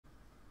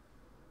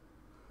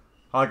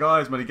Hi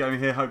guys, Money Gaming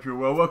here, hope you're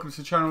well. Welcome to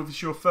the channel if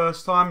it's your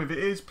first time. If it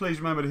is,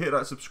 please remember to hit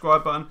that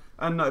subscribe button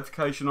and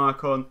notification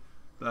icon.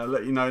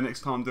 Let you know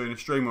next time I'm doing a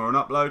stream or an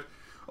upload.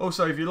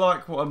 Also, if you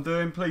like what I'm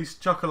doing, please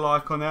chuck a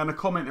like on there and a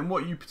comment on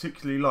what you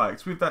particularly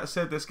liked. With that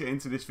said, let's get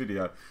into this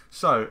video.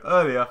 So,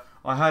 earlier,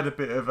 I had a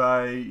bit of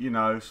a,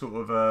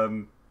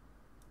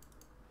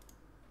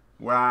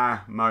 wah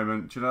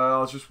moment. You know, I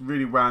was just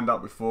really wound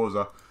up with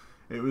Forza.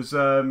 It was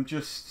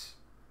just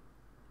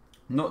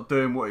not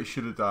doing what it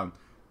should have done.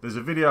 There's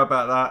a video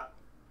about that.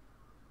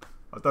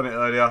 I've done it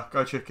earlier.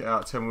 Go check it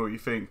out. Tell me what you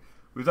think.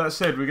 With that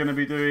said, we're going to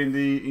be doing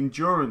the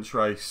endurance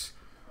race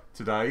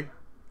today.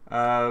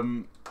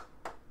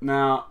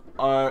 Now,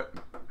 I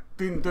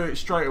didn't do it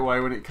straight away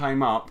when it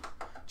came up,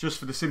 just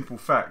for the simple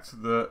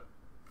fact that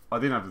I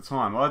didn't have the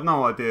time. I had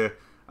no idea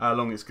how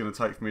long it's going to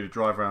take for me to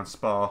drive around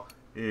Spa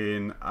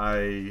in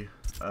a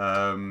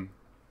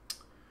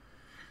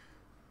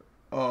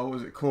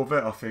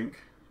Corvette, I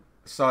think.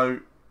 So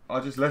I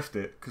just left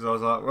it because I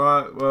was like,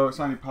 right, well, it's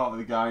only part of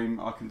the game.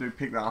 I can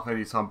pick that up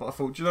anytime. But I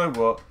thought, do you know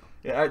what?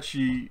 It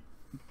actually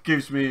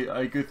gives me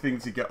a good thing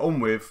to get on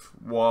with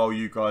while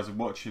you guys are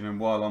watching and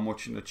while I'm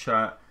watching the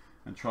chat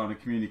and trying to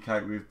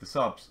communicate with the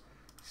subs.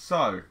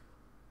 So,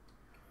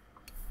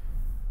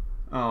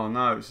 oh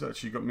no, it's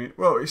actually got me.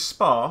 Well, it's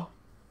Spa.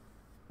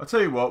 I'll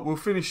tell you what, we'll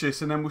finish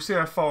this and then we'll see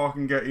how far I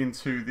can get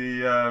into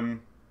the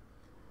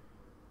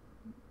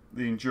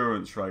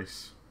endurance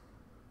race.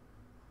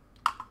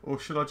 Or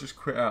should I just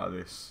quit out of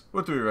this?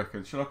 What do we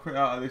reckon? Should I quit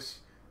out of this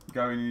and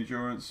go in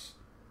endurance?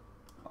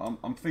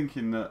 I'm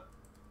thinking that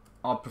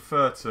I'd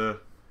prefer to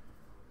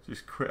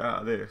just quit out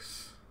of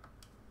this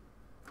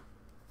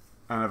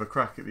and have a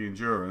crack at the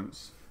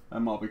endurance.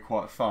 That might be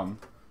quite fun.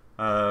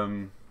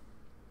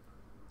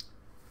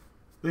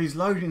 These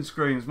loading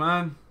screens,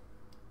 man.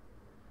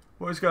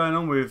 What is going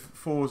on with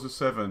Forza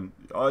 7?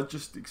 I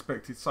just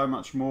expected so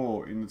much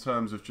more in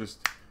terms of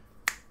just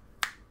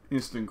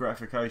instant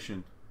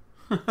gratification.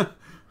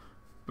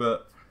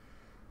 But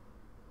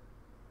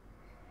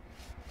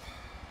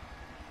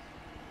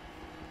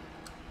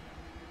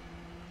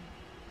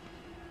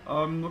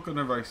I'm not going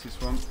to race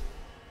this one.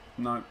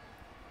 No.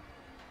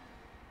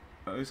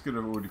 It's going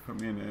to have already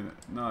put me in it.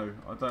 No,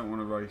 I don't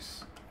want to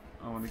race.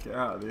 I want to get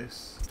out of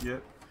this.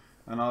 Yep.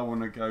 And I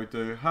want to go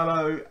do...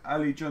 Hello,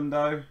 Ali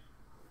Jundo.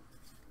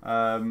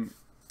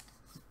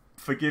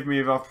 Forgive me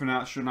if I've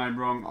pronounced your name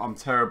wrong. I'm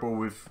terrible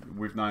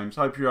with names.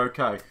 Hope you're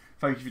okay.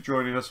 Thank you for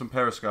joining us on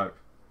Periscope.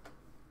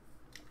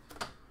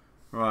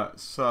 Right,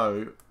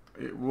 so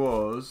it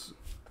was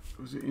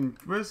it in,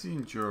 where's the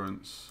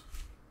endurance?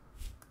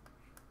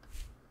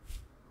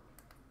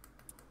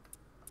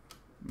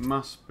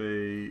 Must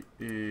be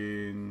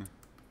in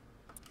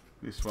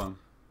this one.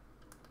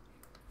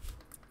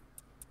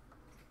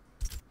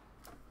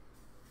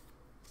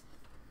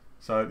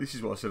 So this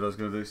is what I said I was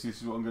going to do, so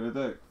this is what I'm going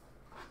to do.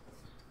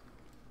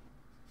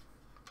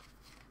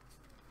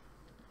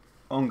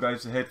 On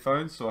goes the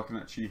headphones so I can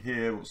actually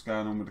hear what's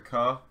going on with the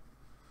car.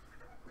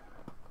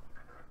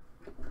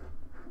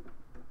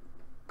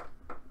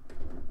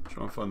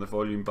 Try and find the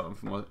volume button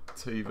for my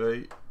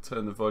TV.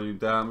 Turn the volume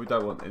down. We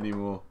don't want any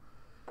more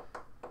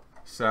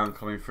sound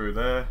coming through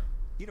there.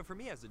 You know, for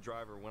me as a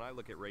driver, when I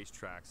look at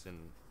racetracks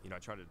and, I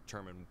try to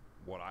determine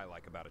what I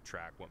like about a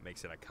track, what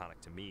makes it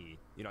iconic to me,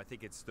 I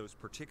think it's those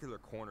particular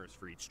corners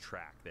for each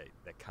track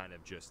that kind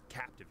of just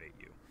captivate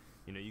you.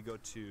 You go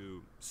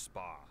to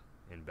Spa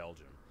in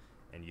Belgium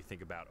and you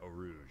think about Eau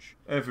Rouge.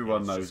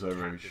 Everyone knows Eau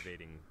Rouge.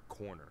 Captivating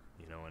corner,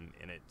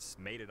 and it's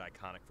made it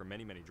iconic for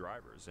many, many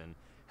drivers. And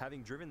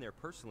having driven there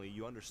personally,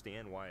 you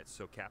understand why it's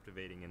so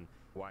captivating and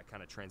why it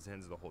kind of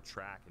transcends the whole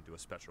track into a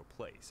special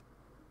place.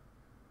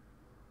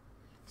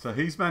 So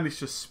he's managed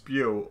to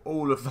spew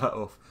all of that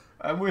off.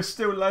 And we're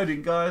still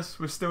loading, guys.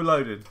 We're still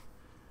loading.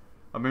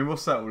 I mean,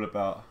 what's that all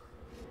about?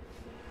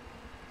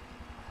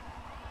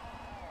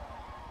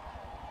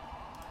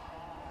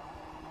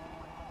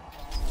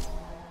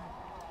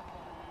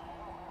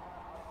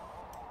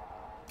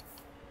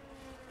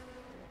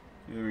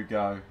 Here we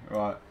go.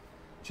 Right.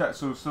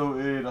 Chat's all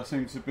sorted. I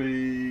seem to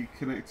be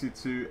connected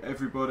to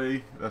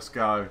everybody. Let's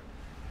go.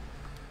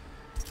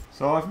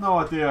 So I've no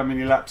idea how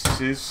many laps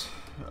this is.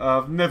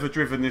 I've never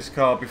driven this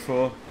car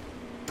before.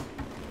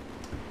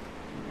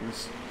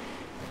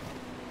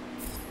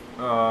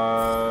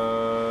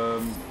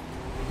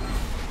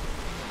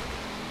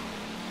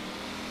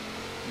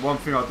 One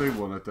thing I do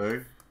want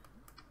to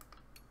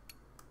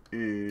do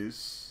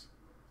is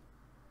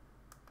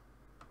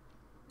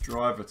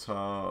driver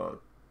tar.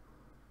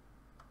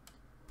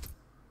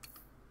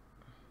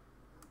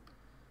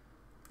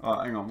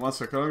 Alright, hang on, 1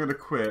 second. I'm going to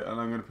quit and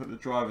I'm going to put the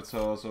driver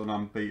tires on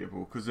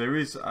unbeatable because there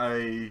is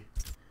a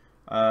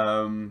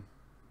driver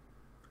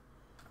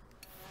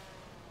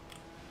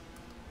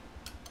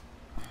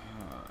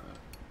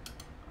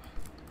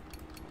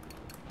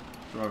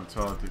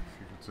tire difficulty.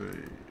 Let's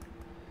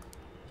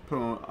put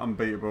on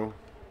unbeatable.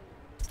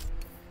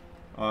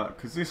 Alright,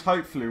 because this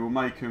hopefully will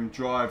make them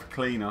drive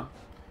cleaner.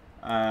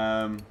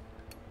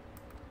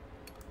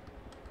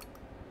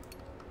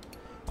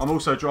 I'm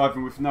also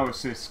driving with no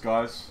assists,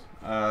 guys.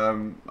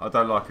 I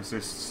don't like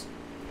assists.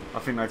 I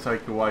think they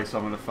take away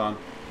some of the fun.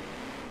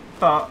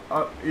 But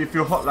if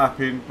you're hot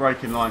lapping,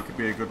 braking line could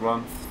be a good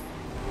one.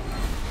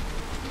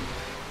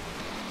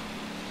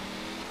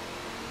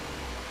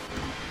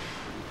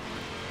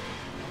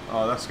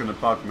 Oh, that's going to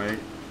bug me.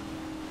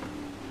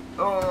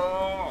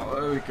 Oh,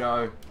 there we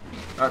go.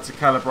 I had to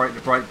calibrate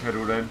the brake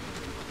pedal then.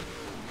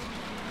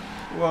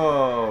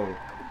 Whoa.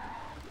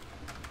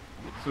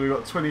 So we've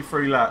got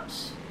 23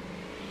 laps.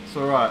 It's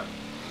alright.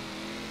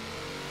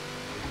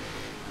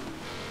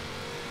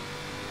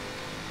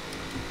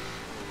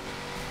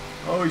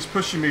 Oh, he's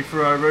pushing me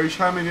through Eau Rouge.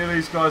 How many of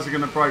these guys are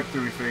going to brake,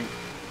 do we think?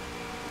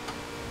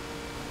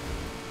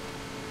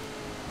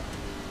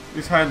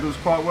 This handles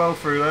quite well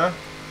through there.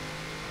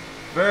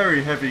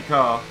 Very heavy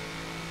car.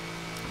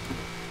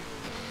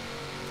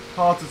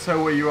 Hard to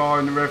tell where you are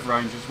in the rev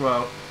range as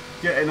well.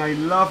 Getting a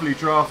lovely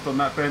draft on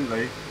that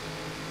Bentley.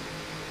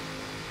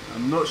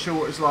 I'm not sure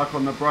what it's like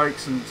on the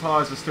brakes, and the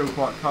tyres are still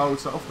quite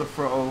cold, so off the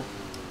throttle.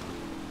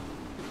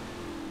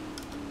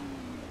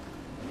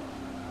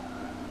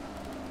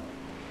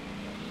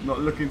 Not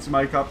looking to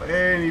make up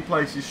any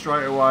places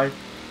straight away.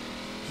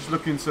 Just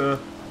looking to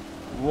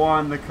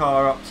wind the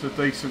car up to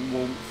decent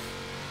warmth.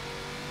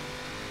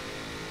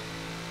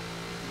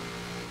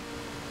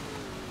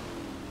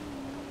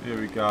 Here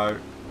we go.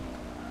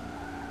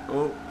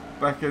 Oh,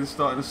 back end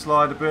starting to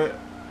slide a bit.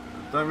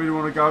 Don't really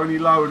want to go any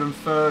lower than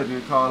third in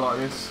a car like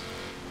this.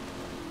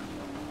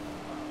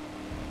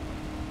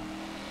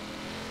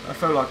 That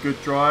felt like good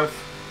drive.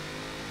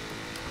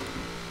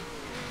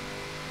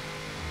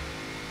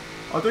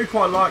 I do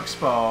quite like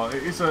Spa.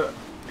 It is a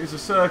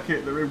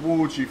circuit that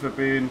rewards you for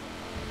being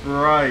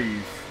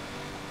brave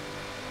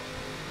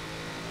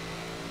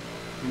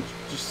and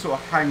just sort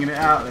of hanging it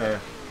out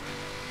there.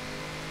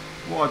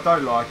 What I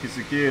don't like is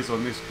the gears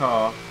on this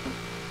car.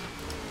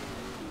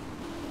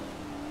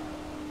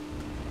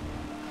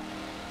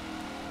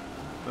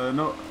 They're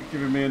not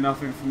giving me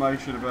enough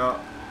information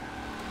about.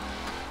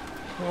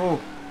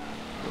 Oh,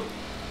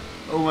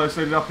 almost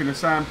ended up in a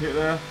sandpit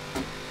there.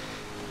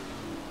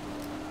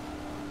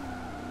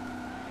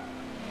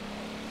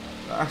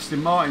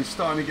 Aston Martin's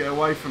starting to get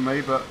away from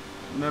me, but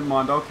never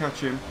mind, I'll catch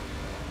him.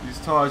 His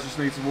tyres just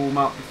need to warm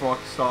up before I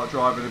can start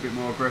driving a bit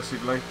more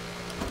aggressively.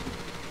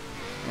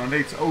 And I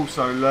need to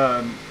also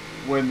learn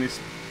when this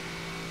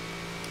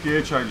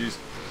gear changes.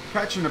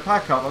 Catching the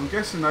pack up, I'm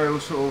guessing they all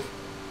sort of,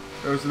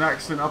 there was an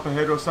accident up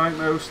ahead or something,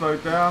 they all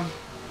slowed down.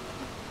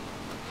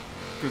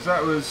 Because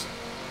that was,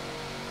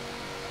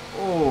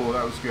 oh,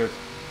 that was good.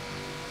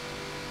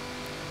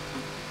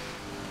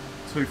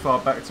 Too far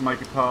back to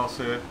make a pass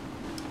here.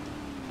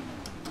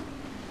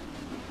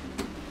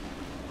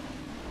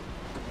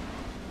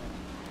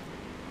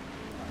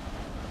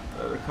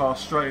 Let the car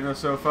straighten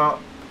herself up.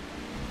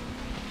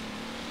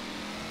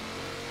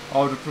 I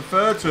would have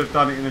preferred to have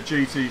done it in a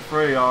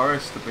GT3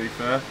 RS, to be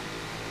fair.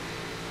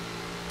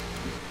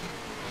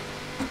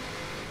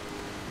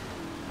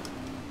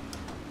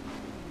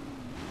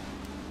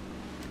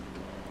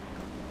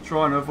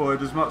 Trying to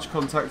avoid as much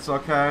contact as I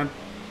can.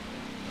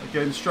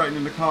 Again,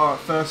 straightening the car up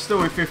first,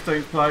 still in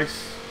 15th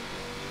place.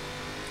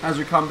 As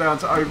we come down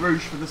to Eau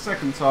Rouge for the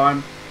second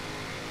time.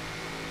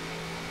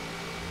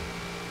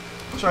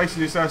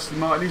 Chasing this Aston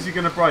Martin, is he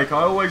going to brake?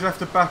 I always have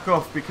to back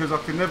off because I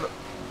can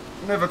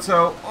never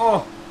tell.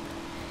 Oh,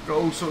 got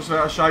all sorts of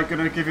out of shape,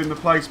 going to give him the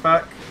place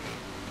back.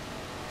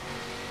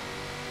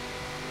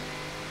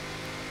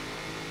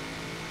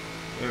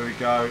 There we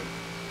go.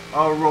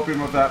 I'll rob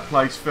him of that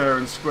place fair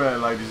and square,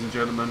 ladies and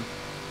gentlemen.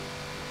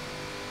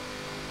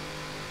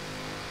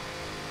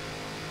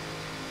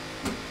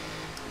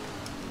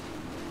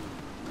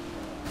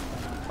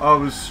 I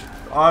was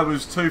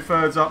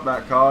 2/3 up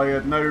that car. He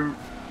had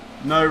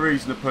no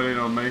reason to put in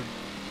on me.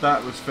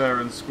 That was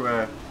fair and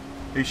square.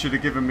 He should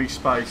have given me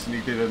space and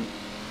he didn't.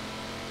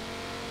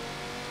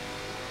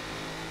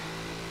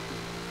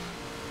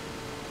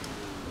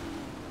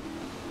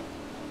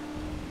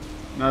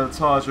 Now the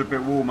tyres are a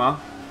bit warmer.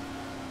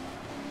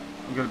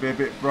 I'm going to be a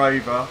bit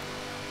braver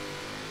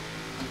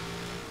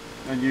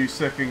and use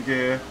second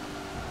gear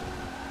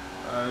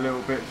a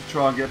little bit to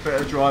try and get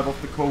better drive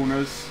off the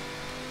corners.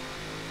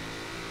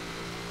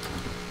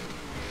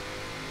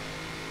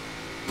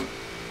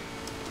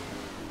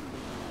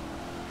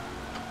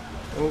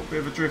 Oh, bit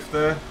of a drift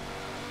there.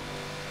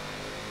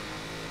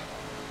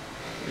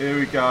 Here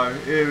we go,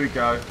 here we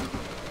go.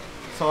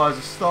 Tyres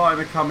are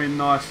starting to come in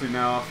nicely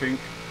now, I think.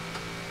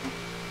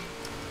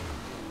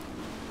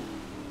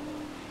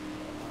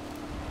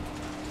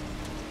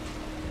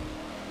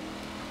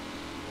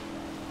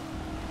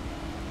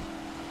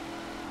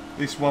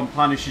 This one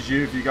punishes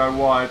you if you go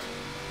wide.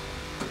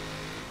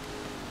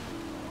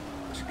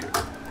 That's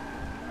good.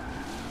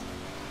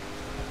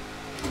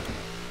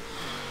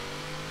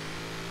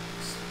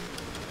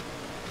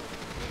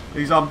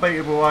 These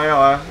unbeatable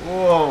AI.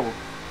 Whoa.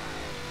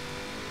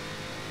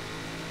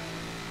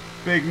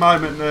 Big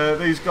moment there.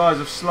 These guys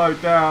have slowed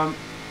down.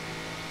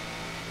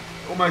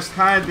 Almost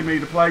handing me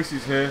the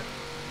places here.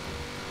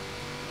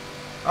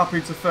 Up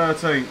into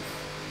 13th.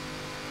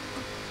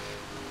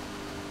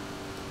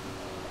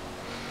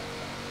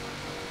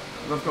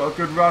 I've got a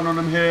good run on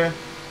them here.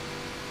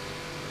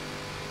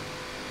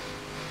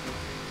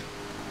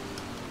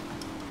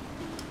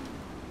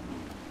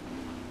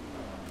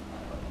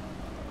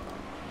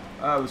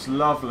 That was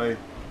lovely.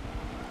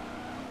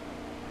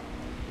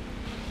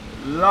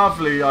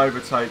 Lovely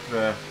overtake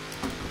there.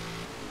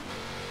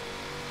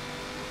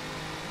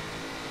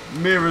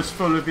 Mirrors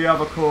full of the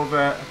other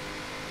Corvette.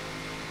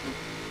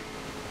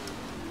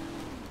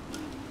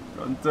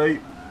 Gone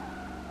deep.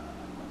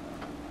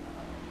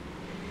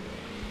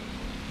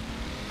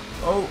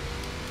 Oh.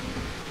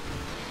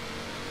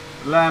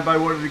 Lambo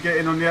wanted to get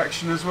in on the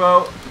action as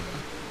well.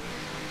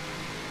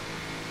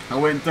 I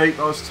went deep.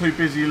 I was too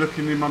busy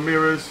looking in my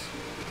mirrors.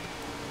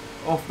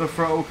 Off the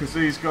throttle because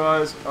these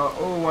guys are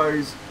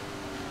always...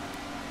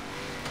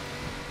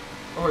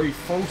 Oh, he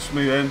forced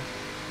me then.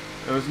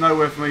 There was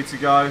nowhere for me to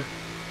go.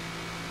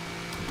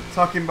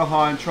 Tuck him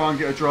behind, try and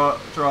get a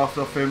draft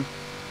off him.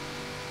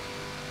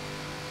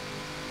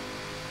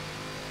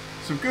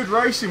 Some good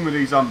racing with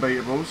these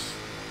unbeatables.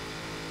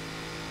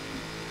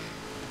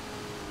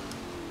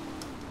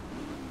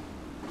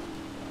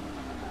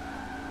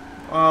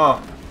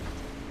 Oh.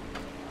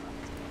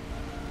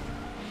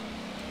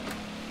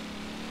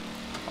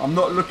 I'm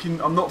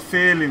not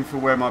feeling for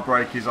where my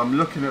brake is. I'm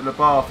looking at the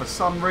bar. For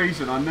some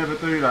reason, I never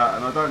do that,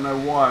 and I don't know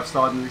why I've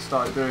suddenly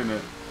started doing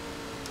it.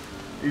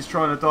 He's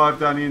trying to dive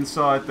down the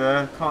inside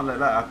there. Can't let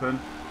that happen.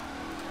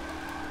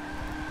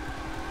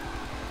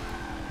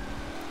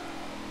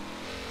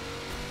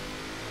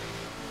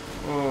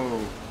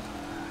 Oh.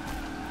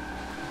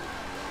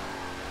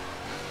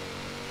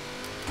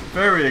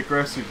 Very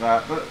aggressive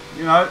that, but,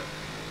 you know,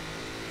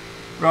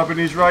 rubbing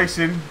his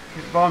racing.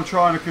 If I'm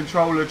trying to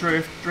control a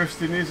drift,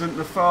 drifting isn't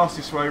the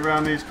fastest way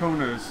around these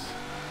corners.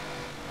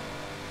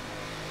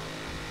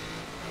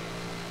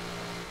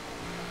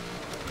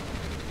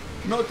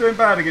 Not doing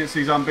bad against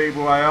these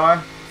unbeatable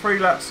AI. 3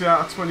 laps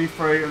out of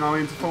 23 and I'm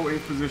into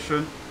 14th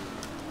position.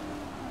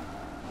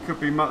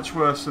 Could be much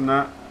worse than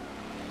that.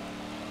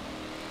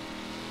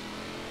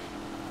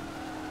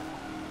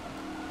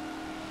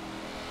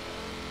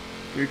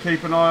 You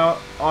keep an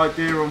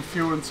idea on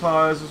fuel and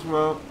tyres as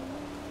well.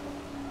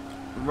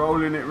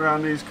 Rolling it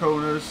around these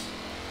corners.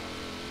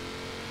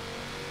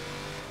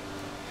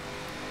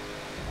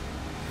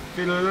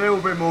 Feeling a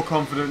little bit more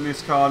confident in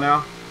this car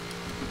now.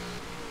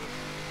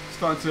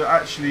 Starting to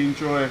actually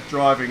enjoy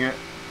driving it.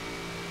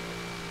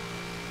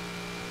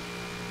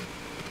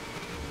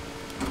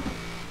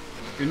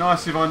 Be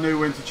nice if I knew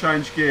when to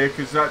change gear,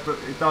 because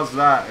it does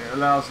that. It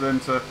allows them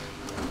to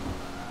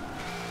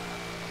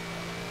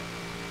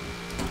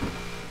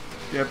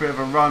get a bit of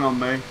a run on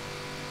me.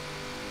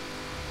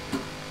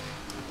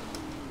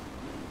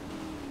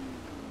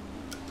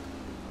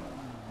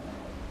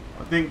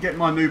 I didn't get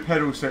my new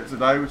pedal set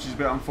today, which is a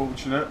bit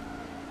unfortunate.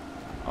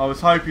 I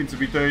was hoping to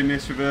be doing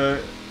this with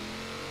a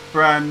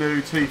brand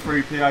new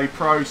T3PA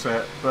Pro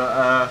set,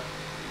 but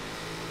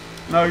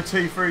no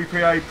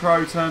T3PA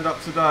Pro turned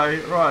up today.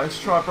 Right, let's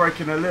try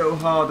braking a little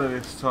harder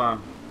this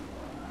time.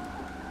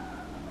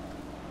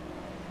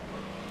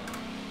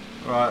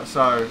 Right,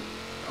 so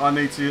I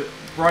need to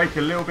brake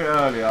a little bit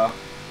earlier.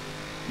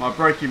 My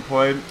braking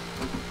point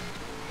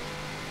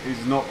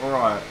is not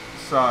right,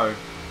 so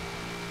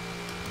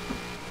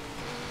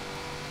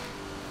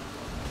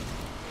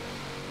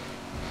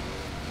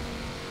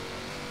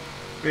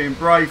being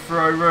brave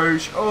for Eau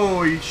Rouge.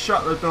 Oh, he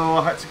shut the door.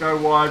 I had to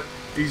go wide.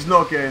 He's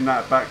not getting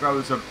that back. That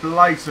was a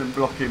blatant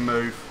blocking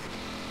move.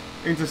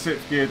 Into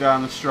 6th gear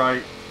down the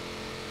straight.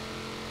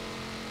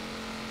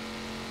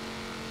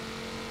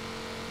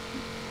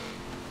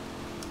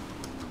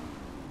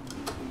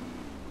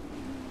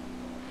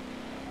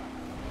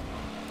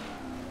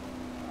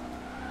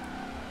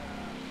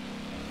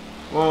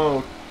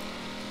 Whoa.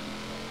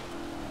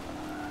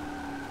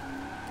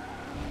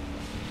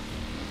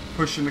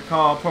 Pushing the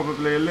car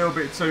probably a little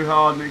bit too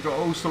hard and it got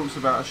all sorts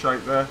of out of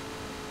shape there.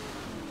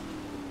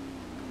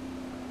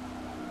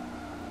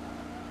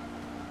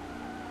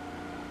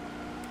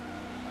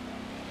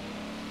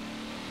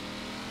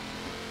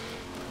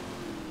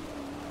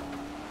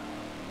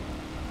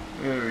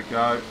 There we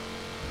go.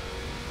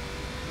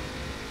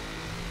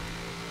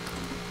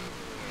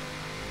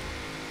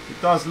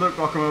 It does look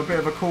like I'm a bit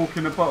of a cork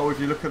in the bottle if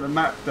you look at the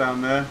map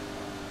down there.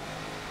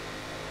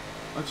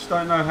 I just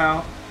don't know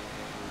how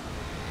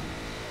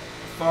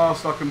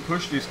fast I can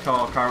push this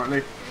car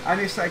currently,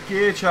 and it's that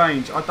gear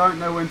change. I don't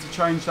know when to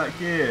change that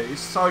gear. It's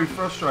so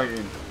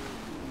frustrating.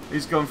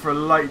 He's gone for a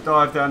late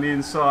dive down the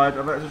inside.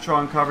 I've had to try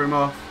and cover him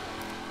off.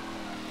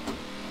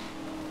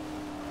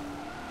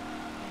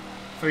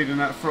 Feeding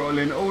that throttle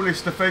in. All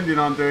this defending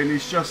I'm doing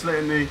is just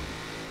letting the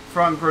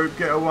front group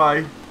get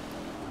away.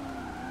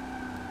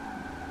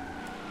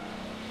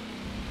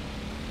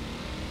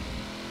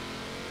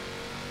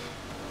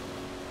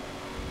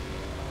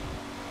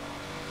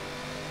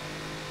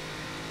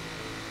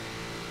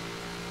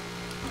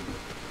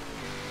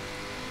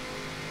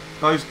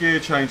 Those gear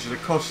changes are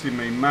costing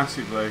me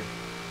massively.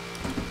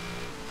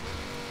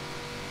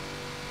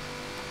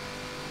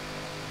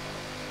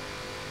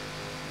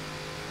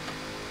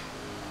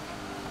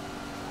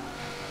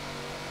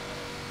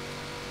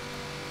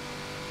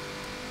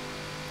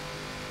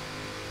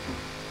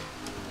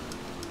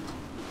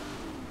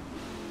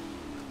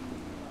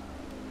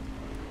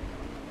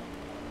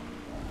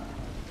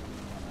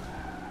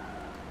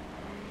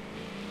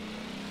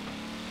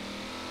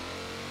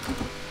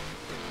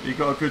 You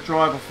got a good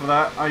driver for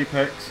that,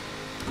 Apex.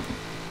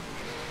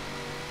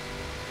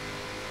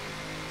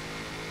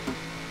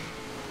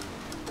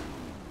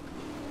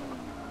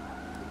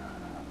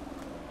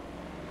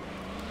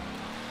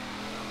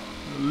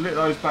 Lit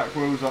those back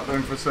wheels up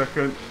then for a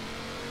second.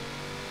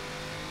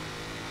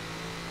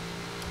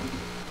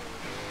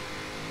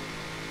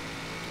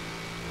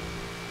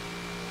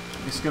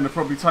 It's going to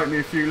probably take me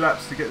a few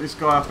laps to get this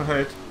guy up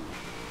ahead.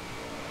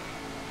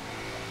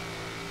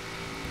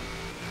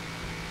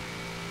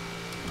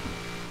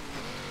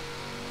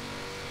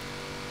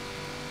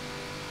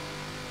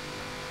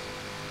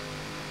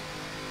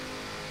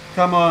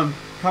 Come on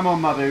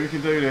Muddy, we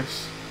can do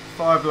this.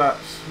 5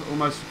 laps,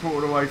 almost a quarter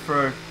of the way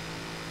through.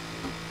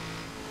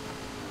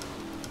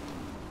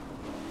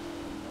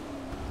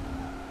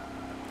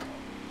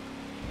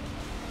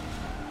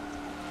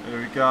 There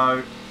we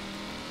go.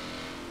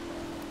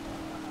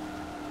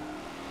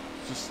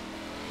 Just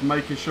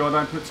making sure I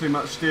don't put too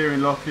much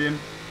steering lock in.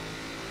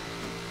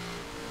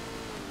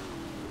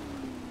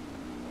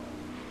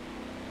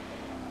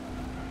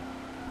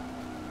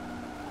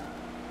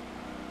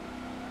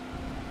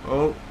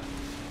 Oh,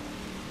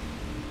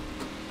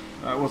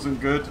 that wasn't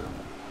good. It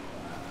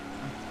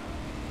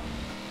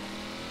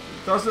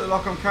does look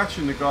like I'm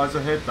catching the guys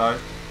ahead though.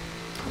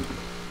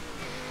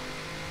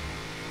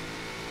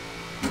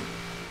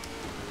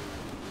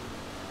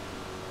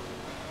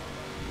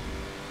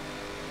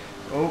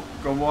 Oh,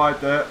 gone wide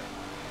there.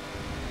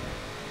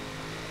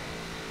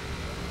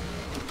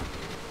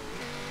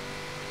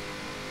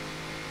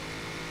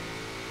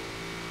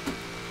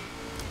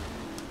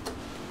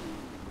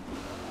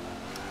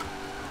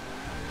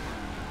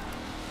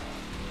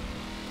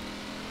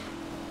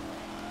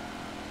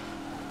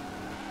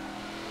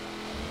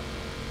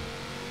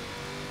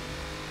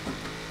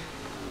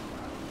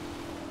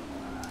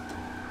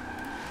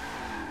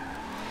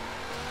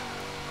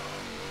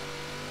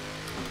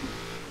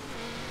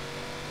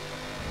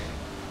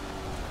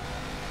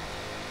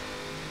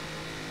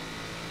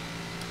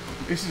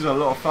 This is a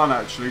lot of fun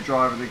actually,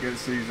 driving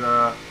against these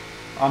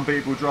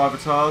unbeatable driver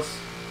tires.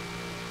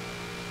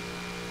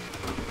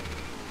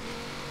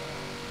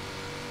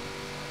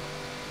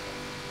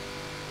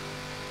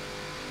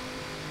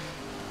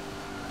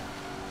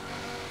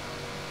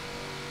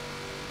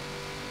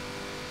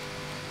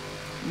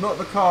 Not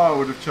the car I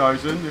would have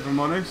chosen, if I'm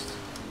honest.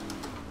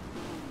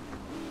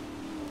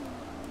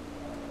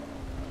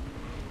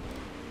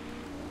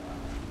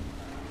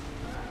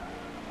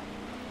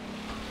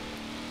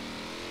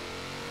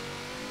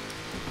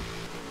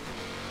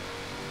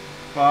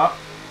 But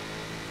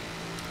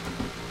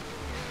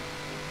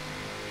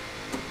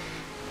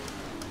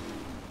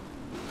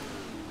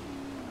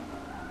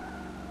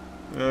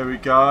there we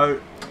go.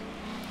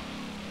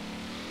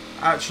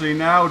 Actually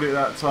nailed it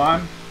that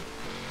time.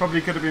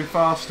 Probably could have been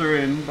faster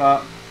in,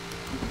 but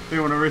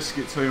didn't want to risk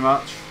it too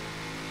much.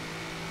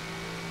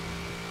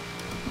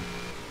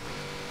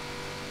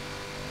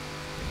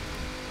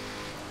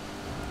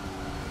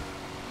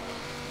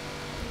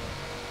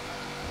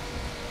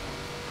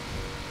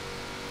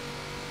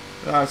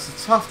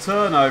 It's a tough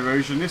turnover,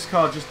 and this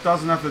car just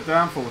doesn't have the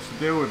downforce to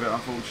deal with it,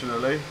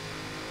 unfortunately.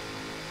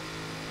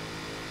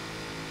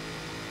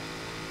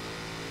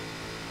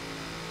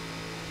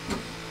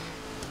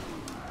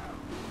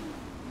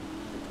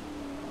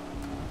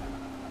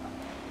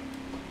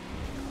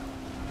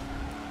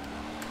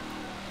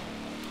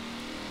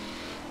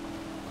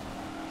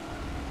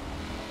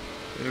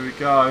 Here we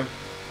go.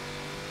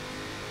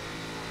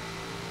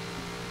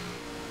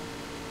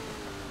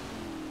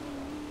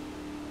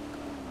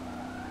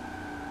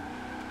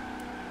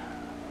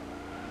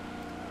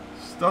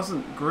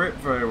 Doesn't grip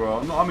very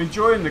well. I'm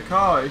enjoying the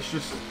car, it's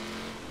just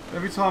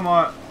every time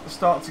I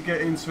start to get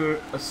into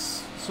a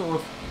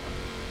sort of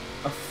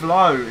a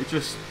flow, it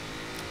just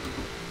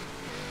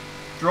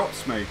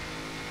drops me.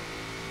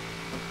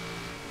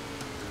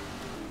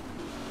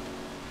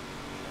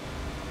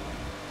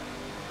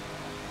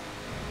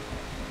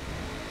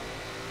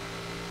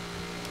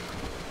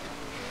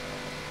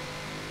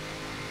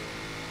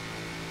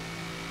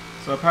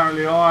 So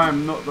apparently I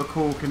am not the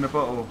cork in the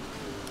bottle.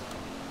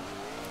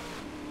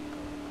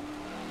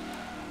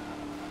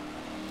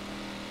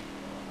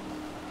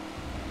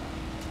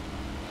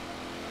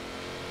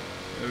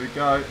 There we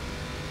go.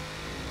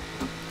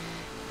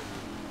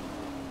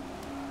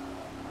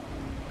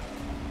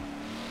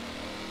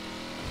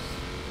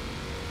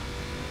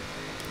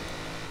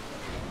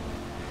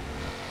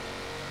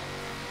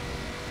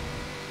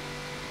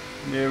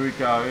 Here we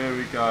go, here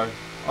we go.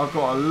 I've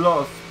got a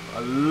lot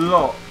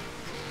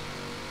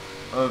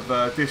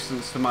of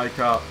distance to make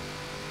up.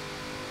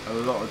 A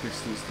lot of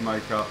distance to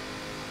make up.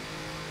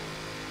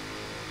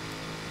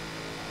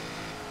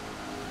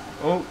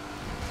 Oh.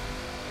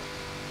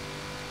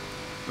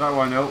 That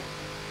won't help.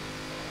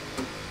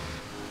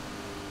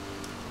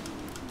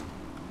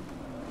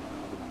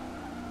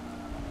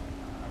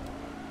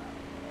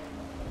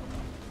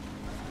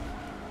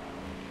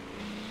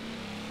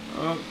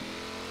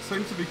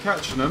 Seem to be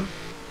catching them.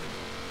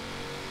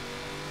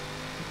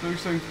 Do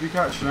seem to be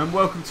catching them.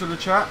 Welcome to the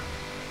chat.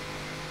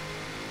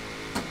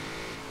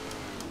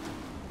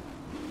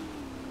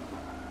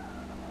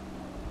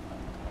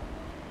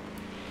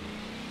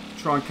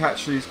 Try and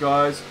catch these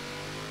guys.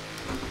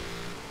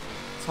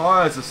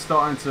 Tyres are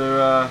starting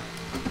to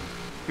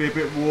be a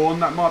bit worn.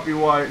 That might be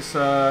why it's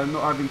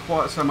not having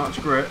quite so much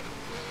grip.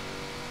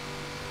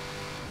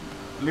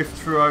 Lift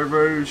through Eau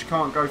Rouge,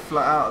 can't go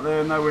flat out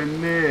there, nowhere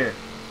near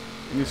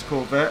in this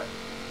Corvette.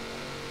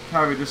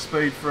 Carry the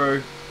speed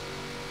through.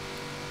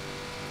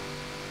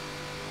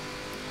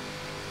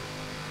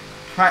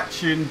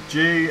 Catching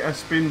G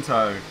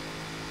Espinto.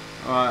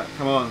 Alright,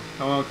 come on,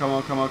 come on, come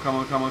on, come on, come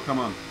on, come on, come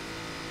on.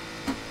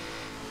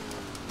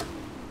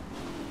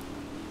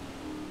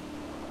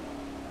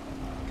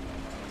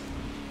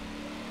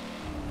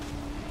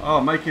 Oh,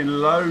 making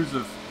loads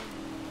of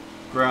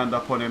ground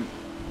up on him.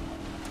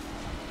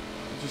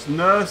 Just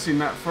nursing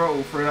that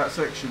throttle through that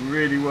section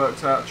really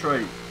works out a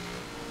treat.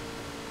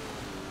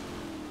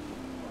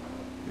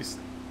 This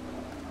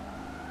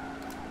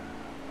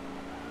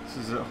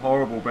is a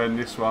horrible bend,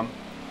 this one.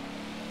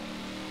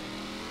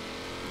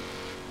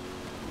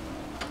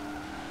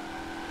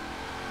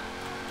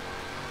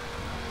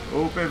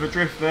 Oh, bit of a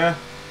drift there.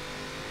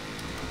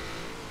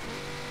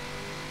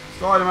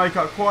 Starting to make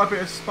up quite a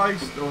bit of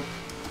space or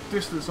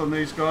distance on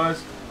these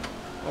guys.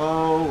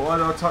 Oh, why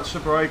did I touch the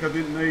brake? I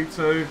didn't need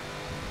to.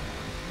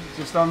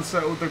 Just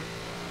unsettled the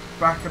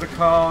back of the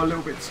car a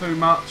little bit too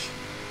much.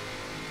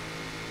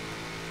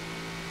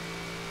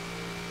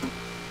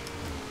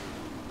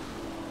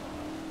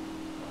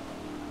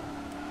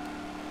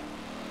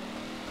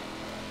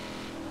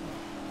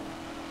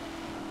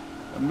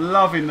 I'm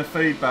loving the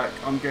feedback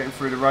I'm getting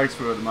through the race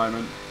wheel at the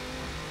moment.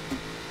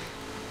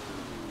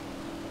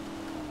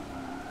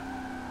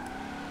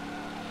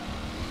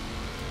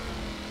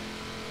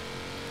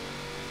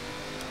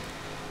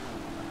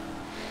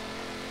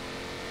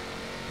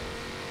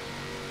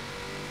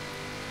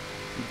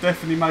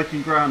 Definitely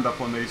making ground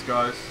up on these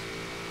guys.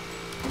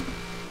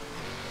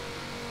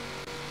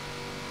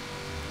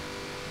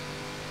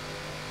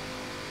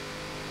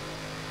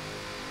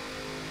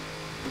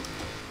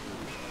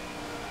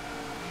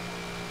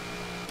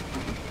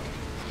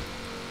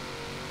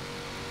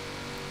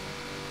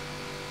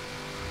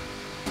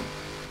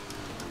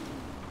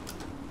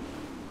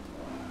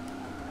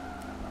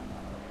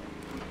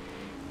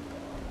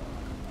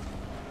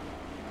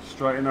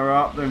 Straighten her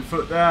up, then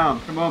foot down.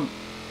 Come on.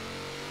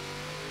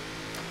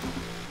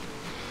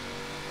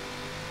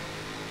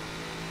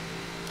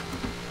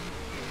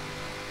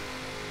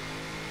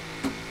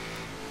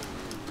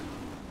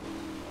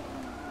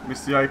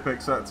 Missed the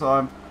apex that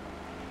time.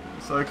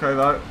 It's okay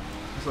though,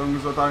 as long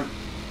as I don't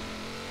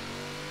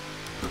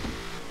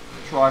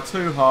try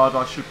too hard,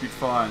 I should be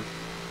fine.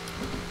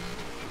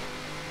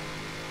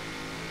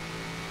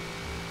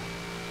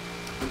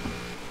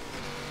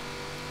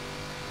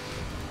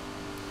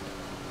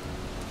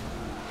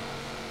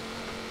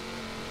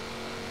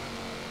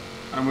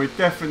 And we've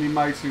definitely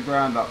made some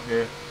ground up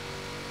here.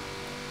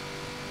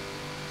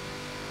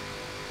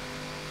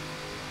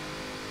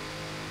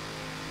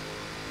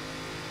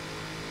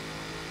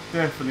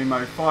 Definitely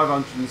made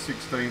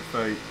 516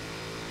 feet.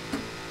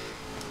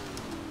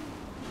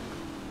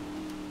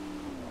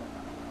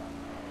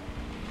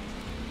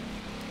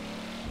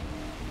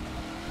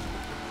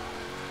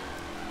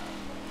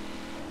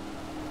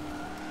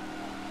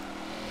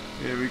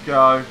 Here we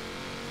go.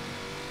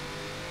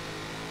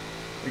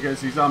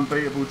 Against these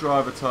unbeatable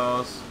driver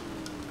tires.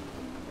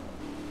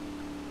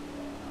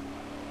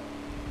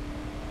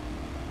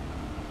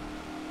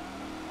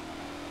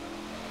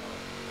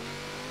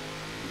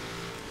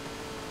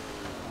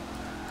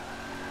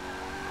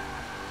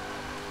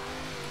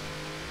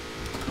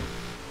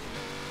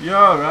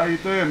 Yo, how you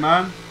doing,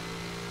 man?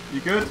 You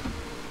good?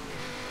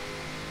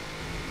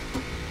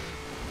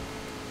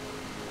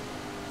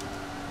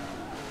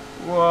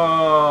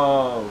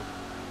 Whoa!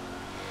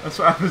 That's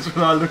what happens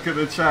when I look at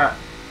the chat.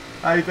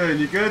 How you doing?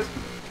 You good?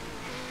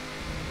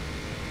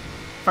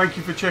 Thank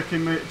you for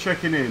checking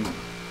in.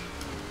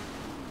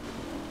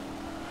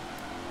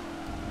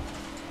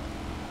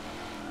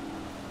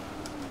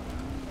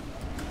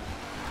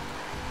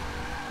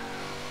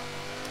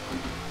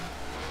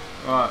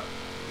 Right.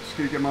 Just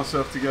gonna get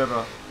myself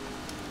together.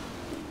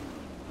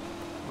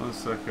 1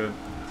 second.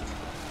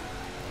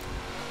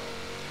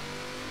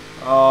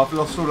 Oh, I've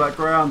lost all that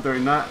ground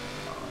doing that.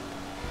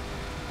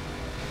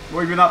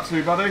 What have you been up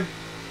to, buddy?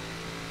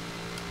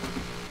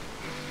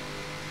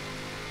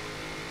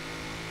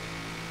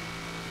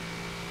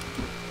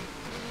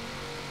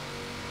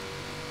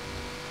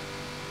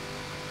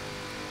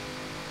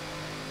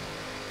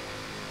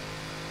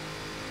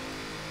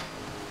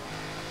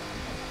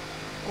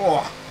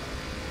 Oh.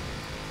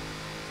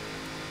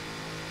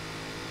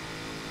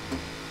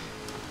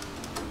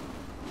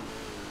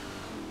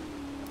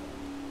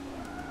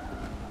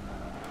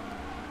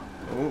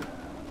 Oh.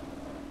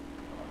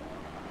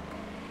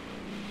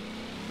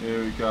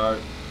 Here we go.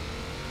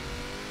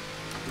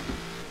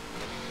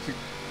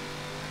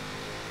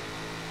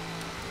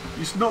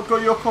 You've not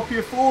got your copy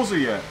of Forza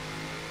yet?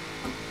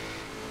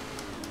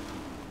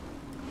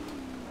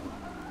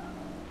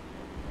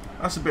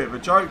 That's a bit of a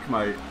joke,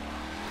 mate.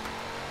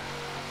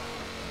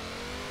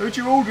 Who'd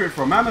you order it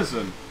from?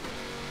 Amazon?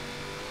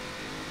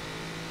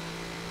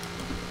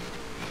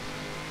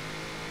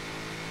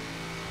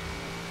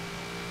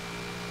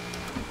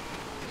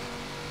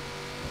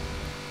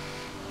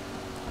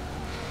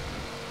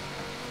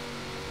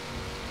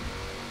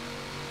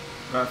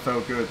 That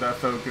felt good, that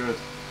felt good.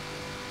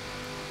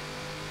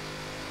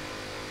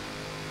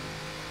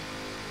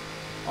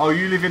 Oh,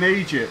 you live in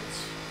Egypt?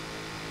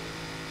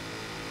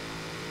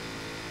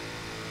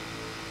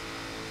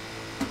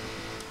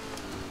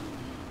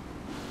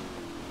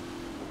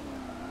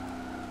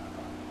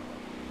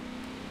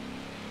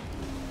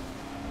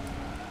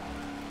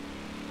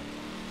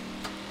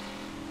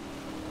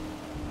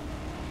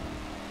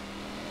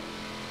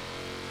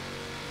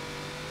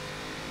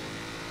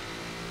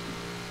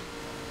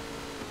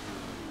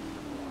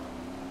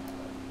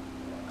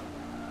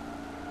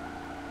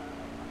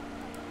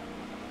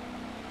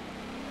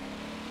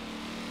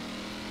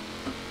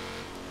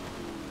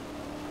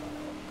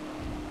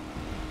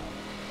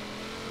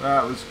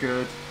 That was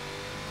good.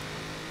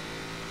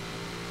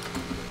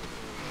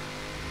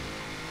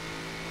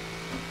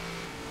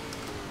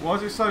 Why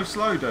is it so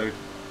slow, dude?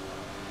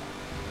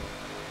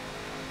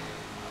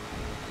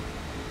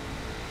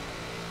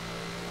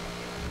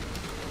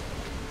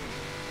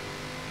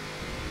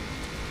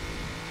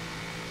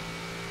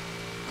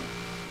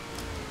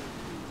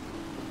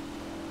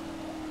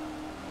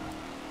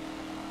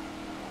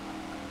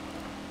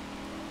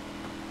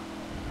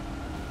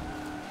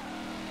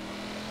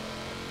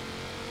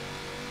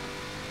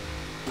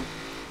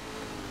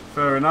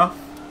 Fair enough.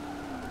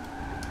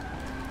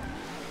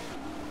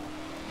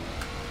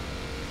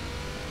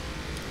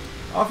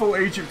 I thought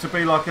Egypt to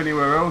be like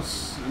anywhere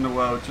else in the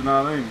world, do you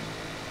know what I mean?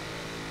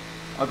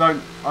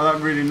 I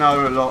don't really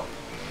know a lot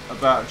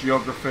about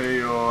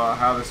geography or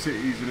how the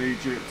cities in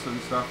Egypt and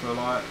stuff are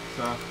like,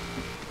 so.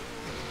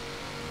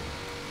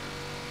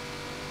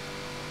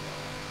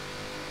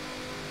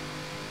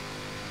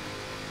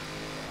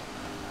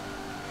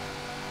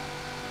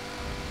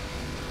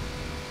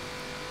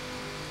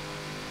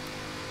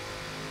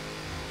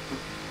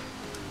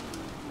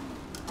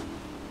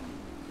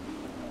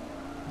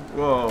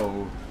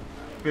 Whoa,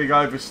 big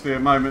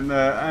oversteer moment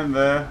there and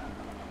there.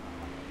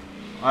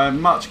 I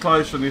am much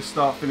closer on this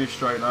start-finish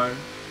straight though.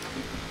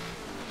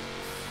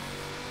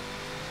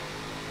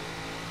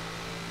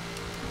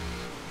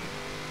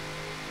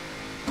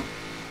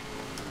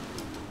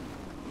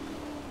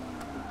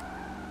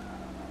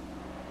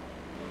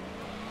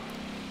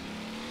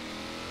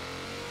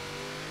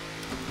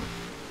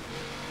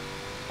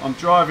 I'm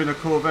driving a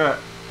Corvette.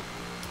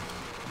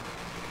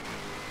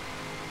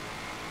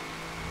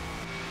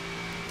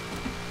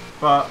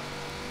 But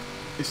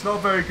it's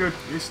not very good.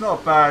 It's not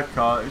a bad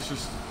car. It's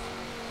just,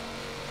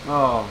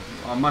 oh,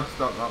 I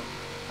messed up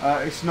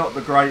that. It's not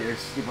the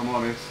greatest, if I'm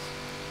honest.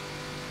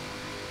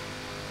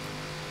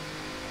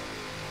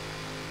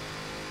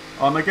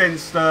 I'm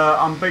against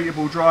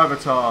unbeatable driver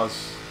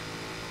tires.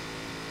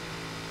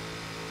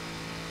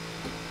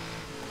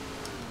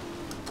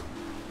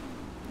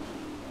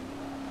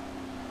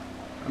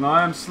 And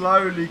I am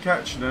slowly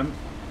catching them.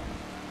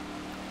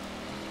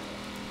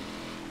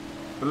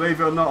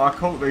 Believe it or not, I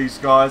caught these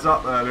guys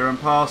up earlier and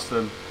passed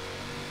them.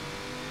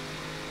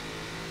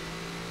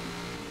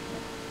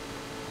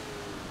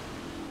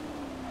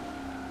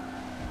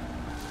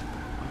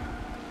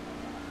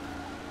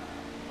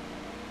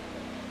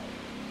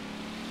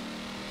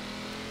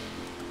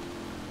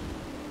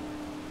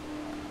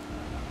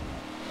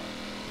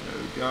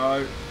 There we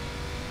go.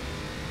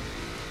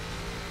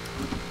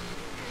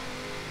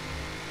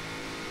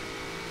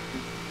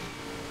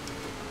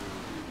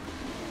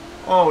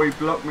 Oh, he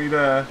blocked me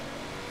there.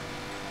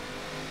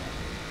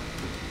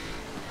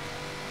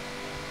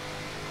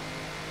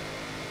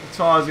 The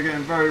tyres are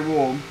getting very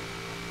warm.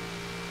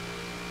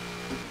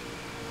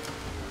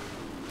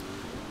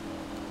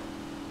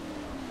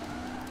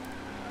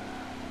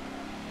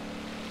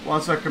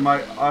 One second,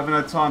 mate. I haven't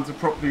had time to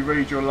properly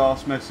read your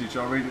last message.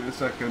 I'll read it in a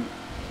second.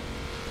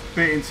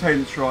 Bit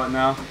intense right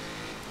now.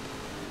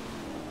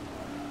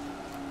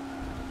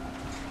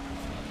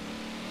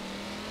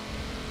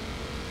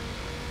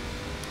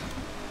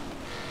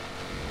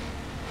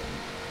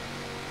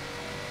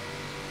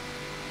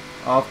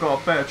 I've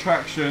got a better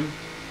traction.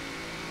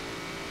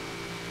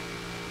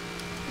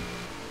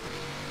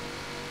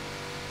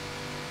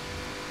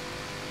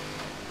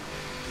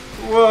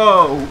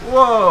 Whoa,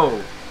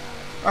 whoa!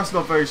 That's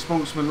not very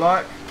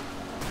sportsmanlike.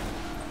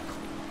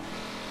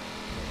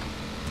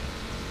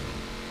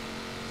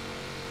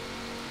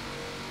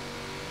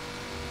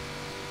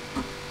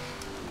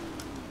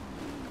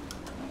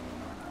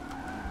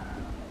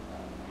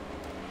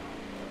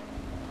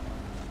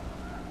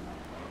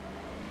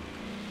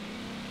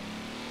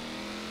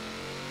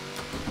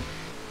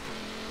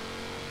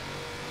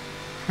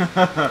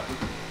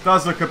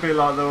 Does look a bit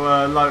like the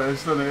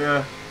Lotus, doesn't it?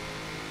 Yeah.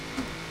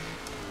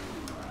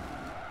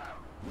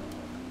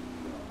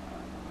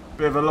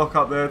 Bit of a lock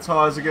up there.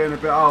 Tyres are getting a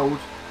bit old.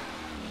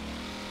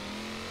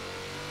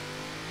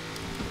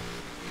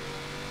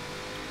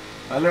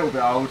 A little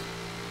bit old.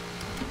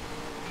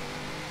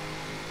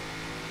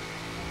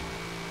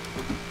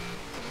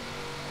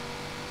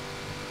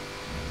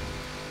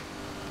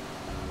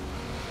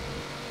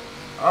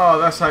 Oh,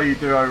 that's how you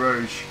do Eau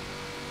Rouge.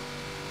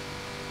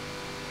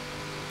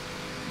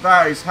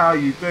 That is how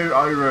you do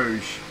Eau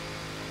Rouge.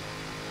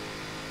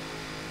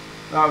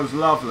 That was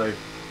lovely.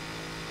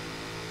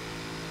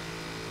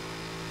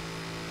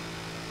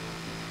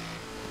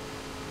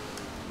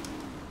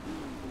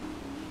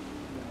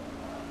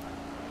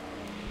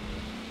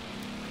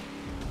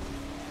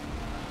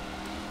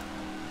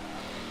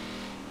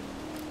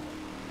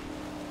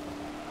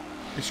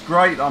 It's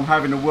great I'm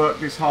having to work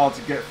this hard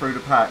to get through the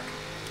pack.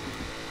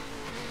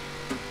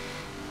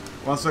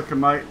 1 second,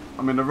 mate.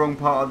 I'm in the wrong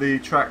part of the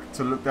track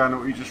to look down at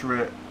what you just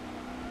writ.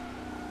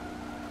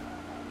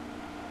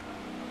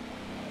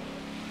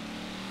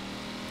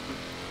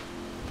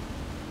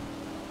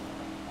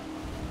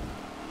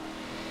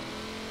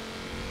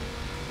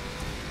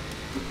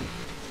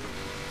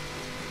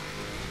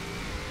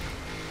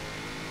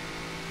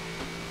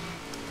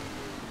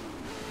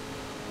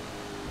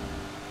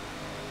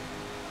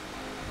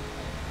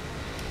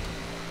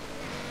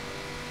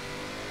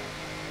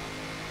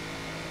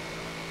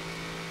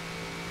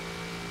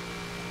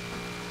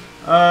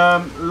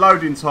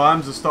 Loading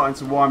times are starting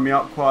to wind me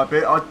up quite a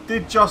bit. I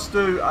did just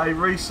do a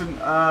recent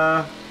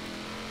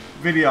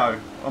video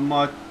on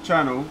my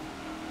channel.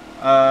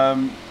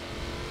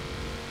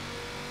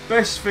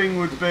 Best thing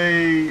would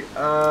be,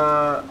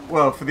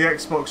 well, for the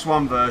Xbox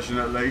One version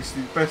at least,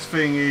 the best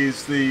thing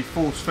is the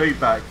force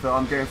feedback that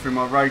I'm getting through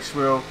my race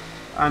wheel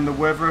and the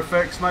weather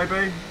effects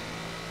maybe.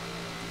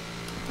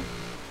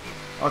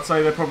 I'd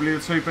say they're probably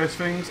the two best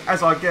things.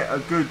 As I get a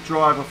good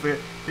drive off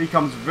it, he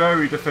comes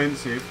very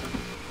defensive.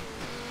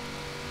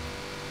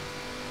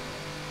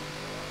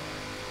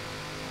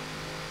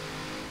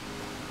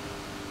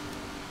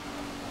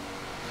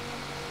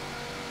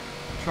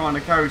 Trying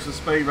to carry some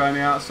speed around the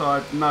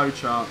outside, no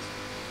chance.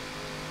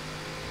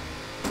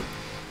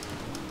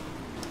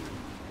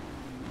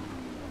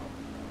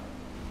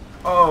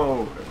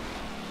 Oh,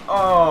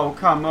 oh,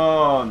 come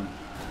on.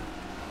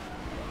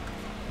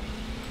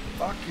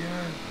 Fuck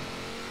yeah.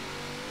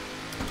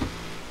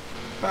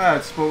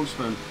 Bad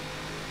sportsman.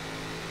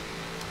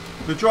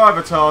 The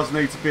driver tires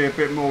need to be a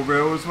bit more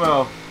real as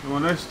well, to be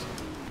honest.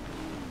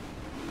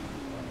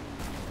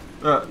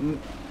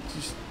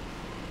 Just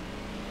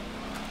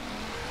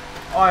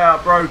I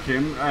outbroke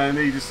him and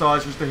he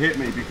decides just to hit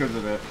me because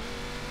of it.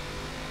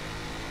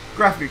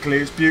 Graphically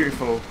it's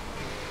beautiful.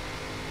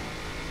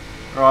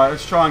 Alright,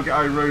 let's try and get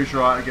Eau Rouge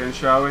right again,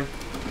 shall we?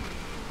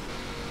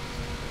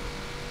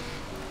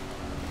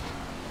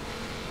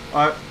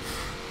 Alright,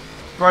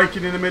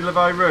 braking in the middle of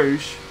Eau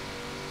Rouge.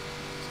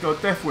 It's got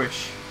a death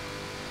wish.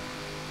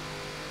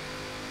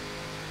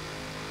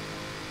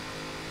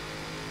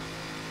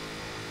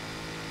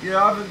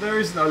 Yeah, there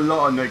isn't a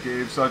lot of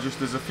negatives, so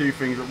there's a few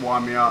things that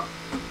wind me up.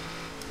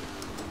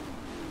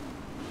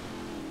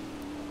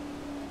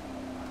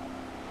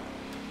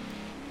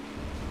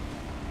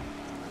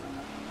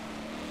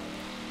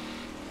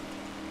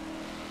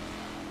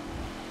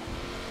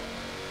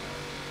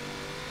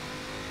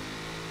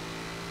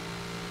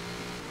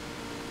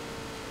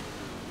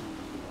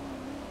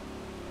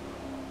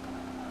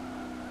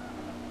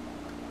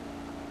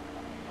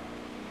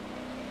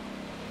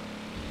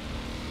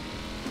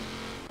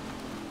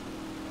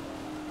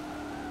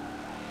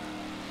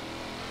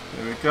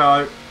 There we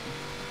go.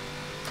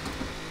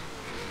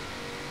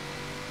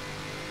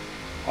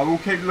 I will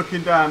keep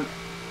looking down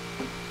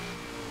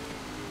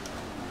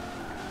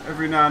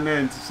every now and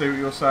then to see what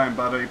you're saying,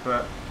 buddy,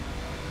 but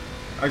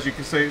as you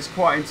can see it's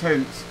quite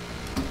intense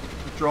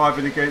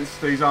driving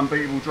against these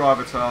unbeatable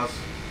driver tires.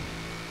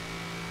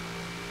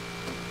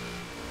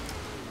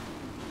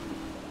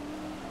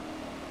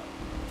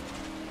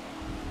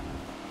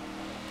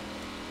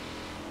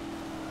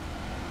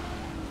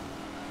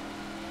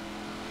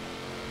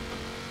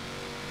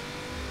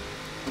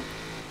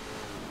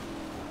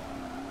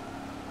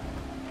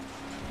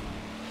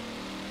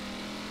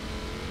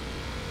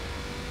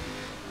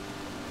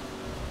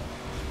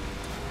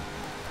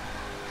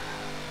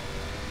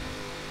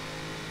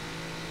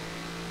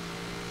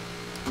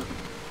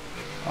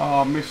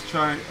 Oh, missed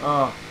chain.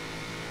 Oh.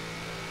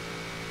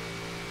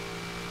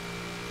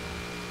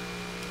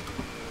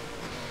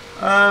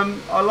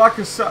 I like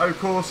a Assetto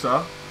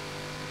Corsa.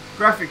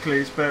 Graphically,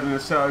 it's better than a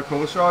Assetto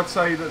Corsa. I'd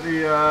say that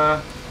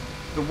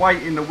the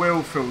weight in the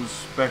wheel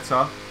feels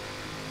better.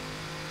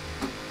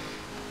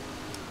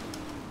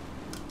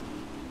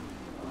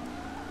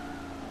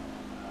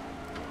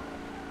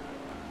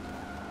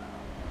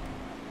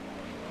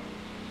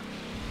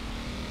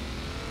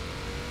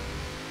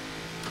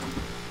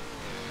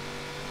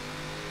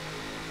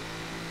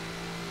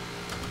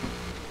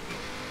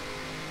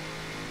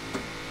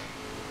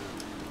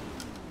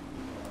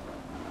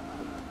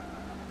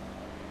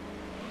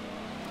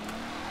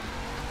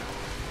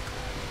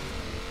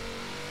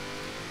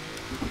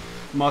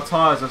 My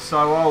tyres are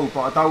so old,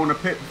 but I don't want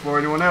to pit before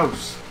anyone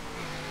else.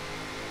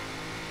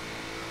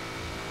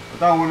 I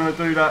don't want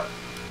to do that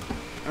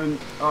and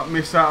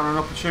miss out on an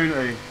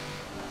opportunity.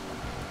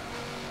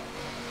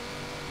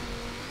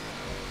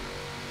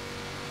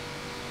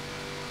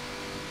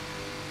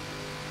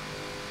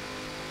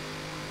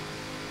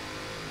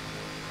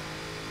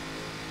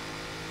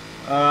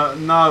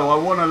 No, I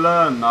want to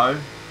learn though.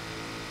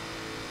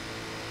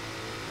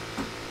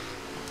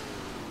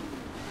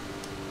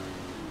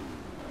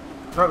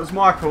 That was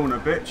my corner,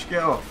 bitch.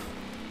 Get off.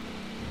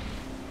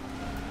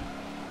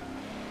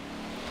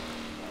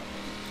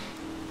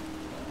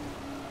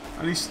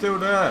 And he's still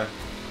there.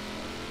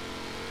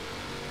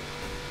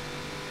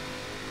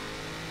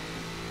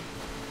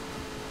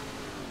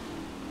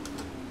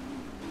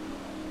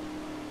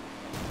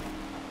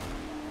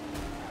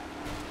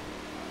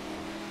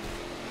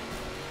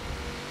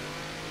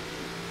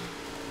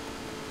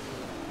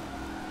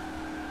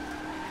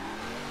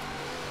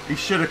 He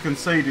should have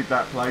conceded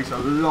that place a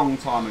long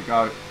time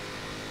ago.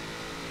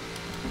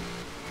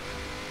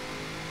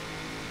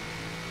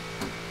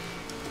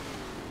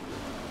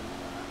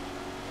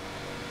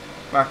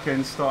 Back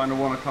end starting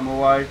to want to come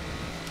away.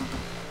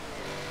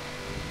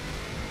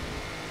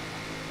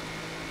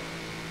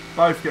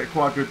 Both get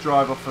quite a good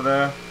drive off of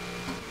there.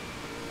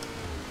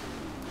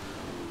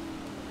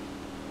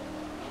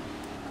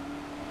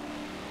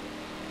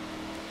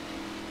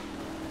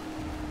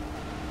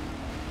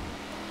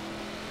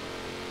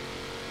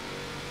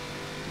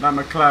 That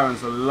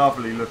McLaren's a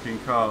lovely looking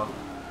car.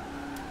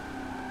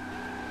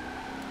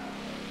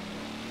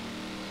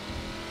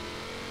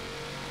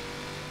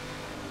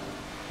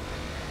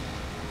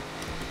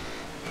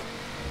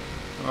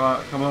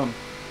 Alright, come on.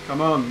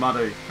 Come on,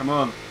 Muddy. Come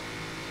on.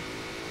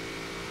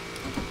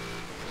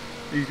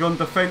 He's gone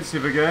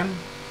defensive again.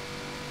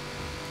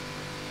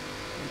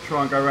 We'll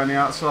try and go around the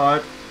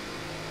outside.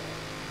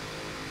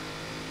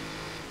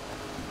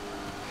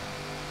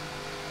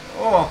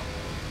 Oh,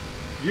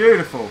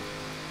 beautiful.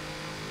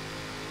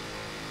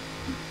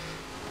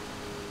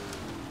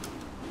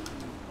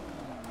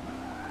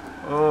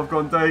 Oh, I've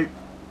gone deep.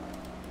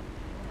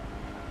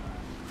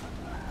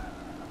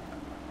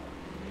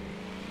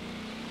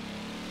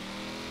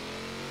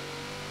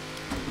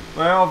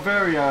 They are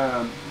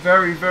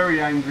very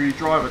angry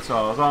driver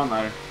tires, aren't they?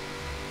 I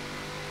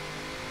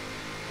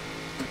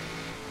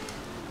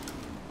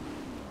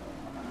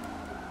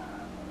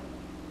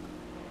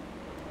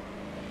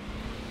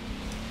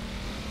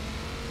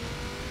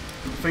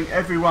think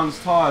everyone's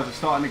tyres are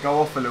starting to go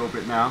off a little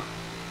bit now.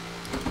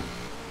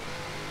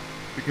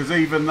 Because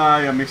even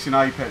they are missing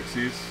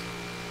apexes.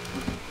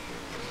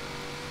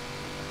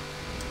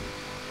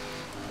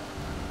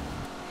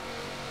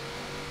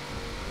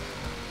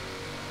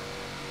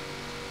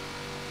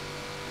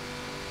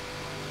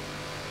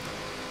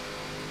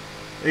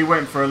 He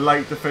went for a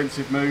late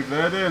defensive move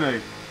there, didn't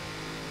he?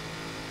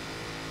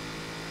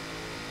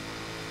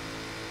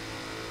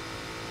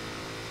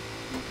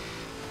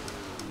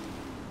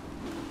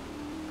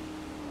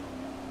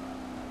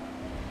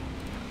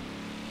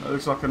 That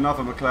looks like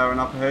another McLaren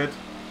up ahead.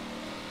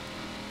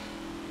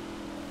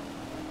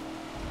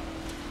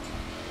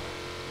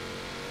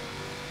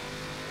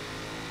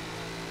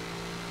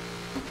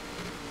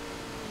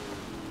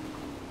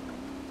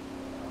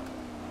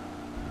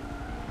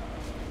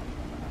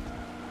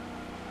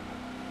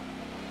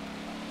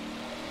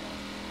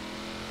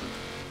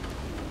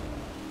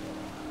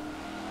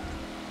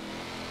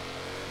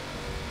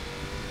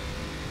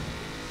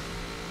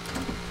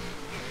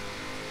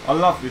 I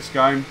love this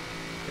game.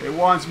 It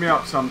winds me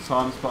up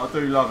sometimes, but I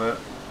do love it.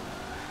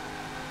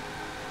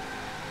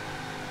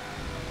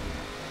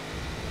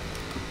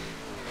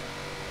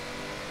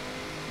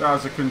 That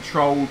was a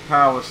controlled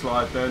power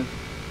slide then.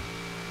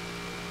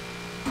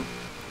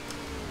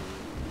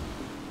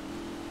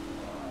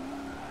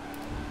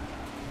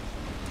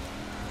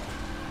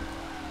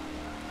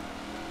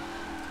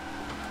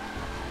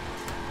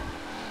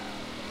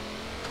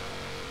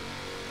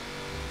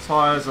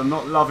 Tyres are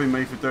not loving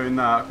me for doing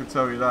that, I can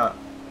tell you that.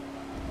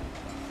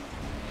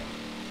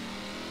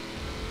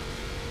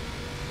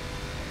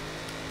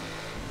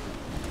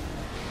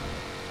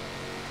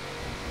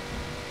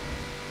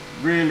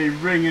 Really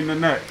wringing the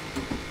neck.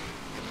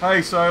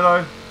 Hey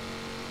Solo.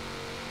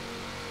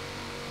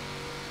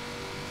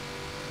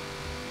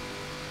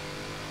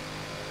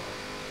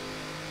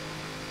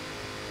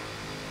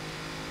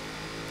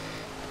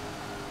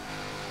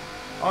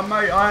 Oh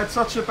mate, I had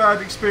such a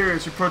bad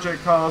experience with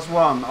Project Cars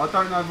 1. I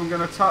don't know if I'm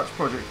going to touch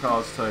Project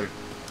Cars 2.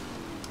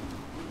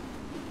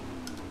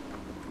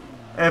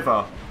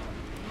 Ever.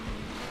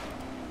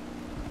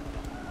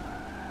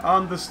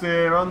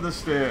 Understeer,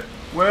 understeer.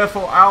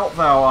 Wherefore art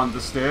thou,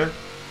 understeer?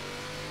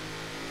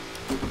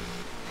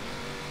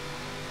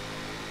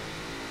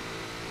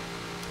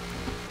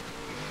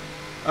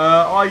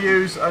 I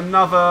use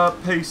another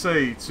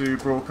PC to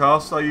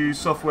broadcast. I use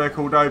software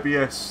called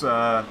OBS,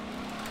 Open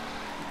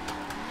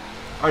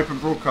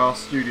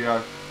Broadcast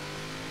Studio.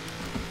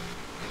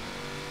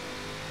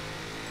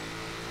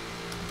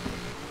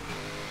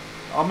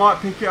 I might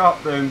pick it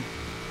up then,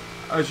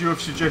 as you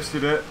have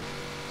suggested it.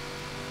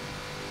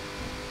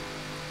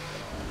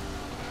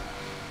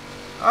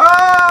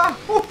 Ah!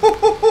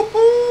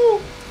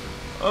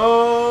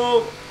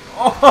 Oh!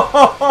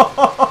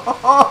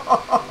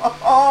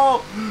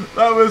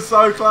 That was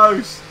so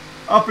close.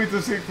 Up into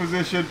 6th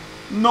position.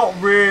 Not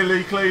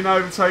really clean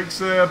overtakes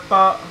there,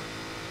 but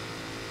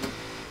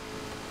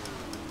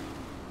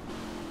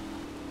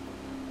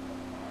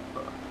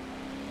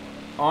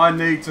I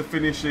need to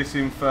finish this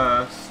in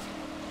first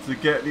to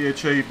get the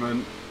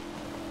achievement.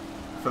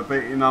 for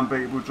beating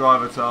Unbeatable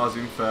Driver Tars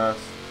in first.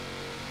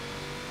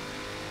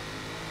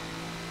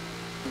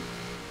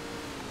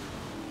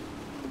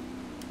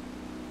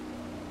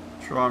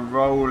 Try and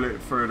roll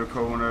it through the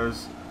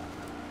corners.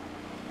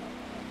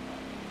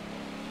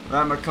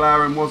 That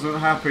McLaren wasn't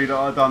happy that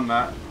I'd done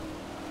that.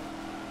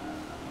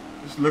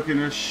 Just looking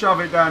to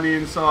shove it down the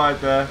inside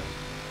there.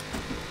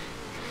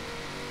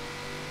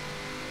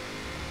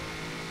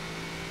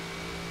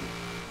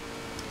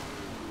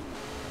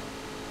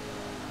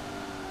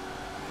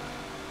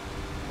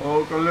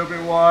 Oh, got a little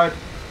bit wide.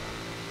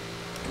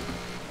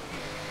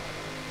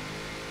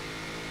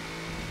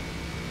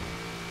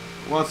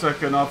 One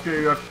second, I'll give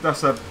you.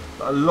 That's a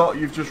lot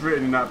you've just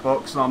written in that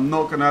box, and I'm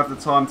not going to have the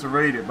time to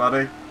read it,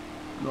 buddy.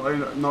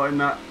 Not in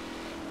that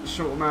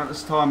short amount of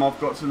time I've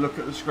got to look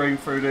at the screen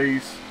through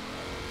these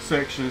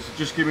sections.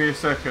 Just give me a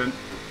second.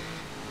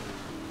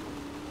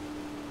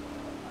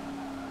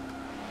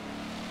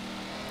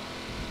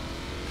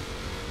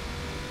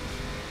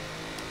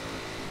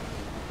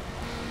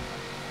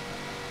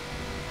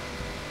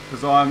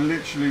 Because I'm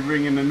literally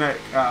wringing the neck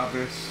out of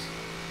this.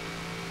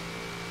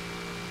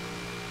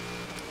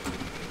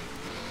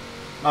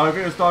 No, if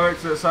it was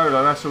directed at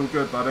solo, that's all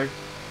good, buddy.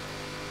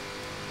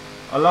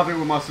 I love it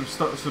when my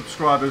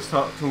subscribers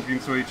start talking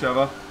to each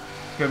other.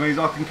 It means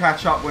I can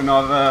catch up when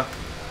I'm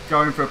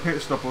going for a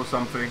pit stop or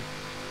something.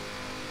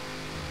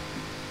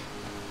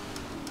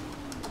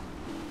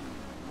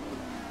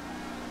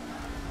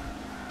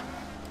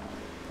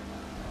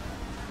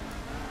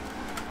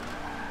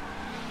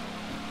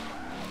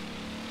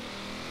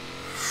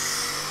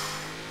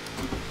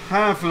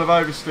 Handful of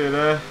oversteer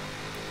there.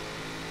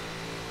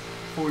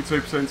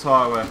 42%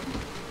 tyre wear.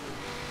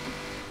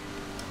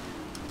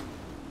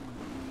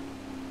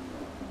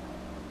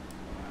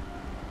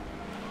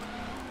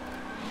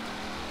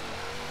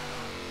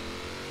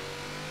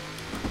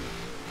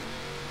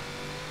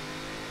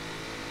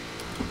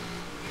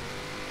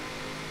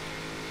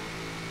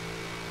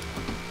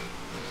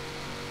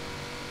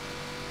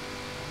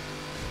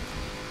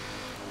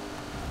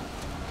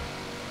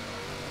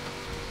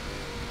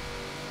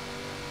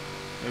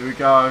 Here we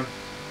go.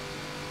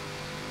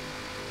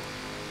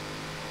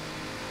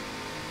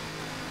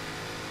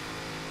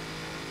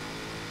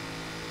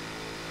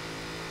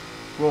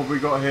 What have we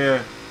got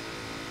here?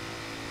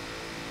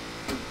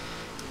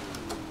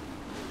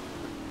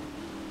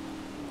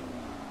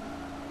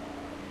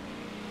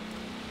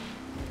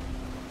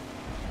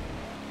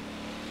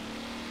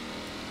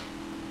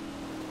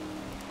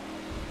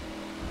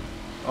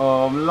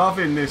 Oh, I'm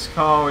loving this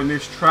car in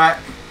this track.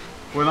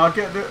 When I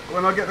get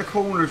the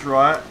corners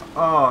right,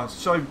 oh,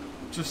 so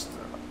just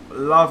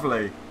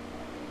lovely.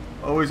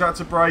 Always had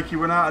to brake. He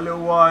went out a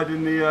little wide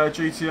in the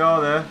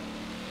GTR there.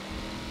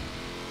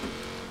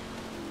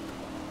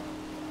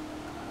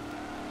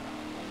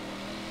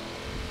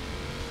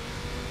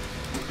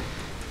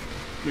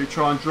 Gonna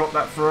try and drop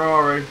that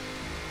Ferrari.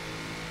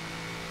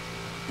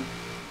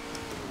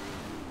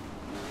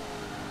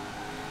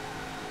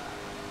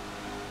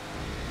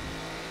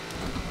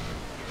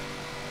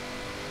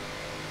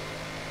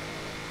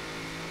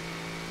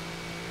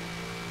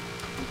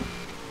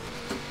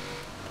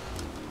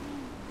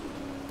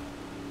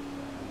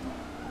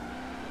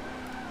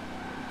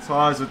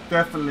 Tyres are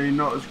definitely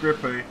not as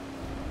grippy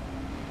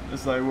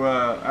as they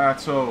were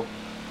at all.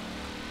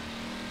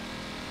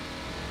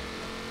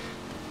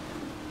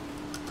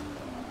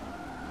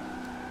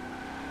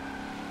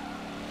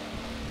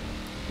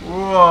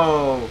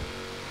 Whoa!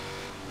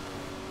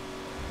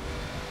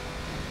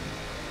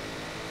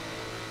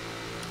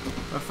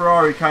 The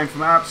Ferrari came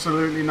from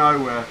absolutely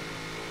nowhere.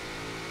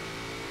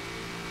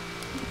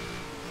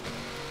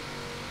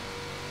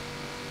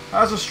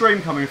 How's the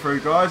stream coming through,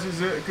 guys? Is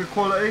it good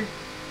quality?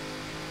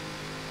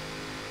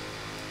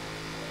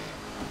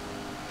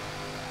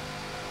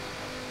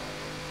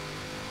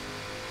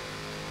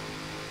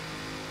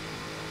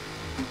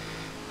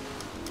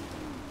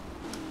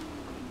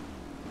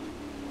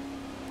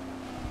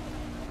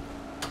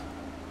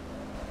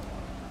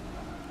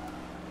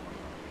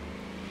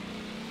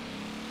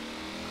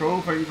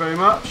 Cool, thank you very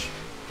much.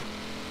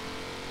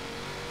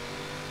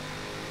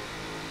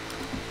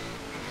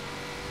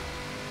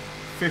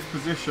 Fifth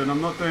position, I'm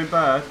not doing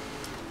bad.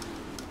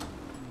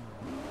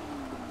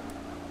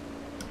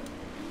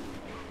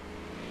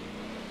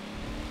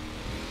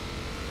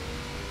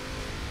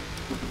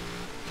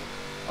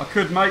 I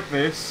could make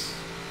this.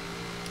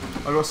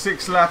 I've got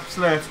 6 laps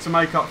left to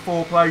make up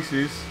 4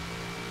 places.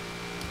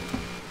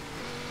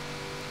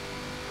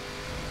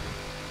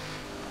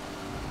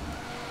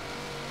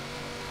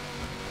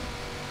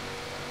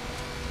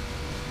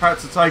 Had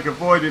to take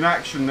avoiding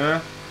action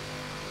there.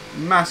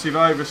 Massive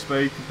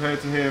overspeed compared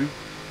to him.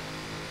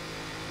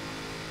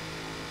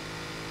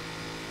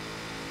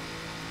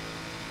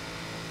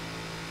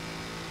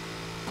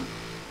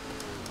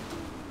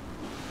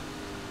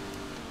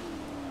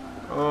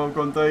 Oh, I've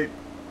gone deep.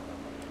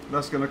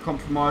 That's going to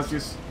compromise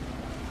this.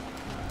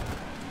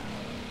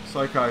 It's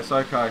okay, it's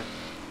okay.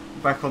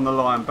 Back on the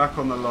line, back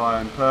on the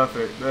line.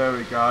 Perfect, there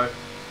we go.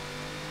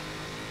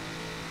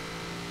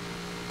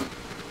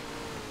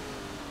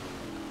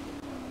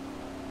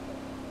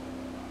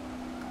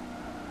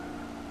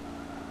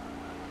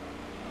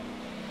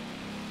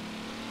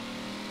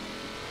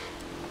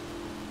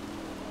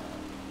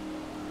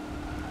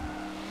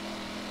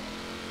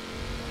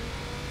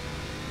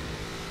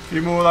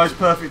 few more of those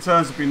perfect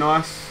turns would be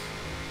nice.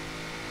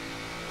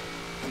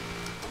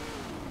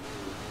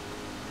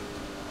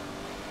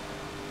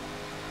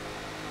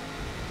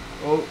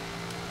 Oh,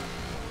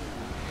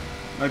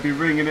 maybe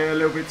ringing it a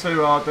little bit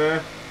too hard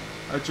there.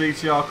 A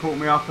GTR caught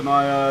me up and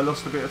I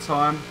lost a bit of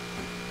time.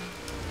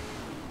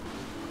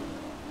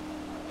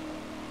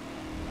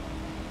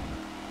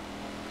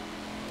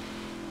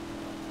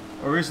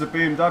 Or is the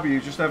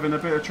BMW just having a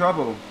bit of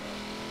trouble?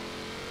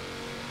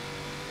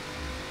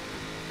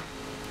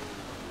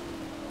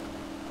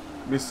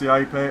 Missed the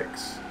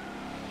apex.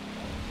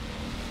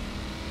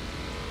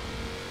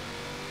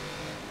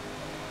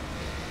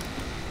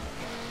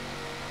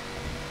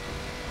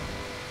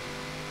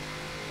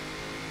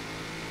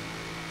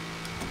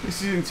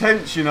 This is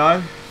intense, you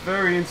know,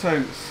 very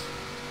intense.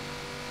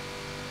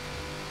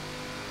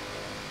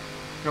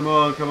 Come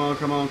on, come on,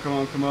 come on, come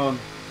on, come on.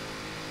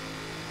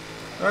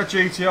 That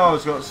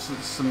GTR's got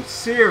some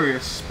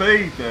serious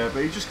speed there,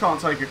 but he just can't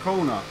take a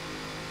corner.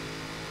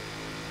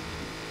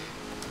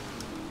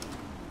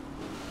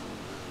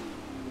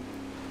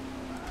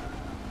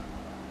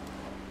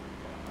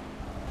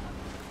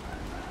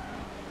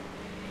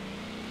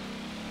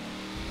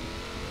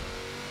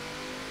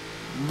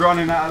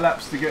 Running out of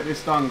laps to get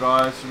this done,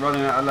 guys.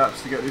 Running out of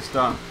laps to get this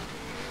done.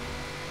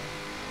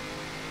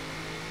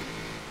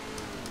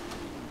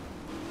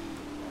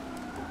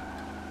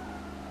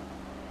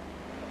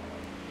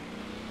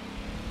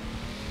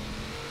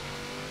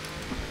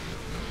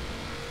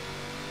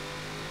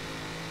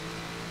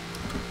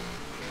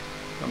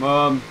 Come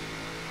on.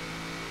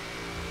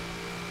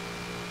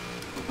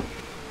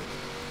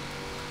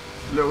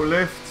 Little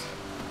lift.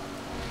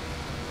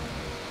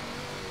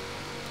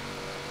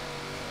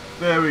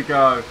 There we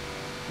go.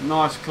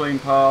 Nice clean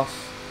pass.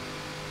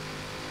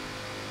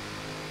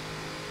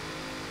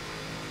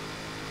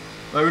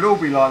 They would all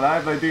be like that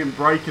if they didn't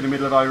brake in the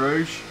middle of Eau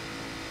Rouge.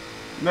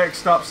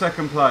 Next up,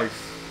 second place.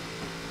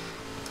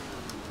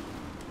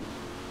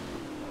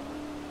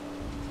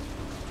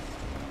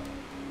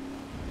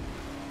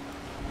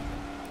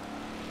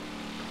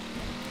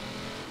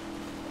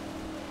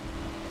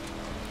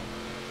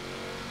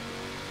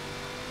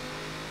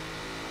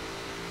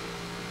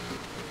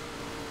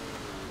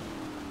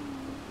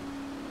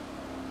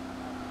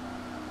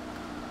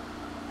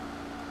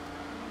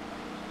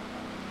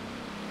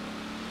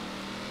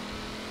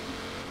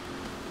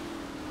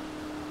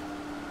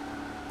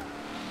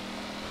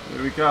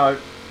 Here we go.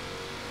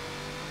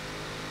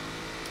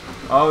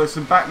 Oh, there's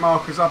some back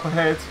markers up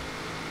ahead.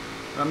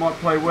 That might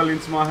play well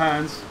into my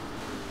hands.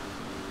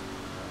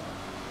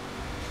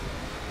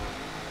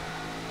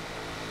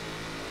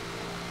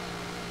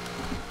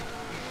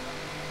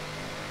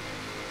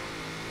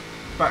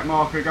 Back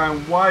marker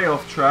going way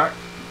off track.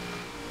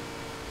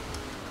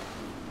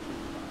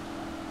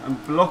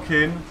 And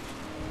blocking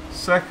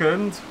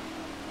second.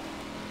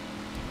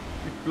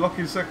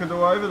 Blocking second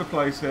all over the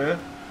place here.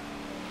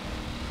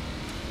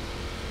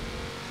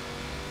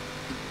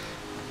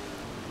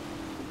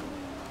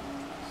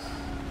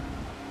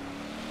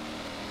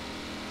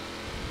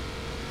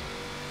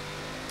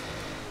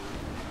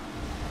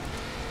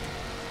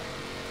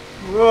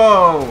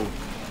 Whoa!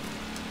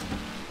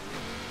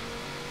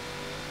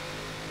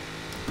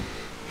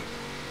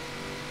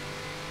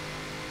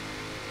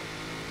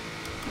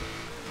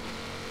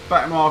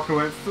 Back marker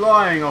went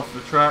flying off the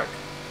track.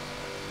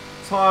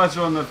 Tyres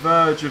are on the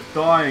verge of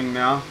dying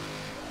now.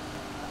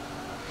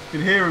 You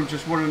can hear him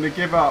just wanting to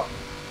give up.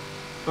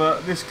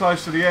 But this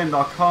close to the end,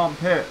 I can't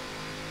pit.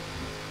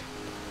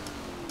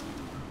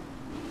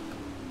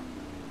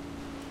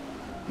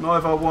 Not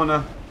if I want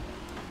to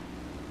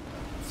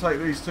take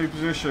these two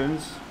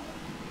positions.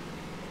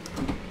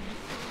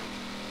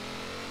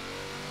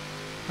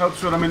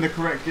 Helps when I'm in the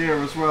correct gear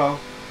as well.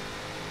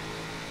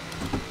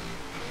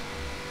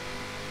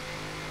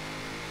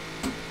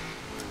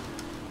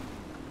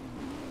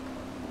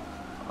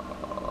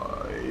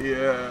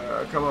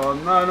 Yeah, come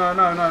on. No, no,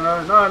 no, no,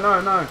 no, no,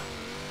 no, no.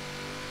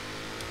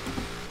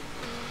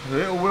 A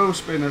little wheel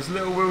spin, as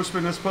little wheel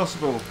spin as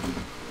possible.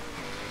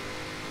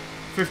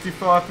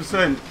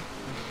 55%.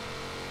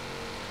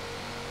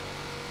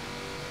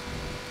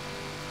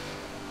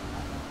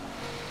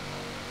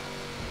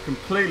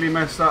 Completely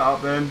messed that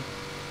up then.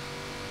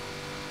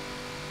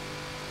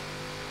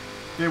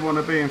 Didn't want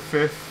to be in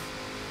fifth.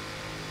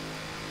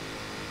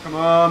 Come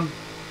on.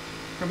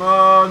 Come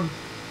on.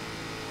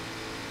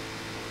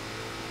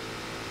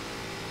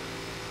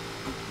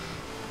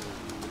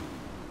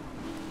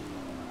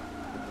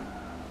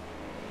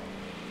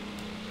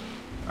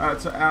 I had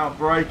to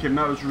outbrake him.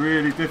 That was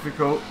really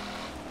difficult.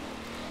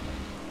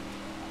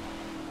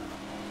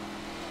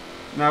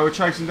 Now we're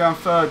chasing down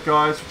third,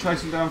 guys. We're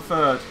chasing down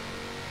third.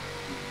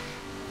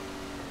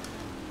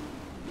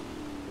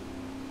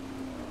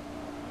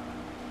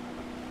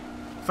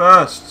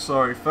 First,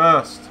 sorry,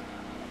 first.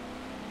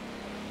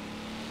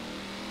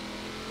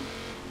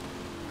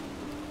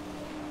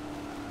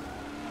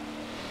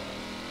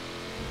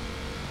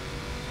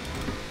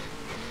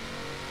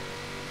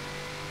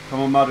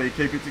 Come on, Muddy,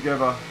 keep it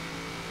together.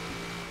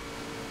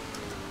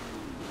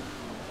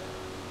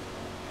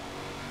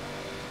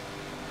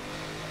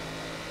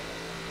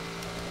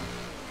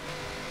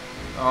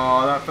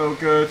 Oh, that felt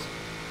good.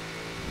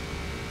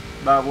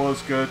 That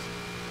was good.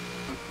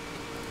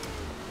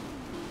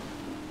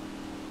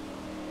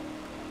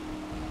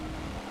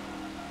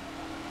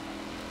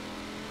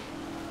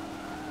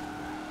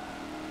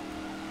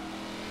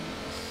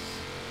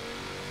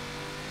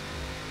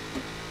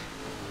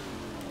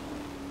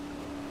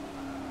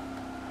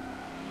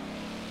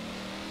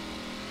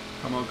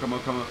 Come on, come on,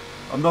 come on.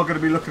 I'm not going to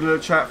be looking at the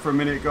chat for a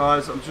minute,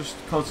 guys. I'm just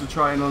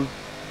concentrating on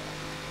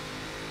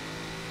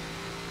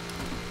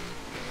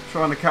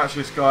trying to catch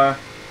this guy.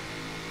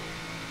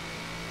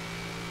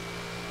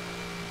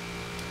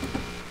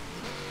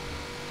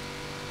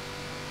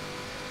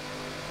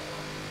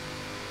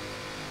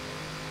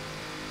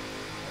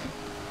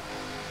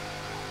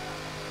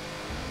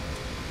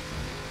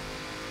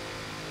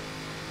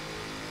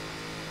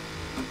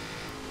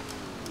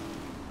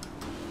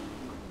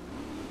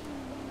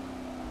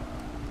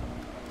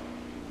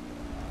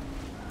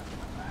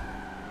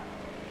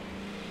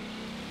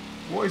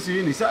 What is he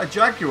in? Is that a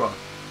Jaguar?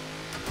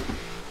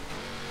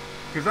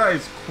 Because that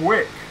is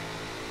quick.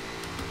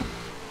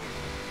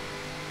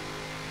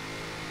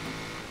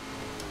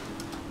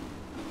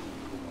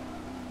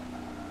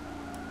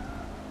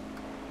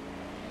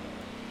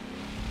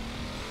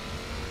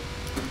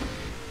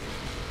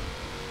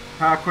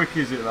 How quick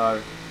is it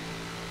though?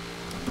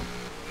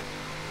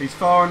 He's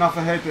far enough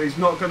ahead that he's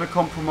not going to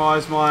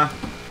compromise my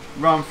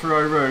run through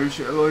Eau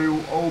Rouge.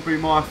 It'll all be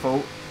my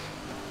fault.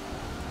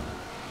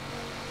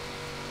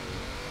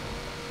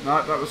 No,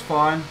 that was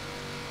fine.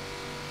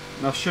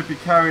 And I should be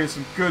carrying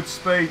some good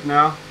speed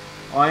now.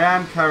 I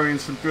am carrying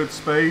some good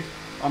speed.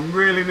 I'm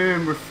reeling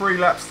in with 3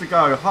 laps to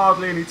go.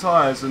 Hardly any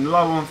tyres and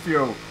low on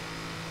fuel.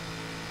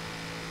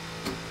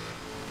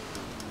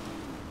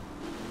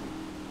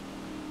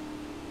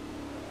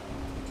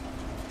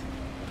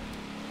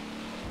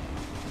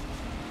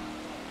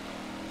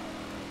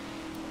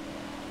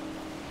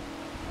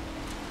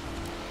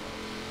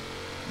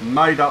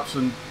 Made up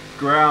some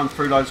ground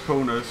through those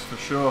corners for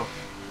sure.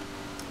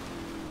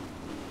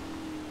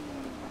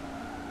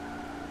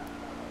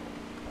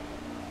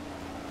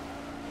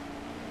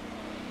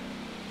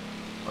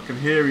 I can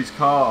hear his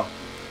car.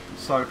 I'm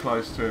so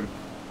close to him.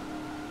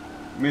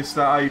 Missed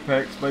that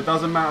apex, but it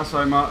doesn't matter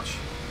so much.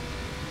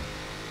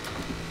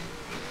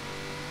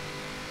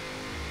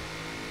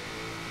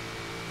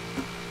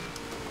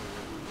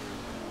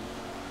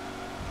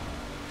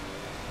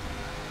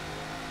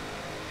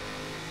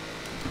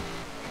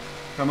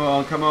 Come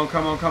on, come on,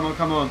 come on, come on,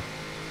 come on.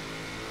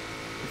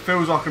 It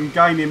feels like I'm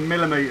gaining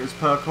millimetres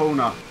per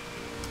corner.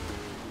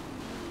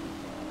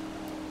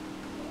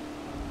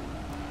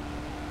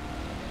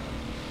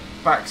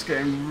 Back's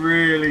getting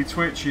really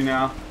twitchy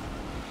now.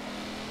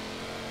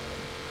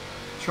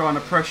 Trying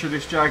to pressure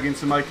this Jag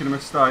into making a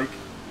mistake.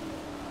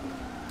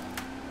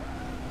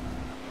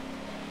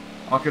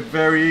 I could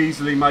very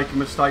easily make a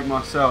mistake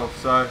myself,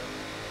 so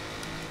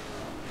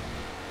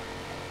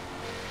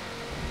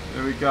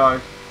there we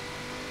go.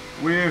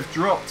 We've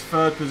dropped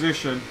 3rd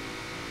position.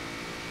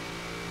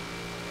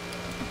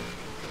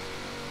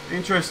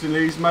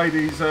 Interestingly, he's made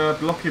his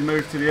blocking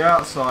move to the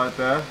outside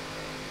there.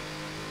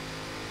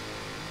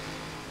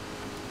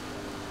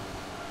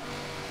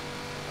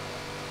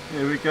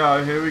 Here we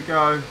go, here we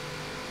go.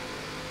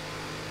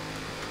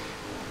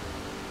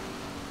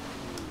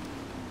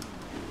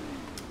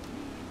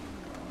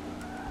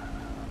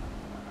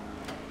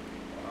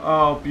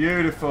 Oh,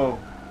 beautiful.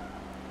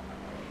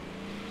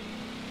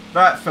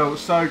 That felt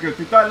so good.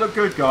 Did that look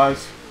good,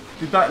 guys?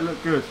 Did that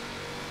look good?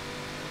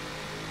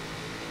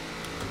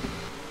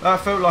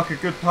 That felt like a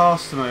good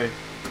pass to me.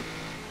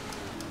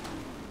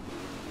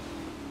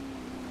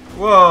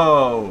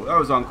 Whoa, that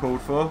was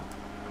uncalled for.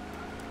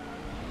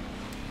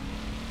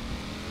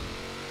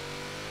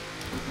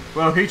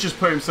 Well, he just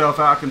put himself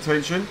out of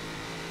contention.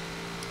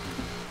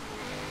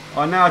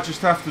 I now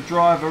just have to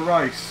drive a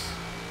race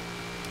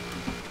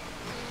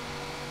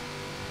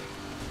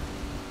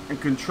and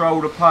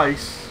control the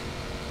pace.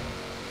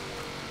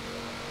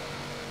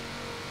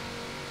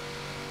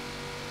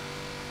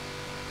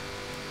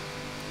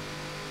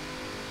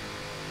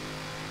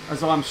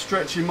 As I'm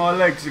stretching my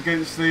legs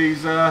against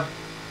these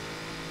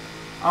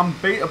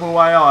unbeatable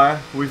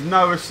AI with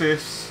no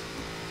assists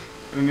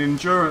in an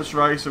endurance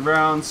race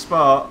around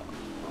Spa,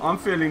 I'm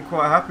feeling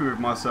quite happy with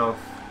myself.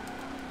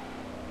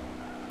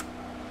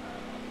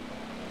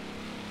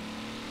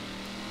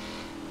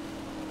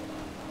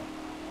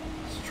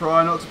 Just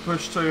try not to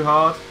push too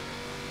hard.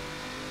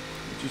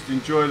 Just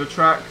enjoy the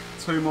track.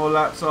 2 more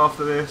laps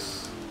after this.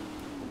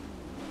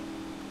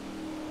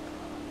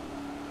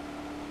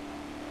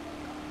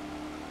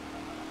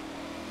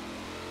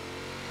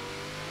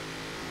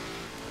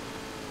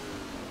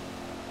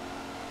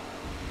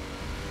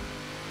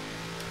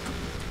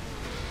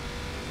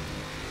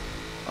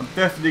 I'm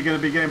definitely going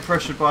to be getting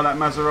pressured by that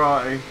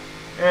Maserati.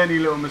 Any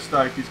little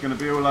mistake is going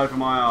to be all over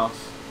my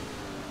arse.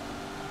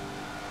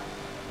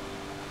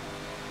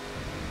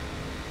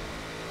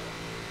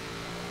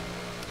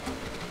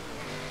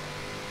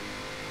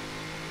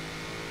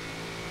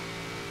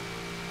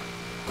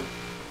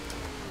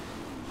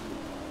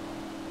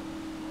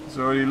 He's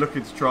already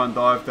looking to try and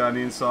dive down the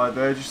inside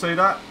there. Did you see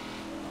that?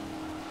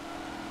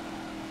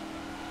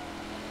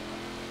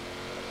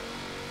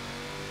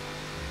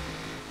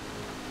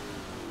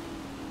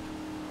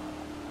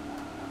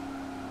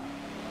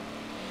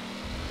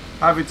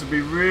 Having to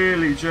be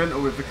really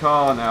gentle with the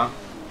car now.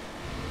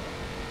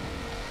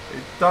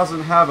 It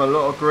doesn't have a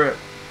lot of grip.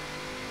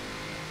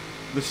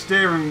 The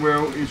steering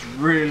wheel is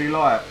really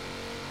light.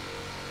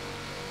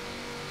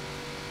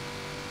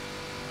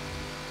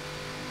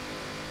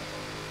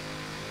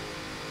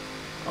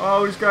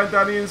 Oh, he's going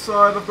down the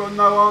inside. I've got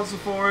no answer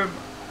for him.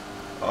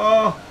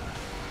 Oh,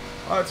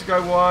 I had to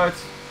go wide.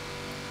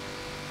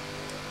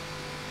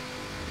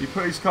 He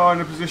put his car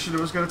in a position that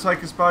was going to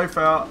take us both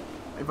out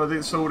if I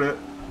didn't sort it.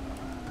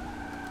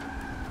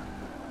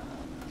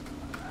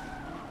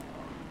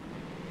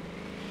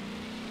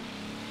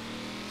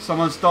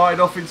 Someone's darted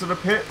off into the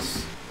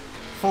pits.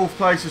 Fourth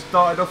place has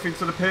darted off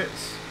into the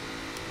pits.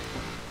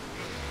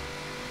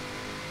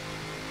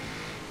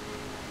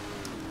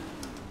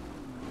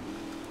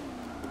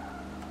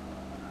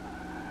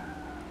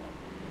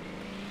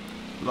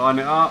 Line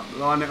it up,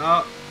 line it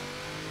up.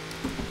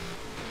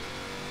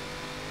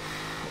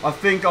 I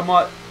think I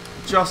might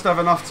just have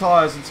enough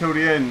tyres until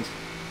the end,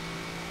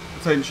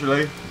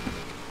 potentially.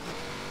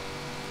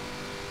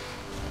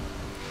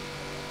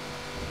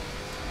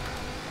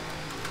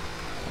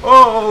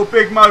 Oh,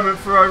 big moment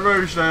for Eau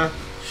Rouge there.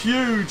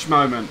 Huge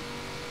moment.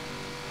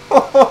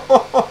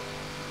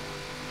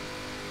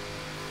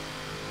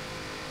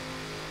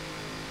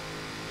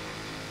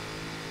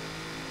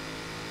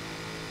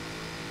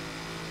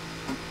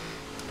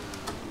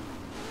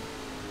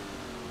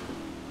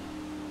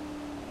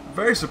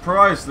 Very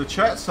surprised the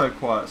chat's so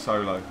quiet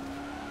solo.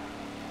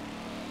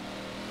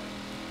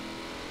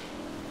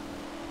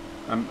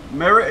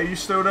 Merritt, are you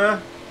still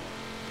there?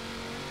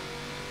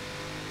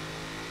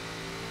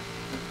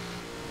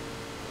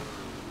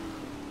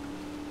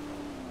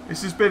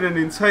 This has been an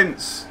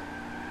intense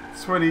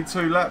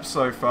 22 laps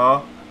so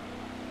far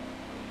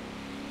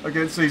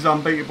against these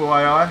unbeatable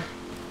AI.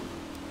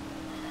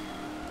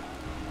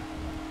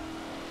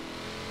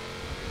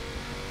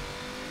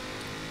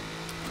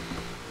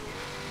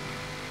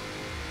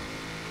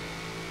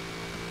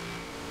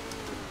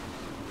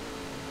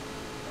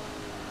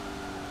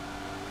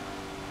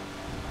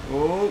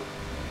 Oh.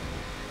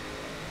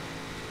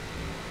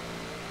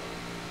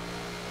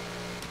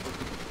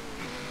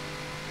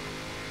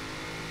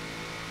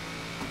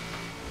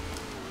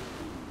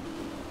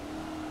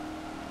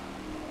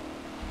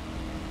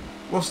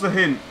 What's the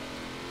hint?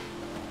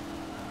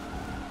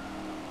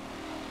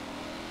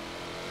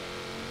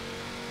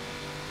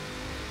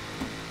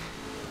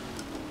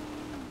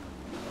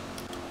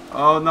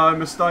 Oh no,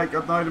 mistake.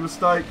 I've made a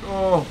mistake.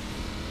 Oh,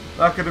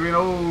 that could have been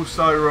all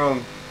so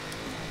wrong.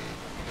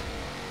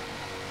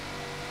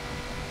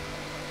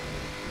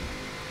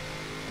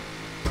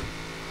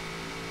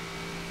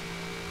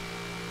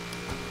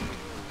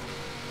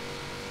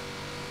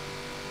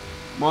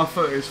 My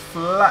foot is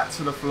flat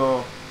to the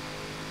floor.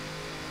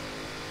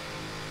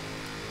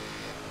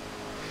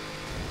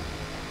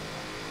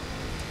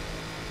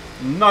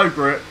 No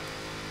grip.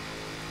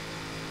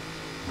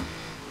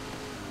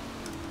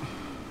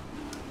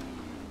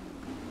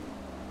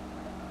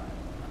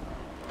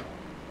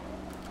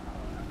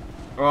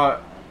 Right.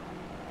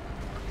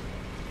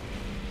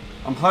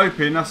 I'm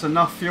hoping that's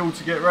enough fuel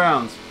to get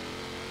round.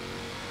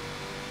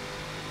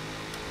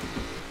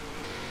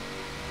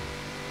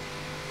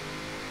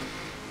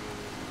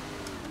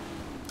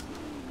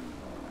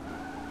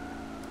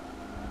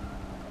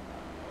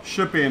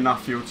 Should be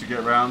enough fuel to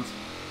get round.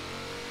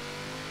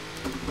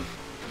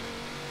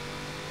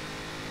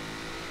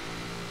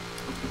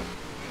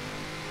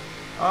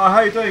 Oh,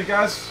 how you doing,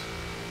 guys?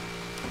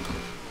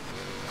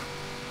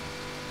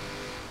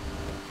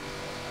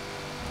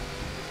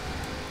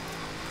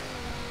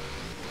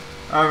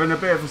 Having a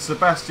bit of a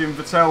Sebastian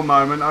Vettel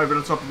moment over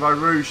the top of Eau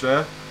Rouge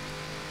there.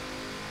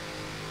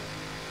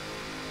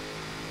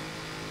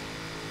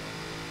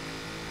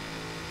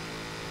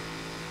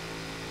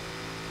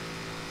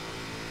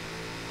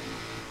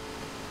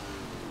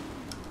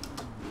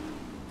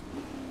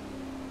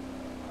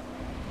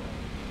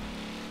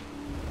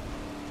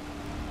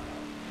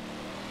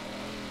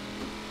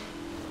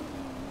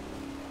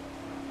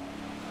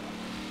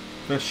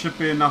 There should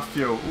be enough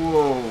fuel.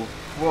 Whoa,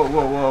 whoa,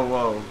 whoa, whoa,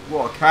 whoa.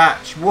 What a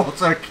catch.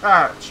 What a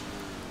catch.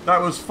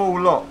 That was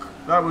full lock.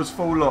 That was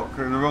full lock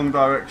in the wrong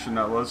direction,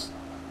 that was.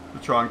 To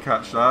try and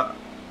catch that.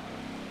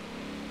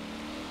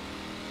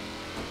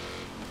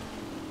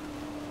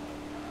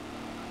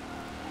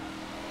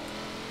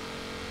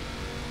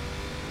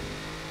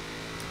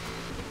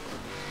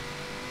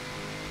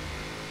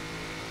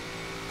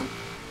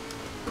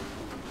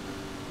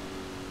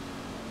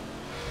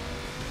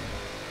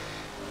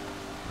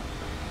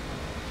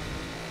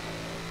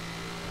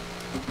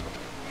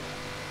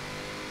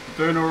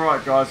 Doing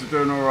alright, guys, we're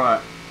doing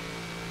alright.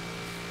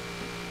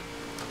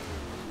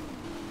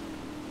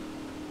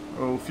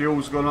 Oh,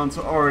 fuel's gone on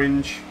to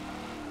orange.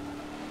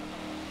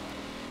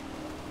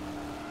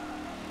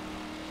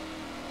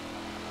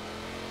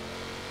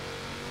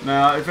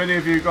 Now, if any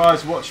of you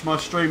guys watched my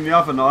stream the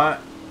other night,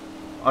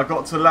 I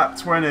got to lap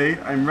 20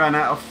 and ran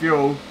out of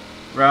fuel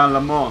round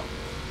Le Mans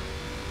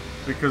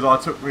because I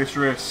took this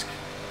risk.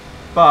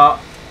 But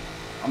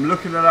I'm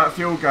looking at that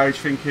fuel gauge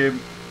thinking,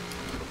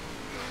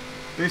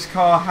 this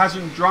car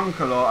hasn't drunk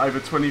a lot over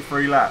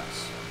 23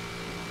 laps.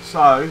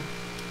 So,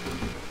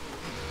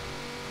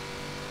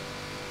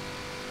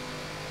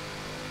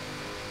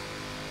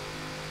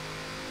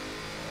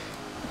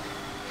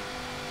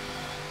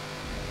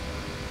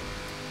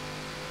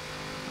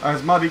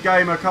 as Muddy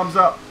Gamer comes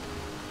up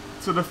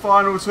to the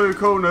final 2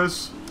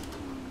 corners,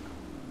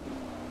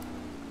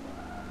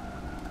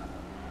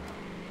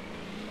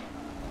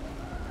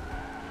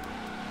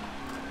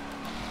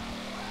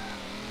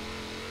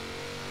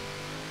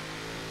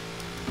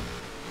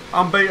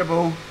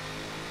 unbeatable,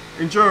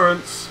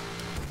 endurance,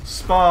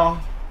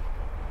 Spa.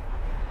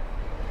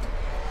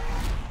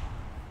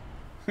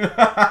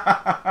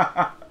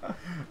 I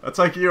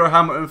take it you're a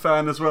Hamilton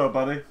fan as well,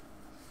 buddy.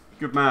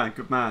 Good man,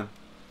 good man.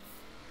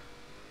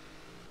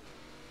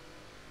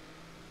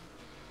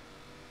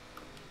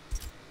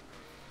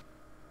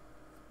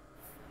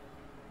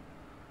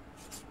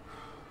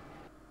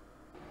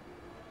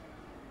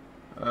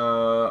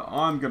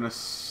 I'm going to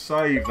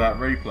save that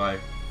replay.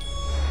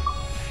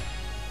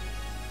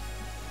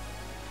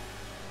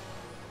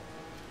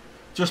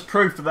 Just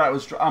proof that that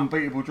was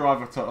unbeatable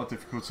driver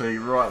difficulty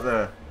right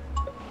there.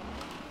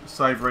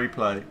 Save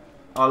replay.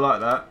 I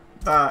like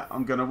that.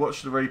 I'm going to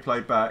watch the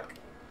replay back.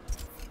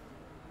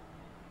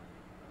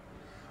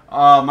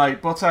 Ah,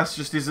 mate, Bottas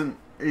just isn't.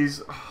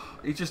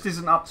 He just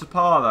isn't up to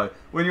par though.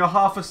 When you're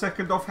half a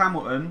second off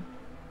Hamilton,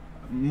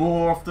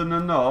 more often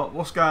than not,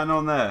 what's going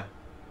on there?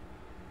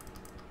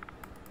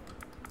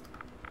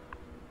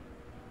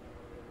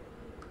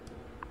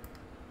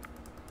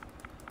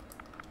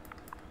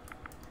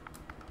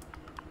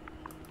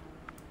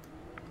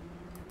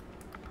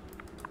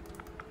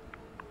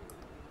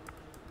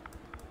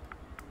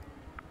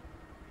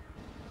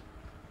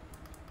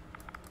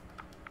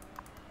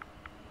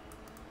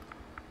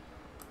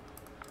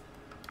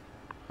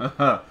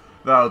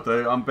 That'll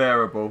do.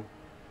 Unbearable.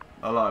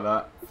 I like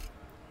that.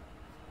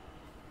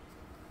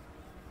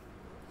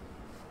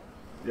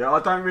 Yeah, I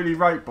don't really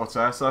rate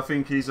Bottas. I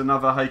think he's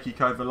another Heikki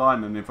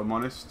Kovalainen, if I'm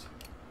honest.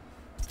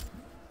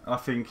 I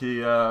think he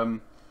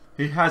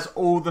has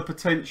all the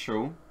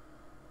potential,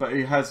 but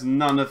he has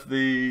none of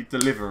the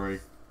delivery.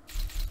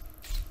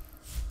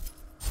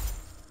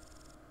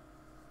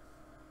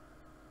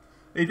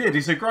 He did.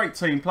 He's a great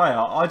team player.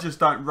 I just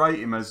don't rate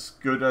him as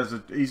good as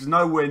he's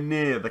nowhere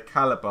near the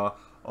caliber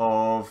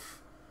of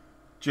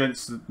a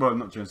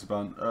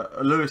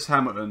Lewis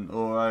Hamilton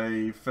or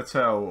a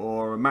Vettel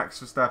or a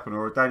Max Verstappen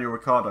or a Daniel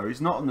Ricciardo.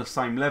 He's not on the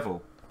same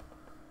level.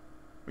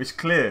 It's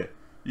clear.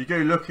 You go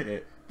look at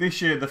it.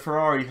 This year the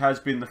Ferrari has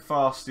been the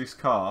fastest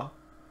car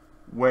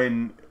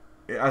when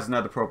it hasn't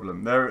had a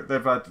problem.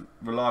 They've had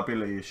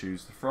reliability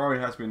issues. The Ferrari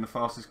has been the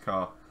fastest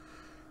car.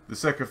 The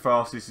second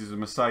fastest is a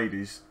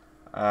Mercedes.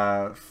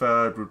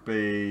 Third would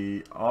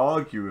be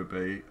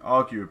arguably,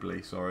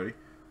 sorry,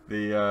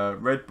 the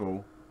Red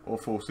Bull or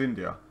Force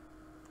India.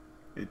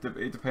 It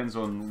depends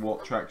on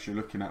what tracks you're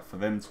looking at for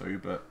them two,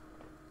 but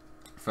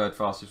third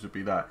fastest would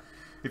be that.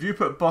 If you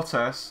put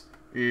Bottas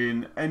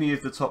in any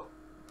of the top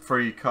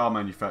 3 car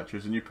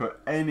manufacturers and you put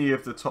any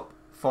of the top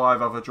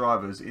 5 other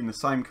drivers in the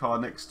same car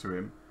next to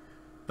him,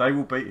 they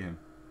will beat him.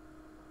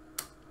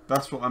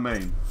 That's what I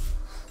mean.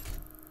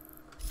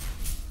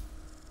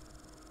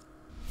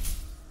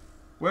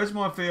 Where's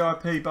my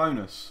VIP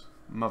bonus,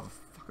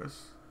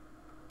 motherfuckers?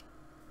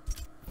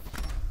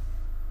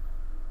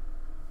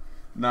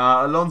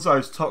 Nah,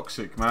 Alonso's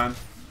toxic, man.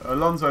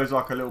 Alonso's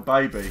like a little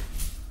baby.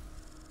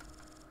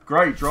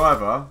 Great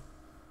driver,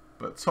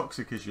 but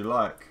toxic as you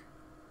like.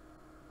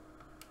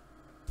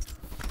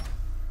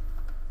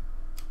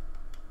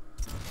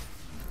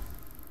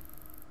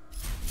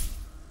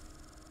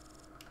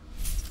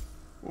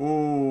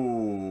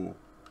 Ooh.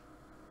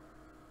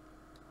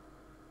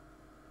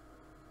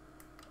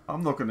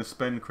 I'm not going to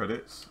spend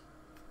credits.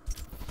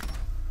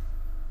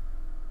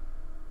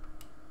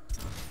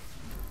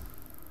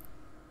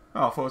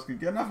 Oh, I thought I was going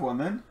to get another one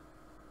then.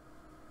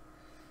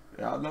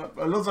 Yeah,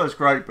 Alonso's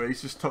great, but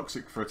he's just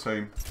toxic for a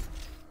team.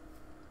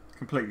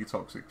 Completely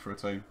toxic for a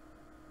team.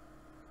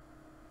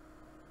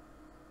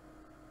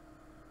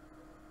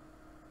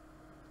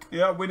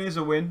 Yeah, a win is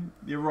a win.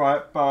 You're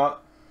right,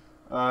 but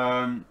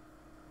I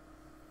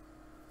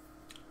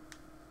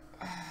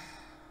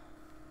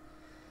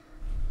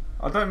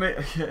don't mean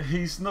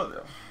he's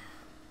not.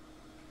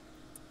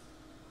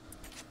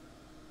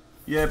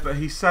 Yeah, but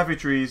his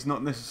savagery is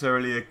not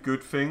necessarily a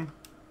good thing.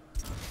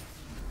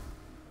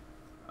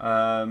 What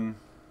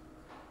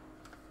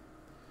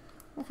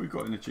have we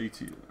got in the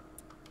GT?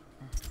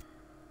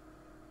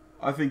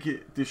 I think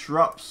it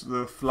disrupts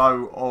the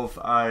flow of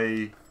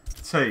a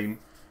team,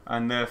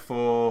 and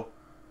therefore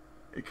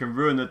it can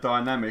ruin the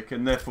dynamic,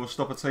 and therefore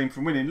stop a team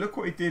from winning. Look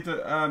what he did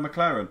at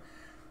McLaren.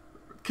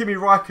 Kimi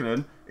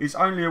Raikkonen he's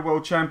only a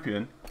world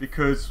champion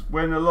because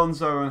when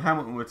Alonso and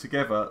Hamilton were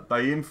together,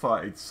 they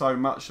infighted so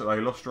much that they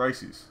lost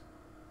races.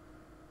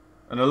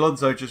 And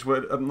Alonso just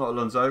went, not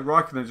Alonso,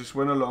 Raikkonen just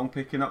went along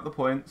picking up the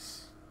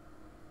points,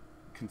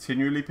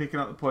 continually picking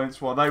up the points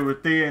while they were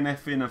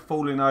DNFing and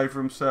falling over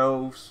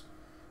themselves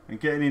and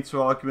getting into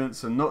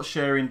arguments and not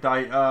sharing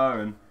data,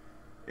 and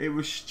it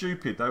was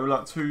stupid. They were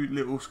like two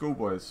little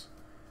schoolboys.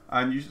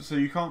 And so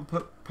you can't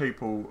put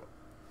people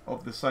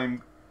of the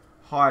same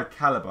high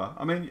caliber.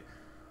 I mean,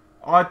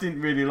 I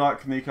didn't really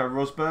like Nico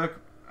Rosberg.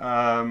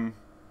 I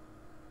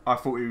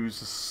thought he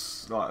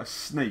was like a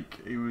sneak.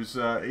 He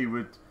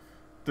would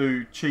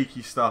do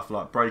cheeky stuff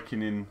like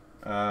breaking in,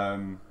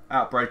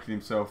 out-braking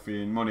himself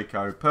in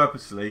Monaco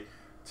purposely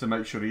to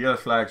make sure the yellow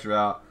flags are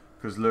out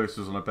because Lewis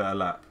was on a better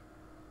lap.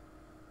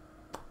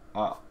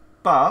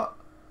 But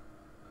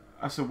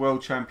that's a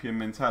world champion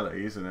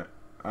mentality, isn't it?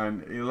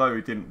 And although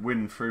he didn't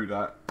win through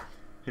that,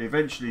 he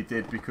eventually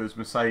did because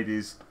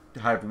Mercedes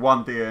had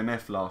one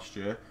DNF last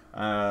year,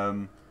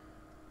 and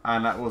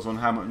that was on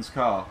Hamilton's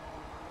car.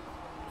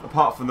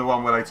 Apart from the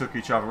one where they took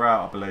each other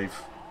out, I believe.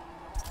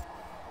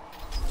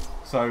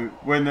 So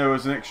when there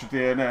was an extra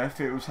DNF,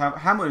 it was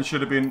Hamilton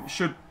should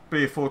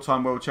be a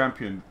 4-time world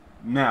champion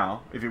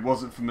now if it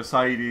wasn't for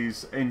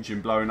Mercedes'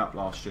 engine blowing up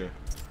last year.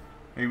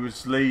 He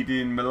was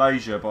leading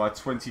Malaysia by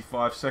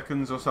 25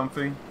 seconds or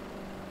something.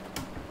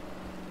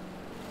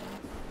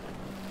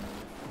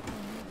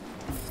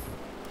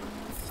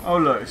 Oh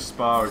look, it's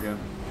Spa again.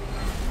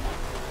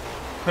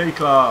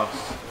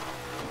 P-Class.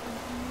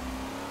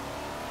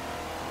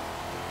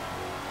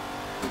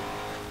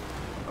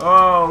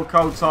 Oh,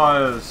 cold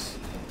tyres.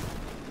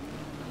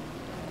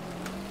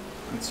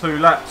 And 2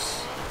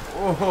 laps.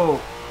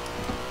 Oh.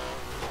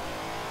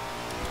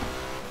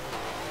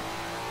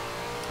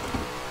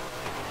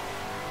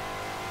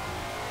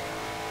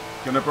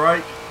 Gonna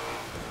brake?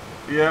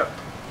 Yep.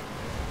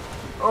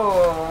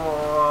 Oh,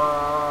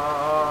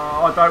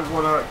 I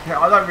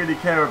don't really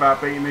care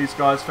about beating these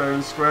guys fair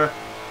and square.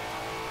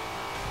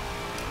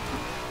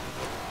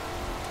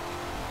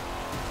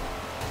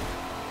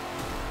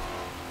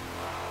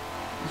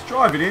 He's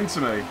driving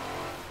into me.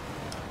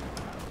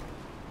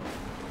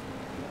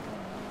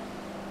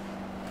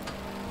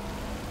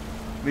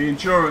 The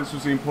endurance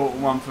was the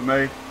important one for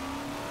me.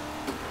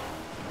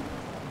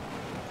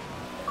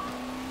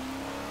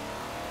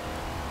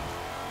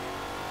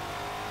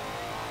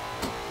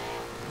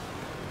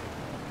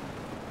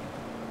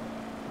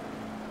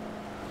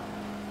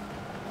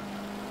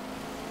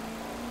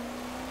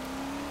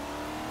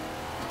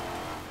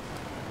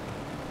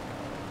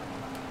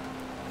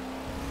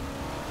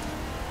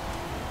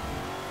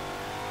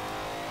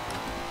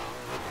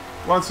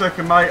 One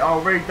second, mate. I'll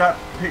read that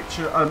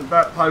picture and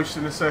that post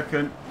in a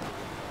second.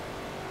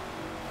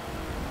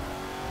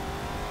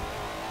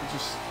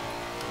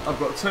 I've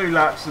got 2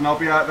 laps and I'll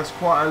be out. That's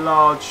quite a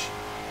large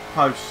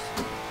post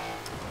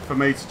for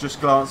me to just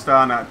glance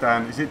down at,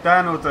 Dan. Is it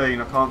Dan or Dean?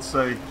 I can't see.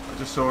 I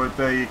just saw a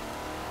D.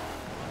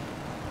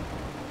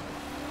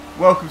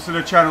 Welcome to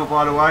the channel,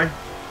 by the way.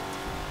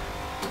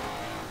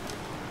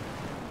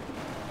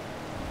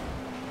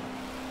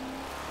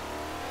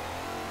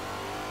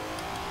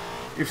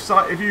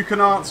 If you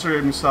can answer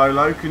him,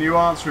 Solo, can you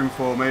answer him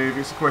for me if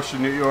it's a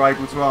question that you're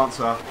able to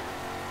answer?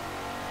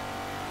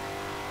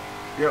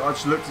 Yeah, I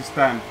just looked at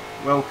Stan.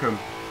 Welcome.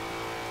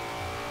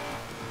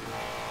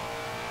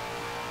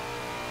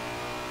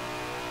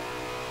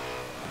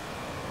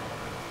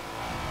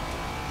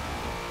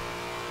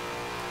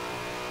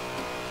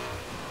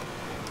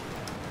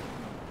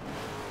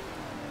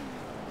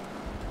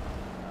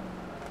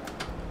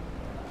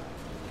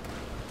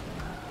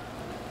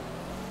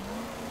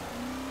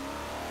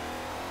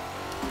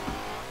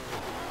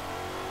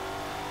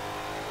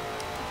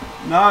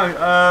 No,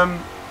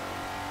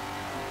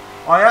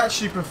 I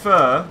actually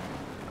prefer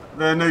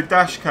their new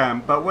dash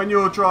cam, but when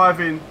you're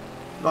driving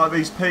like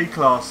these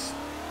P-Class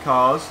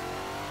cars,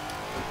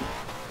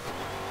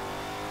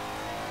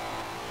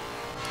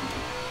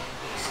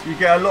 you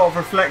get a lot of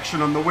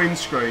reflection on the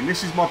windscreen.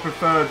 This is my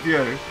preferred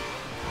view.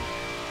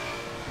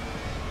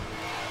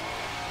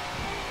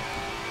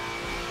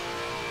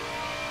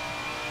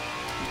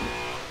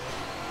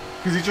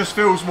 Because it just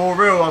feels more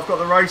real. I've got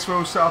the race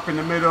wheels set up in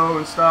the middle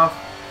and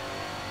stuff.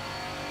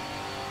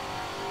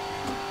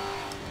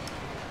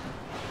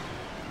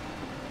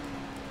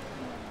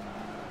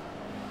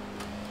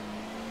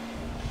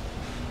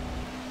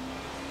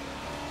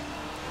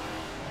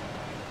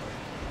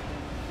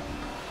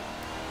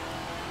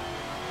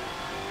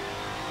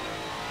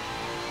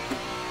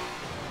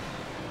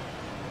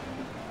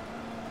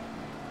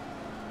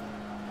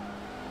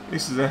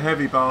 This is a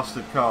heavy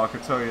bastard car, I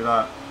can tell you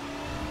that.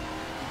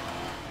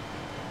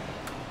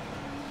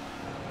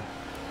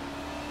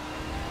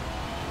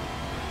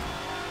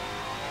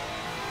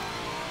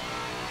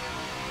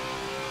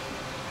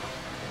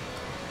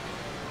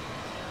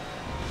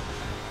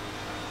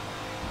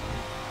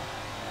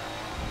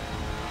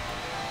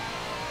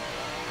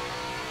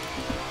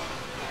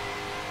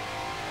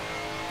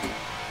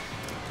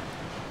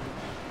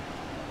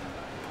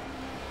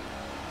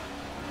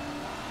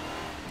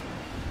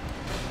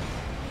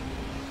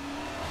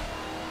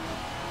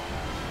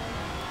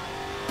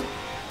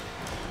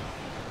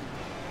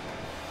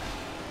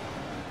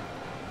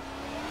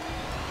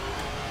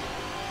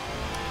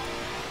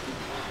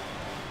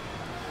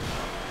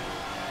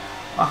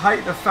 I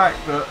hate the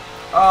fact that...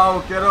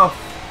 Oh, get off.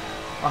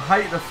 I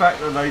hate the fact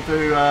that they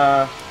do...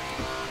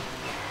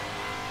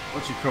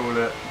 what do you call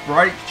it?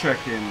 Brake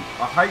checking.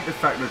 I hate the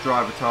fact that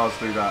driver cars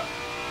do that.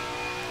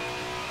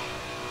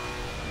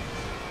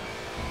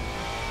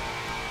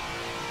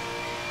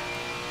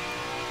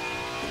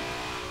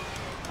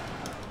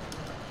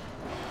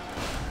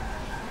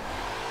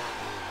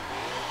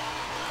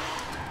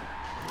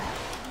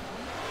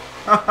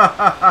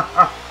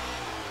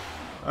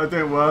 That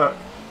didn't work.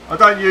 I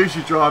don't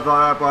usually drive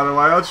like that, by the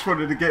way. I just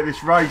wanted to get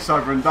this race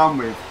over and done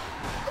with.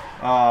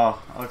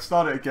 I'll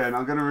start it again.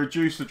 I'm going to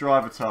reduce the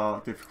driver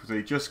tire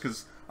difficulty just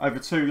because over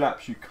 2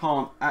 laps you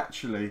can't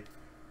actually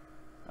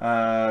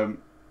drive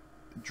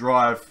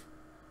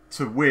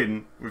to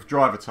win with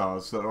driver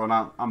tires that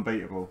are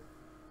unbeatable.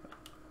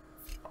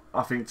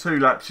 I think 2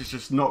 laps is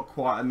just not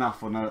quite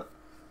enough on a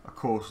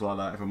course like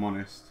that, if I'm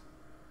honest.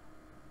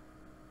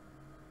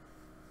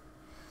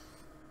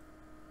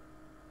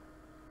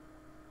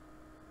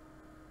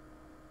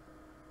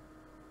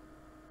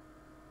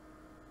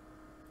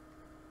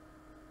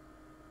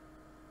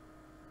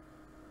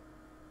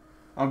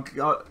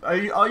 Are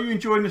you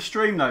enjoying the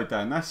stream though,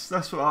 Dan? That's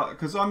what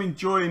because I'm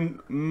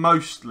enjoying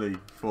mostly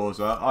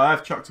Forza. I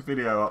have chucked a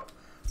video up,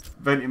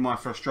 venting my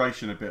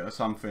frustration a bit at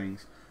some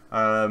things,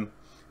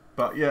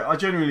 but yeah, I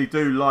genuinely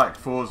do like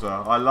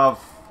Forza. I love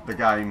the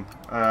game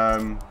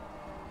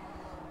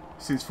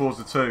since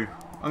Forza 2.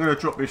 I'm going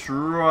to drop this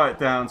right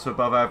down to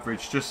above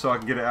average just so I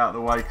can get it out of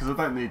the way because I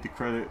don't need the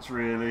credits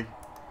really.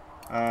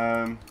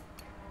 And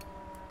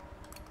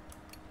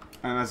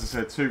as I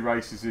said, 2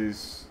 races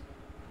is.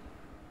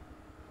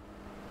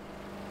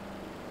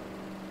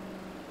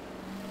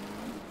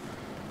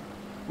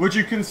 Would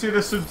you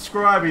consider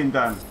subscribing,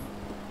 Dan?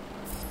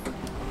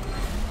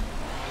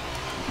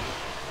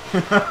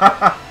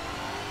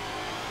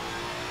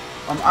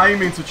 I'm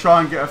aiming to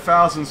try and get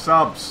 1,000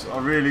 subs.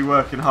 I'm really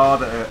working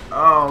hard at it.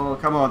 Oh,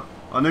 come on.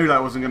 I knew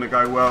that wasn't going to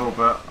go well,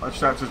 but I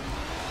just had to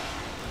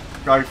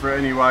go for it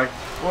anyway.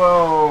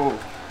 Whoa.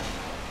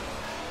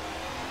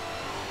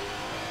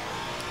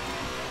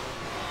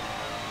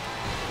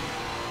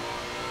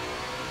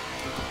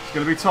 It's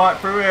going to be tight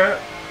through here.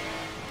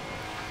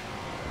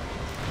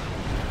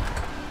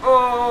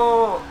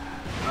 Oh!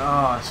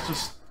 Ah, it's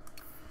just...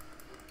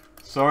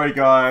 Sorry,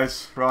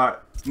 guys. Right.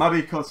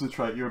 Muddy,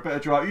 concentrate. You're a better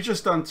driver. You've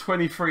just done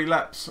 23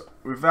 laps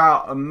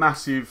without a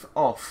massive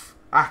off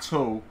at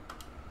all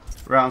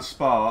around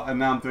Spa, and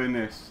now I'm doing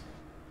this.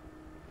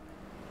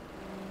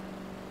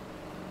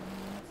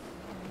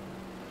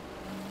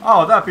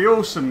 Oh, that'd be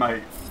awesome,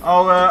 mate.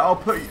 I'll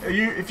put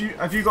you.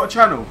 Have you got a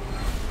channel?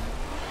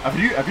 Have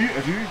you?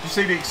 Did you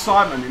see the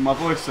excitement in my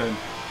voice then?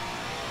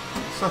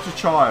 Such a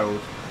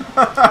child.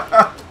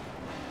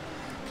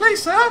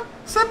 Please, sir,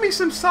 send me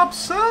some subs,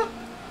 sir.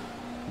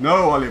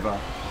 No, Oliver.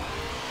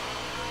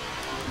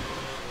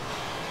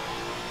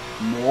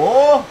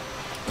 More?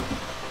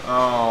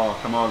 Oh,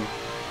 come on.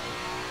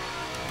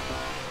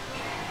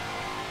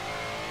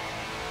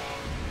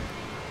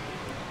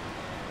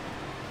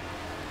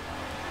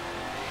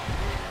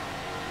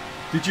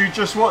 Did you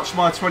just watch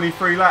my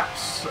 23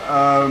 laps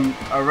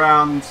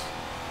around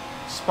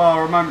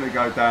Spa a moment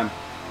ago, Dan?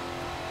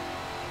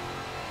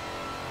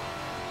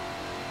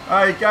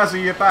 Hey,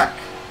 Gazzy, you're back.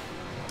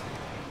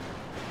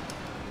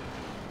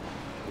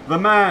 The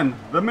man,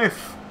 the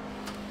myth,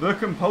 the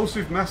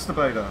compulsive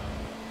masturbator.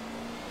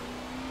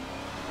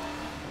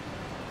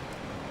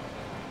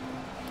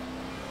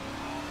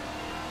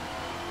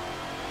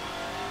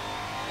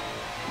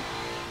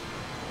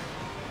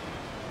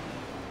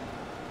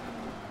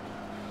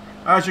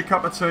 How's your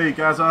cup of tea,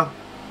 Gaza?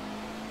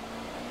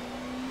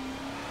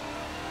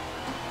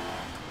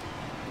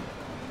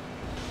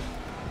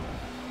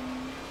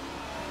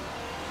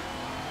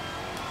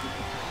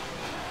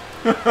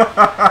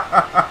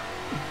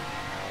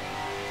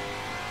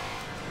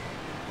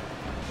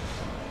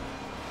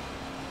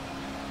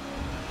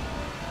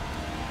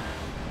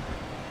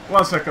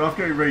 One second, I've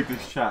got to read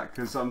this chat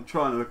because I'm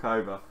trying to look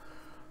over.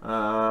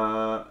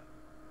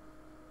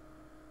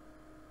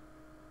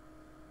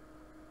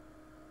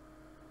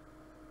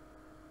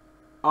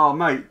 Oh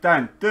mate,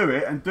 Dan, do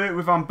it and do it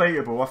with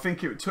Unbeatable. I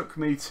think it took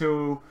me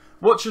till...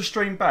 Watch the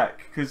stream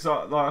back because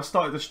I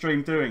started the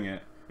stream doing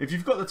it. If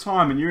you've got the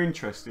time and you're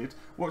interested,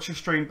 watch the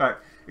stream back.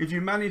 If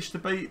you manage to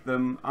beat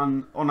them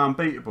on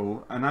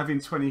Unbeatable and having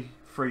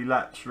 23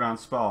 laps around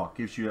Spa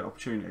gives you the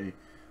opportunity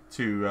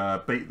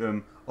to beat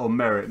them on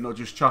merit, not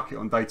just chuck it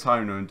on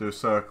Daytona and do a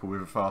circle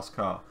with a fast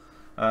car.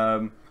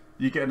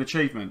 You get an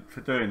achievement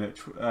for doing it,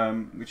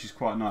 which is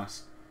quite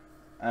nice.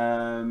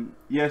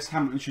 Yes,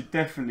 Hamilton should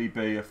definitely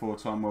be a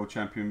 4-time world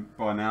champion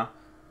by now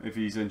if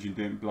his engine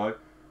didn't blow.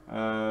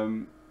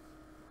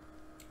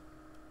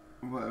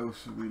 What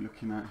else are we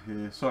looking at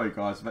here? Sorry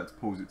guys, I've had to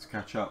pause it to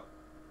catch up.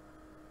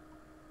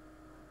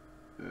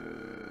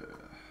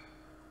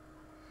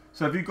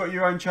 So have you got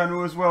your own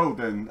channel as well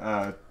then,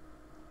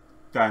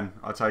 Dan,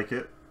 I take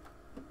it?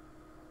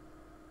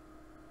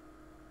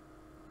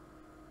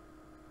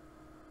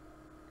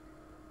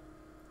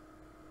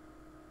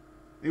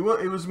 It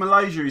was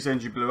Malaysia his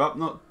engine blew up,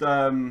 not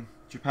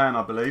Japan,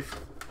 I believe.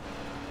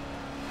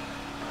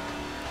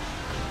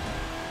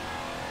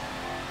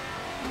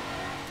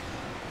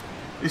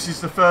 This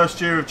is the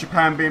first year of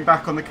Japan being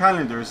back on the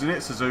calendar, isn't it,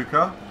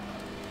 Suzuka?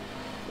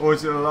 Or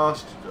is it the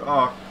last?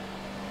 Oh,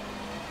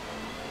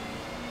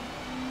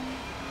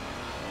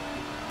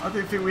 I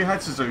didn't think we had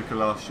Suzuka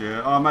last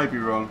year. I may be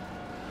wrong.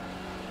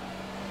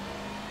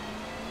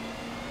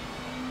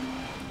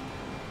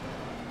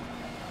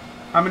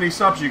 How many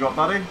subs you got,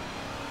 buddy?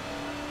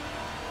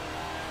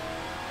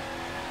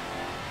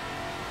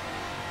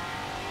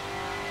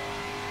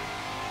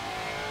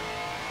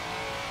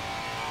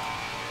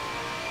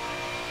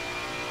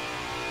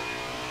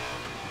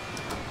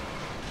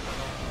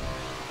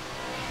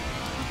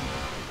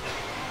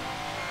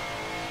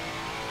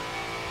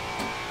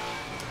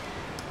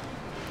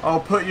 I'll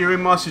put you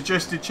in my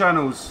suggested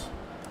channels.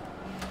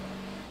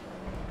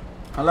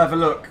 I'll have a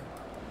look.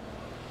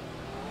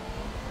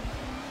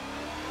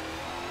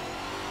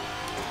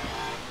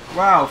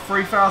 Wow,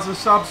 3,000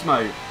 subs,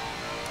 mate.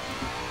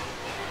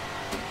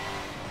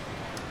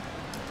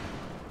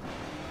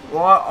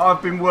 Well,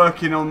 I've been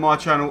working on my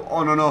channel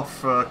on and off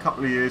for a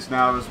couple of years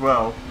now as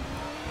well.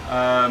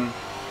 I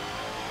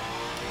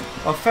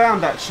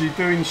found actually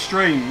doing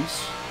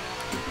streams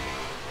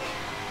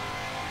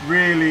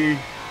really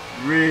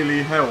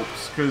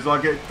helps, because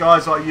I get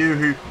guys like you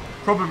who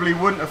probably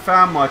wouldn't have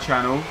found my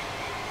channel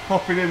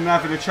popping in and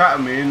having a chat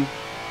with me and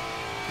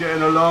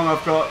getting along.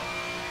 I've got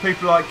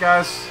people like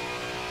Gaz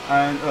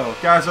and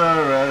Gazza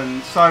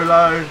and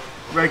Solo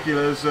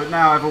regulars that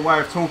now have a way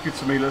of talking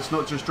to me that's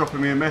not just dropping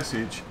me a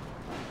message.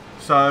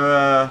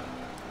 So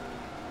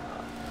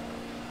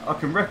I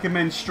can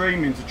recommend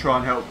streaming to try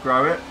and help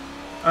grow it.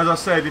 As I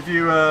said, if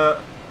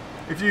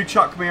you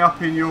chuck me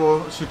up in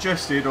your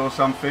suggested or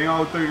something,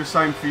 I'll do the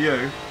same for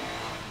you.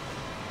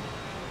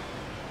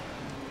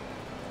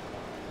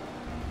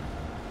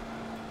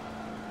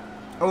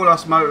 All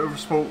us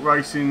motorsport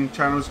racing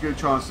channels good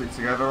try and stick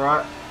together,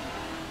 right?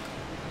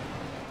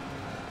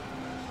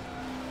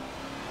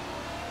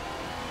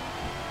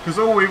 Because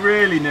all we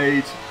really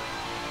need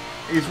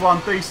is one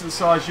decent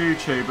sized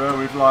YouTuber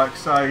with, like,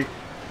 say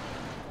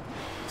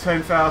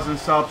 10,000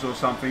 subs or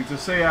something to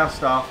see our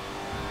stuff,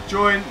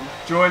 join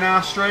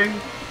our stream,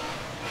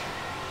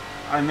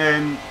 and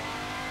then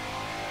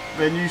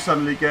you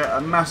suddenly get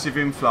a massive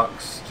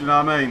influx. Do you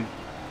know what I mean?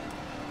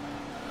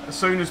 As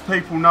soon as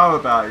people know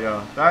about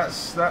you,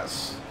 that's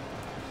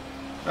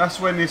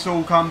when this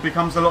all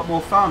becomes a lot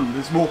more fun.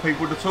 There's more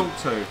people to talk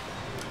to,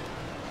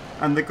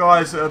 and the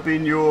guys that have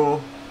been your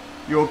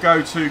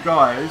go-to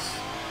guys,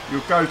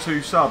 your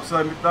go-to subs,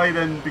 they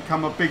then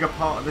become a bigger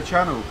part of the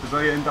channel, because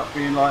they end up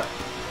being like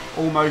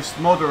almost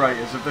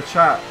moderators of the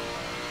chat.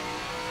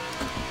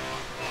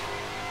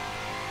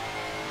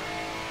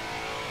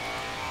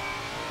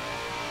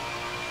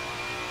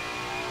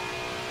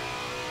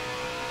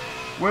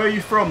 Where are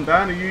you from,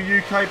 Dan? Are you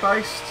UK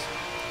based?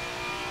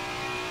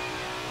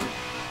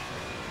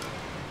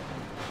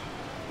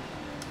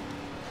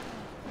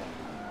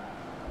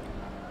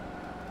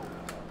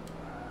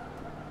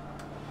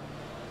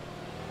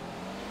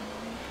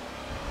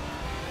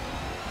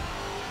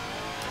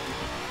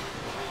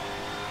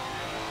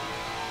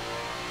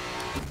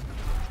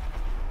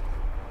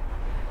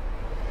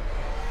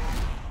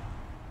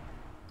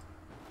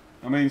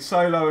 I mean,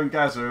 Solo and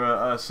Gazza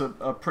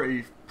are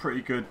pretty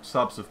good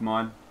subs of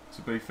mine.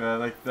 To be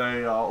fair,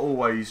 they are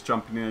always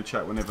jumping in a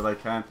chat whenever they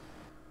can.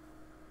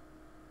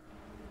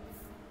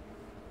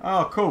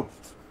 Oh, cool.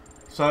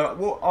 So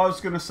what I was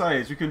going to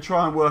say is we can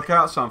try and work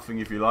out something,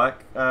 if you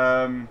like.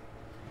 Do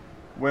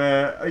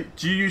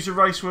you use a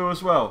race wheel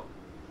as well?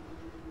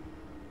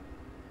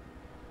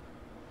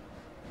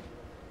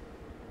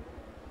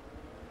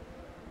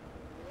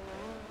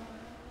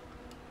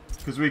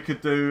 Because we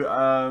could do...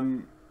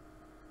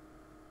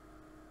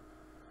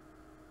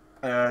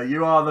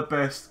 you are the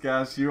best,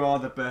 Gaz. You are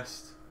the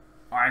best.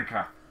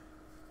 Anchor.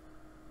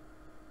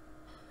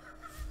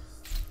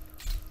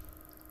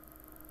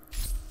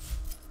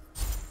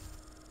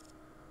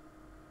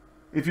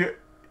 If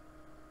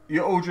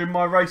you're ordering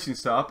my racing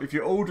setup, if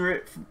you order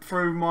it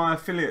through my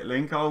affiliate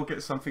link, I'll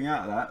get something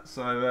out of that.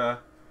 So,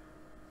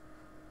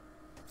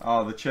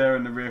 oh, the chair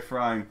and the rear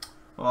frame.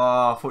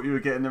 Oh, I thought you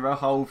were getting the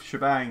whole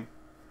shebang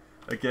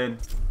again.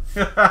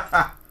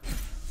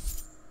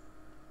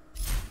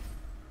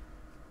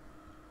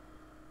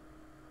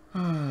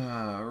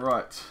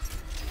 Right.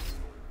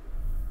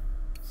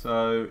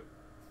 So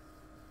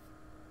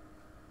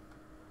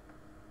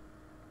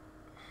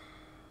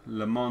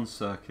Le Mans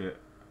circuit.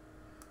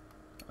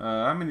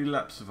 How many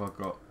laps have I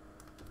got?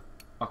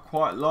 I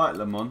quite like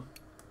Le Mans.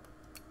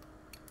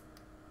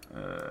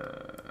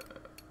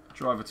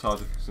 Driver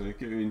target, so you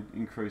can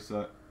increase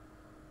that.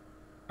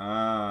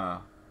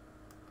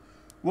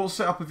 What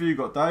setup have you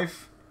got,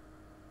 Dave?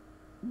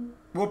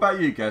 What about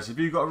you, Gaz? Have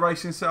you got a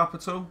racing setup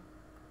at all?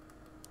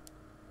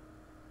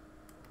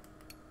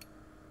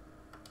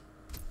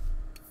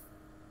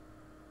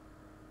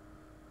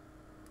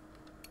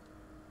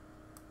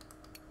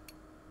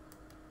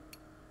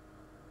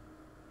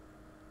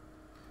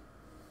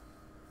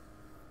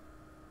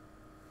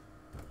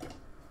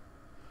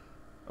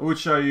 I would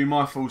show you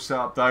my full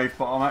setup, Dave,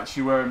 but I'm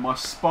actually wearing my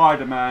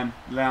Spider-Man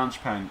lounge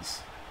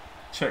pants.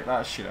 Check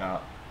that shit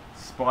out.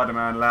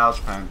 Spider-Man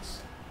lounge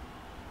pants.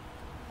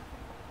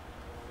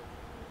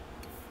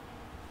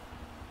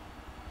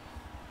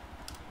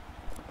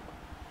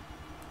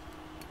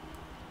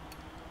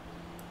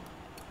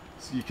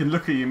 So you can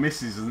look at your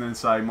missus and then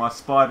say, my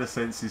spider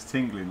sense is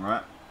tingling,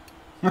 right?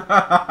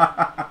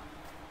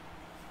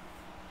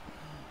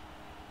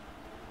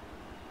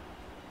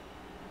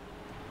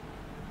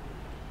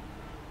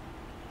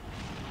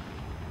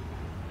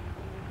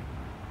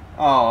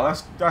 Oh,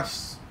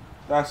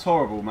 that's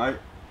horrible, mate.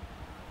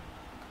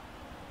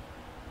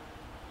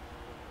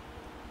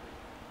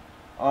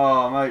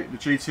 Oh, mate, the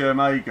GT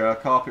Omega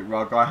carpet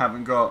rug I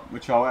haven't got,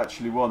 which I'll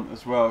actually want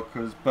as well,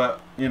 but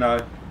you know,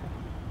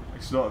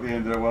 it's not the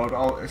end of the world.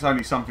 It's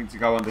only something to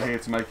go under here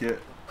to make it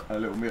a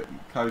little bit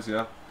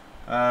cozier.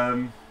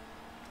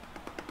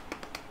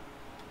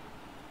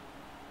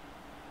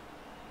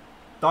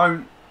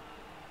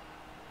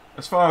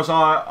 As far as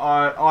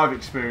I've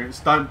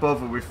experienced, don't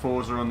bother with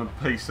Forza on the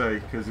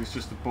PC because it's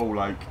just a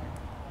ball ache.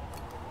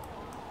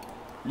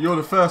 You're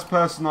the first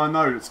person I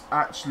know that's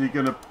actually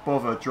going to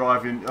bother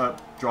buying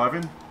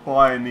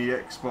the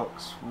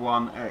Xbox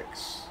One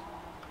X.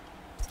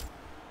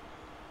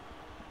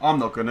 I'm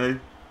not going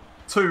to.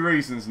 2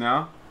 reasons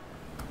now.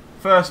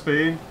 First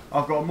being,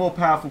 I've got a more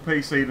powerful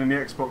PC than the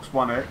Xbox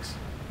One X.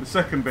 The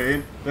second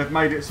being, they've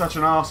made it such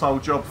an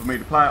arsehole job for me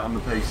to play it on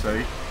the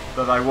PC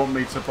that they want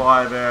me to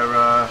buy their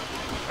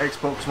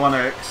Xbox One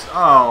X.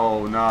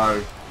 Oh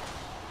no.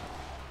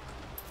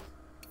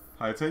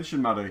 Pay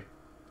attention, Muddy.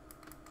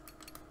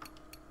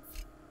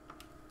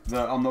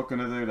 No, I'm not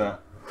going to do that.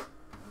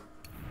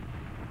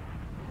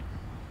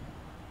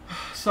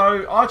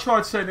 So, I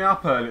tried setting it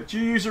up earlier. Do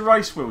you use a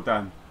race wheel,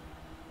 Dan?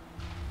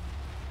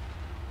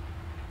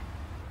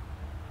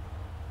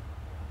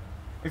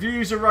 If you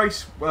use a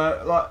race,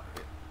 so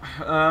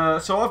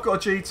I've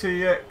got a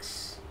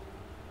GTX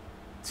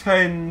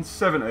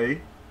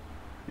 1070.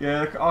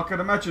 Yeah, I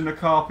can imagine the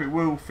carpet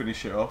will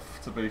finish it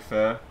off, to be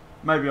fair.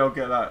 Maybe I'll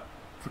get that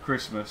for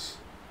Christmas.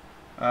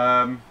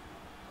 You'll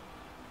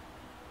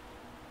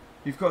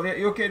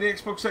get the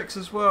Xbox X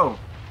as well.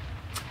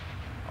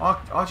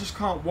 I just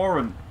can't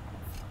warrant.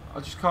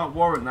 I just can't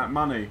warrant that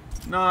money.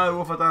 No,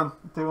 what have I done?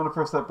 Do you want to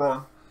press that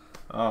button?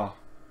 Oh.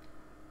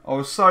 I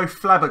was so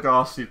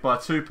flabbergasted by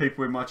 2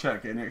 people in my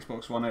chat getting the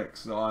Xbox One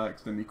X that I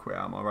accidentally quit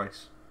out of my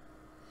race.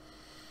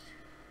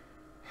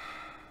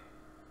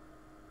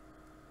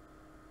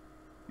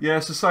 Yeah,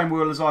 it's the same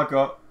wheel as I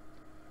got.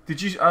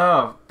 Did you...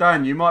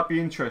 Dan, you might be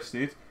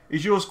interested.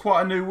 Is yours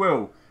quite a new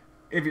wheel?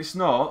 If it's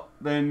not,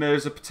 then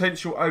there's a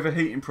potential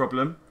overheating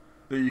problem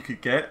that you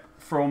could get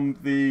from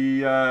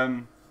the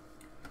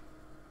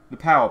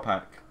power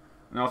pack.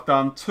 And I've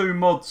done 2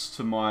 mods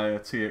to my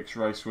TX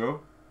race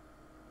wheel.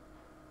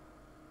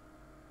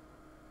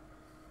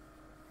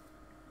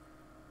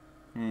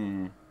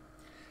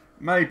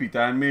 Maybe,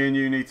 Dan, me and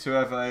you need to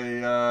have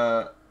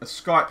a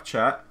Skype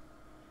chat,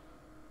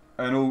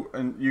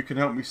 and you can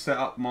help me set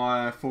up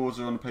my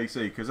Forza on the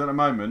PC, because at the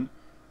moment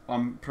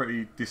I'm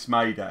pretty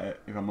dismayed at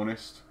it, if I'm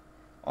honest.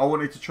 I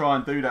wanted to try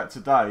and do that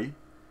today,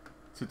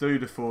 to do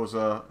the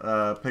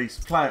Forza piece,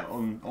 play it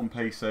on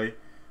PC,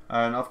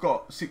 and I've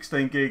got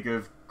 16 gig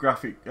of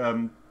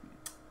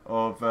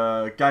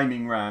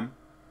gaming RAM,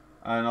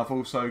 and I've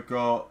also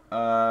got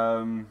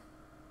a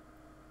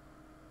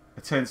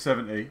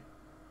 1070,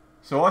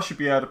 so I should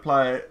be able to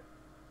play it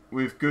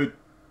with good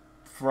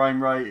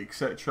frame rate,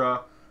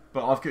 etc.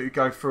 But I've got to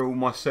go through all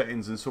my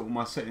settings and sort all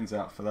my settings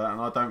out for that,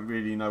 and I don't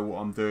really know what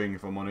I'm doing,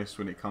 if I'm honest,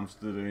 when it comes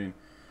to doing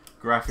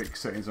graphics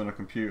settings on a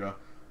computer,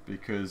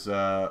 because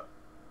I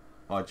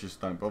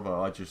just don't bother.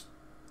 I just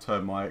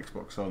turn my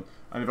Xbox on,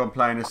 and if I'm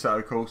playing a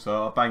Assetto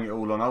Corsa, I bang it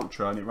all on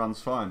Ultra and it runs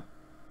fine.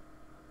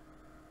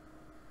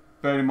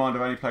 Bear in mind,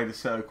 I've only played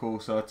Assetto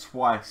Corsa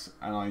twice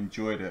and I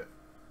enjoyed it.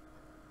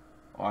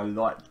 I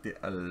liked it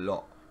a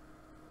lot.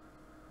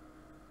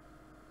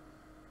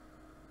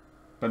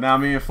 But now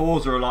me and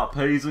Forza are like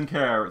peas and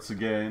carrots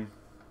again.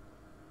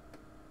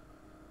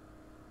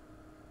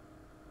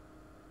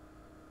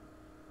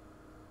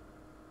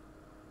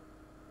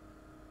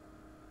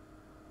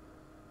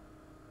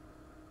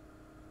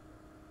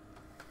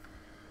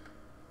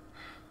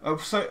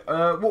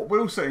 What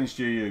wheel settings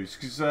do you use?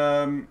 Because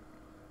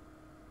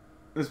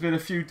there's been a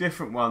few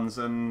different ones,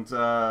 and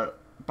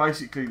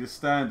basically the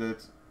standard,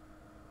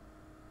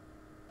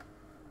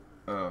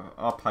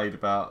 I paid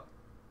about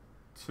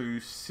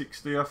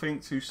 $260, I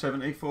think,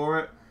 $270 for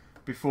it,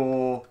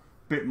 before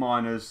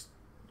Bitminers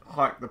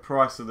hiked the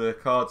price of their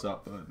cards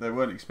up, but they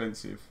weren't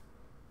expensive.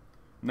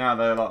 Now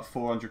they're like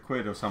 400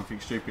 quid or something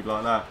stupid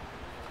like that.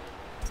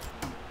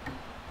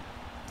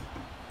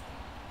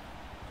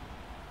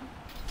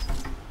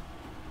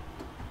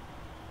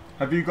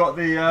 Have you got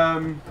the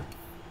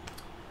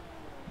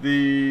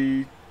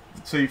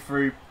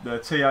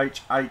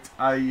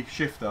TH8A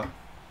Shifter,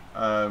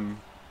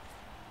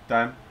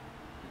 Dan?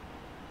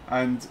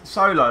 And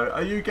Solo,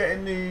 are you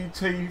getting the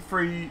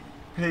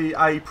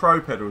T3PA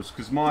Pro pedals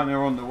because mine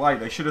are on the way.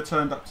 They should have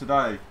turned up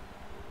today.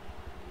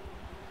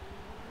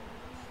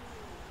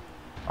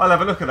 I'll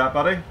have a look at that,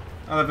 buddy.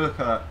 I'll have a look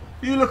at that.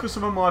 You look at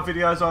some of my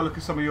videos, I'll look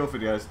at some of your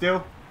videos.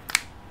 Deal?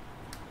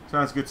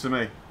 Sounds good to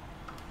me.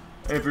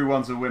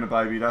 Everyone's a winner,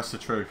 baby. That's the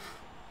truth.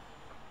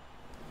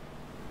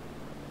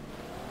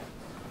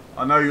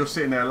 I know you're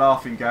sitting there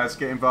laughing, Gaz.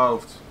 Get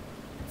involved.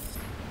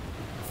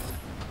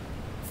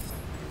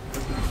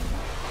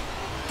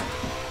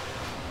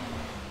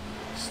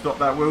 Stop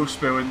that wheel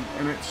spill in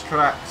its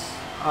tracks.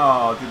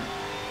 Oh,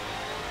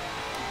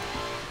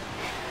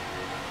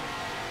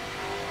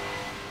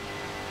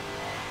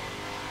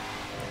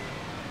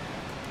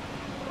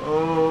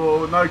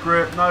 oh, no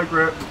grip, no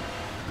grip.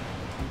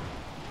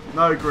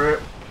 No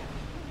grip.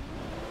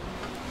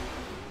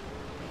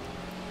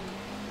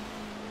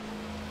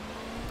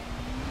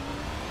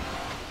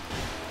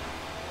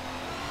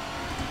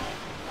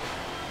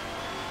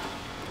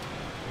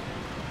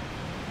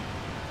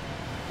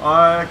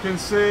 I can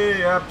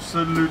see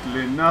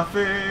absolutely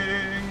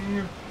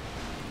nothing.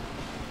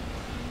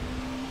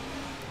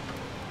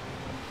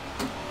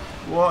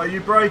 What are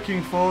you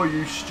braking for,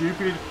 you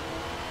stupid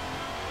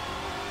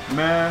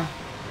mare?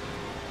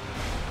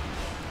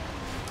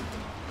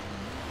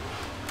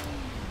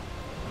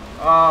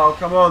 Oh,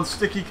 come on,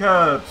 sticky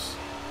curbs.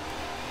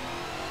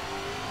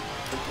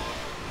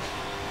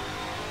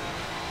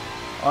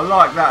 I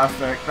like that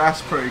effect,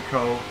 that's pretty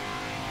cool.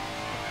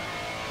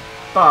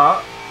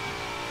 But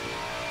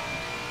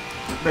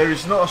there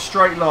is not a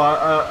straight line,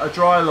 a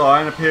dry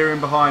line appearing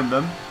behind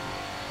them,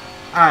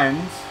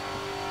 and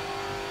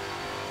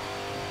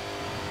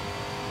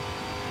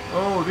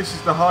oh, this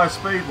is the high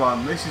speed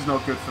one. This is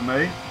not good for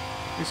me.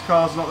 This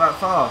car's not that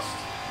fast.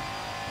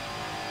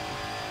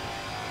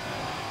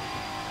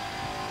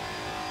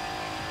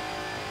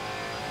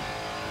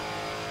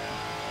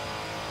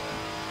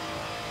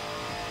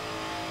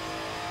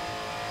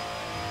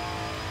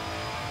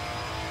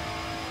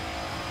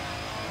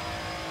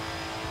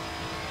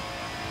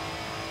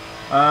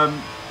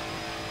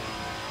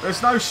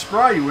 There's no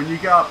spray when you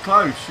get up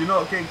close. You're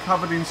not getting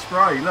covered in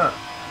spray. Look.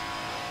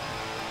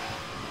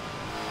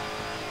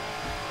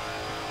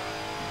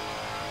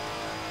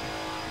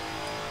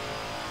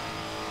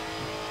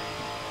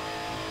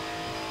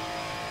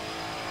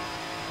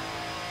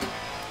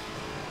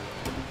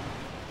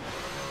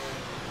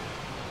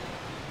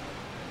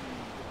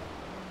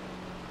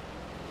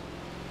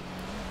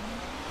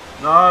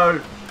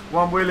 No,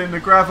 one wheel in the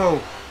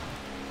gravel.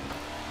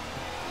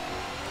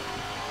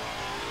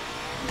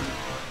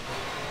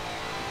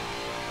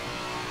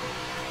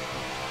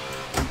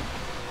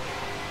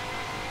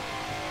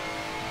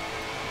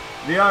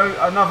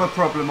 Another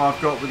problem I've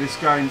got with this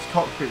game's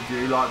cockpit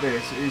view like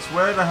this is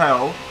where the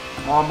hell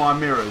are my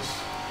mirrors?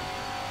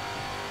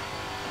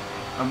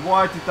 And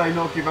why did they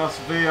not give us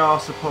VR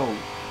support?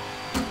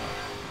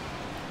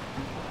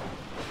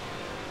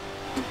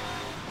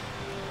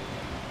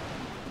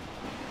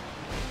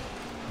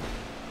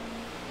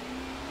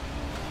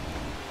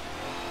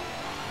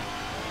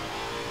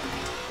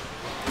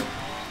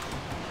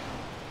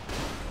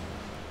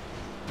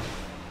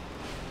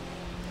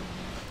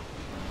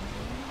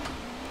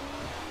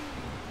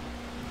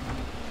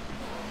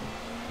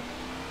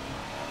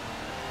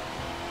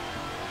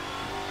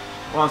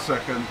 One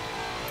second.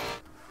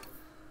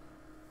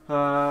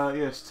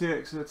 Yes,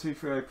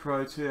 T3PA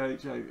Pro,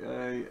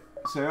 TH8A.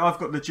 So I've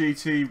got the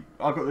GT.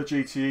 I've got the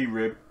GTE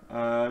rib.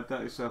 That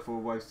yourself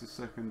will waste a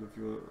second of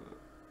your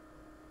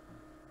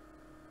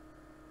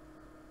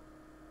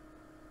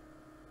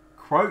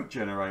quote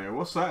generator.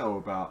 What's that all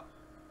about?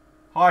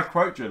 Hi,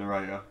 quote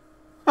generator.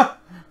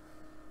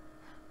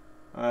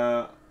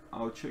 I'll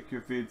check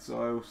your vids.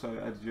 I also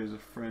added you as a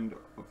friend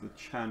of the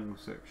channel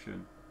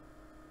section.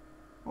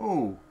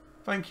 Oh.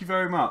 Thank you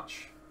very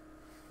much.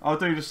 I'll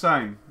do the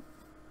same.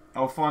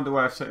 I'll find a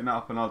way of setting that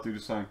up and I'll do the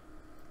same.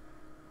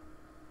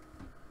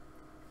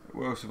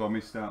 What else have I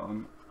missed out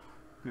on?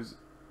 Because,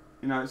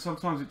 you know,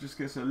 sometimes it just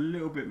gets a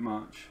little bit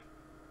much.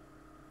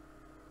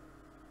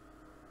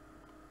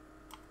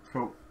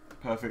 Cool.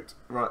 Perfect.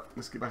 Right,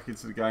 let's get back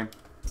into the game.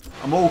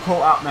 I'm all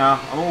caught up now.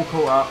 I'm all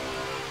caught up.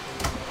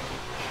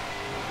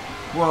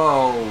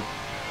 Whoa.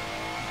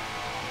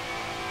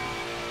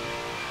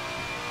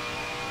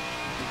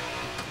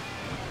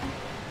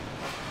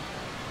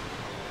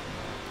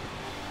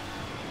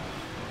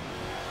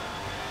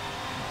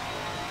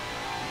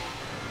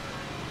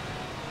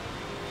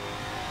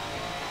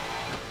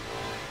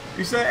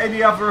 Is there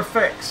any other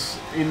effects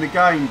in the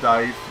game,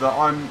 Dave, that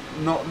I'm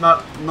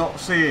not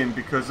seeing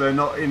because they're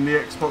not in the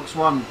Xbox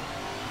One,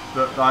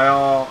 that they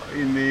are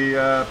in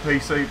the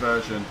PC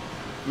version?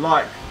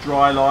 Like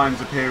dry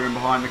lines appearing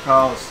behind the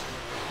cars,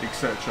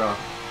 etc.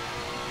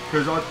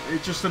 Because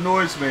it just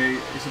annoys me.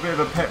 It's a bit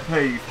of a pet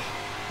peeve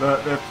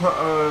that they've put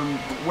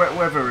wet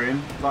weather in,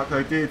 like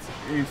they did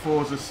in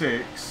Forza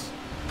 6,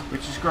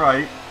 which is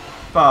great,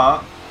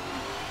 but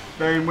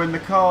then when the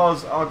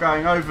cars are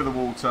going over the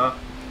water,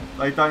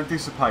 they don't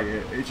dissipate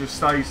it, it just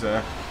stays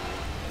there.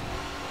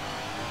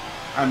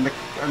 And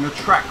the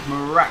track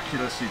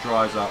miraculously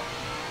dries up.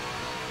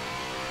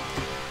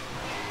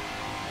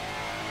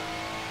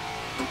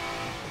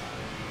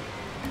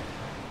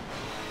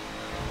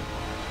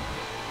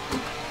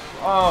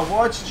 Oh,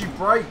 why did you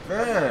brake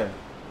there?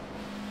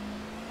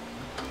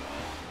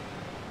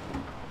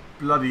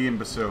 Bloody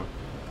imbecile.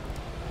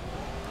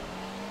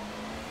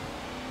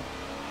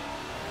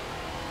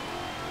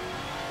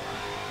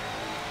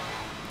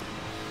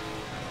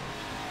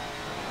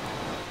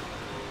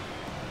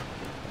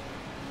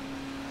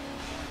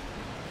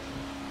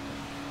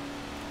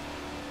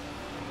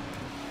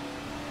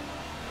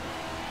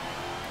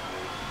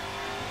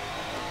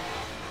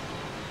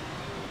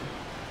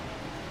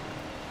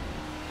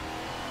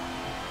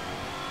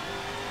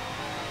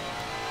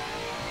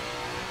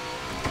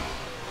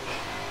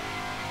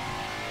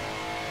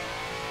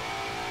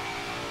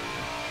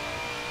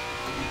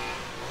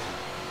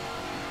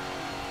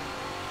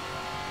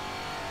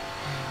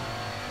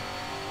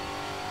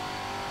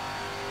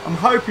 I'm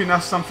hoping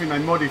that's something they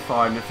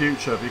modify in the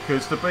future,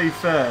 because to be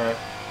fair,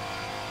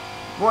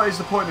 what is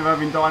the point of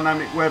having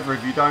dynamic weather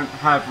if you don't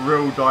have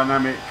real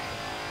dynamic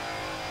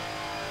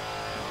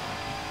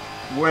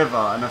weather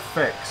and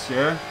effects,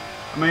 yeah?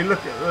 I mean,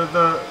 look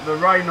at the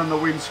rain on the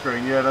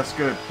windscreen, yeah, that's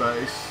good, but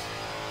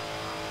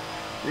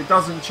it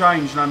doesn't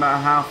change no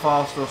matter how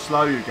fast or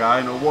slow you're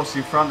going or what's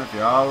in front of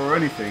you or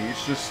anything.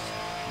 It's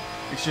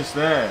just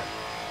there.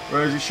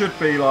 Whereas it should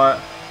be like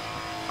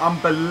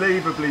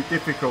unbelievably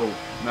difficult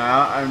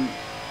now, and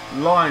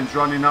lines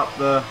running up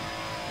the,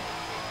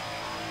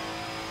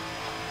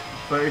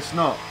 but it's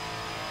not.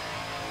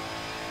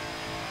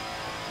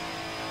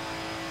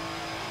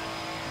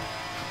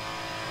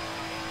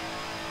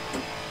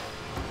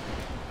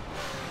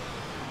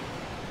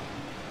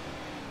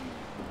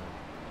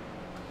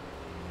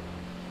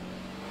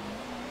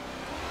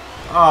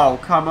 Oh,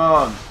 come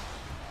on.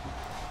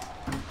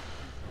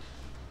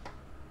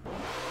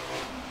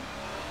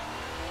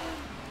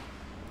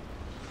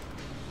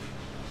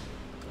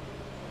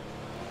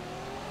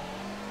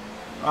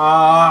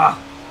 Ah.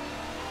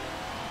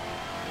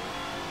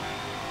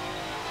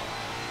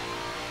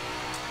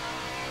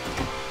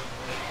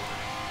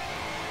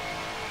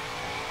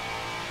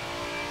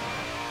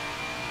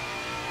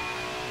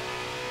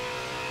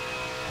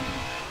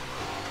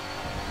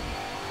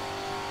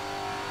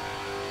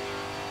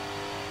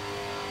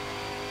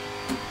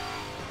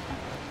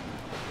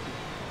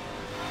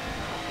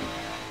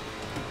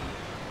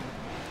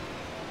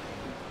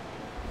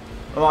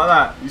 Like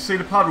that. You see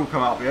the puddle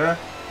come up, yeah?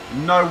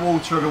 No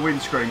water on the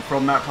windscreen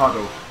from that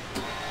puddle.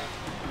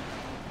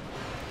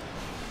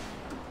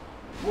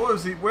 What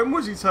was he? When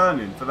was he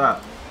turning for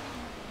that?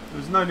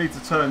 There's no need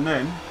to turn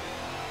then.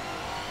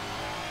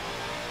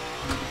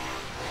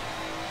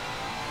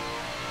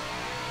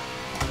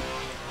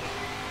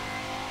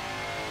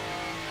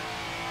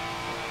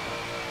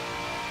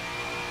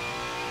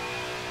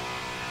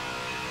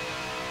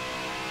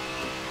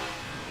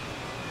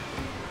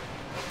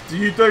 Do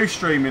you do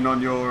streaming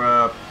on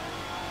your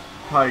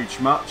page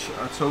much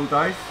at all,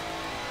 Dave?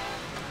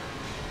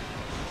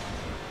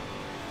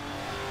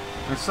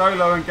 And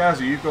Solo and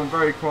Gazzy, you've gone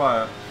very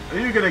quiet. Are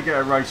you going to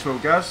get a race wheel,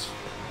 Gaz?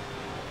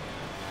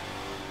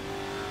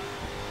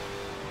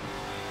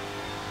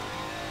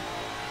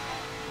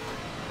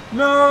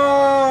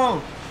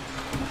 No!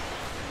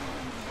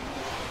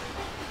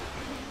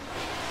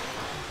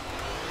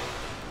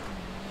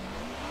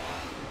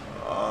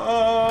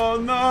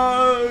 Oh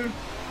no!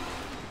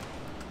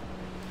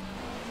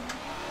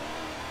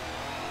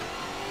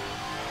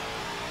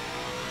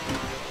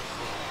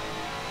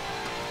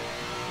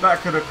 That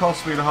could have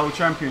cost me the whole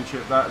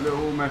championship, that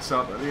little mess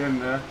up at the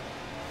end there.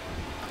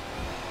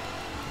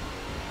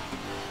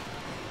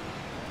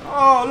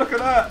 Oh, look at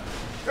that!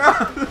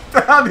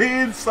 Down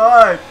the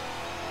inside!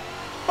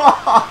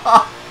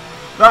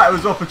 That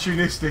was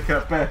opportunistic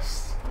at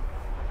best.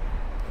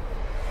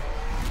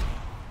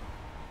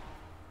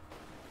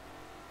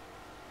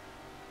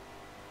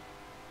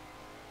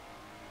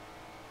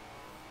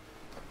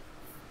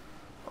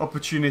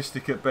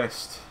 Opportunistic at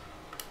best.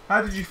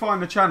 How did you find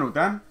the channel,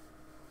 Dan?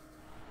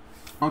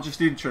 I'm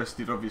just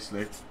interested,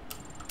 obviously.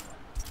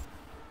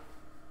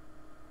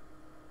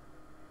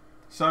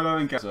 Solo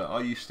and Gaza,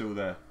 are you still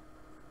there?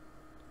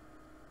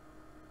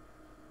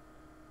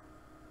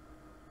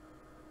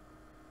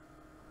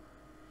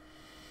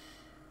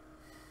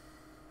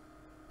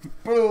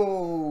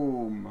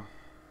 Boom!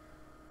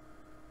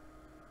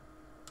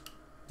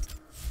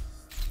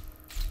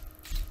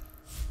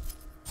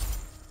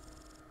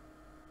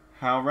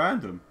 How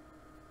random.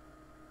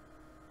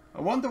 I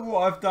wonder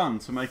what I've done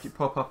to make it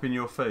pop up in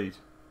your feed.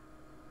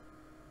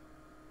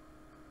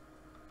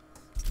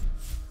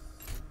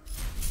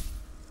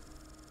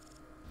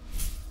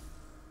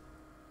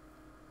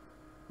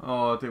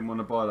 Oh, I didn't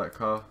want to buy that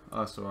car. Oh,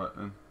 that's alright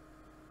then.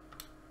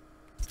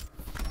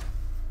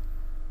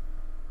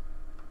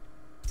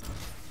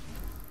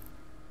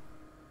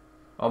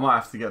 I might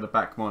have to get the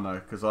back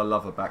mono, because I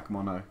love a back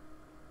mono.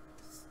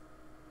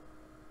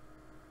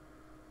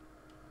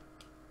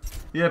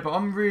 Yeah, but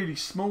I'm really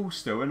small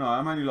still, innit?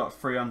 I'm only like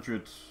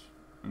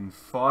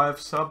 305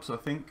 subs, I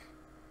think.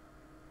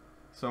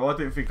 So I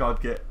didn't think I'd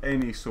get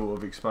any sort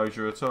of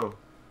exposure at all.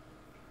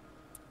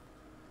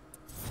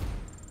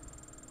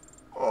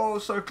 Oh! Oh,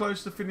 so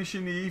close to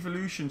finishing the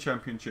Evolution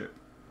Championship.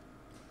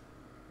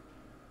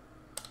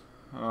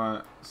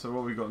 Alright, so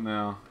what we got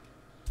now?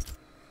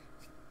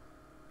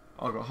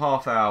 I've got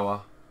half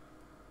hour.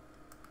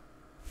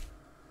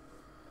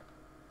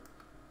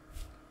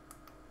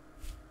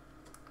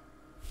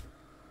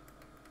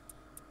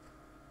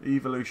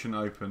 Evolution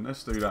Open.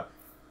 Let's do that.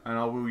 And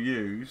I will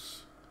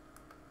use...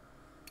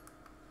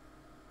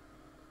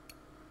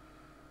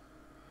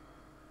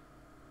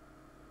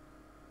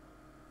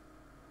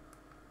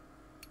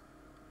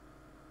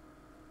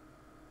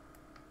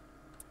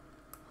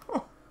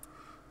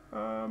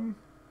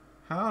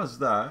 how's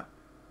that?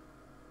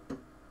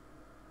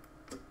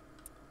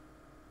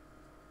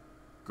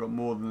 Got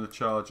more than the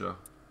Charger.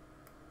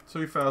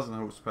 2,000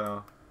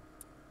 horsepower.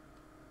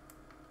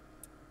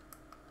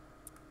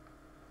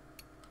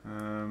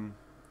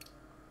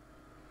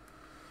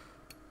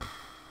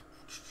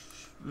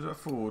 Was that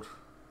Ford?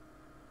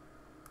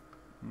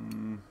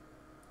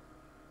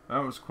 That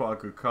was quite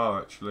a good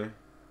car actually.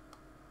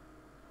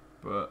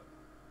 But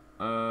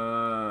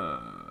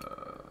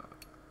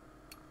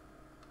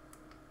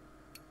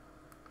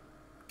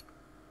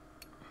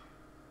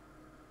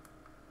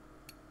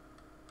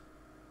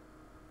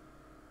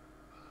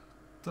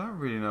don't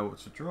really know what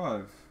to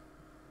drive.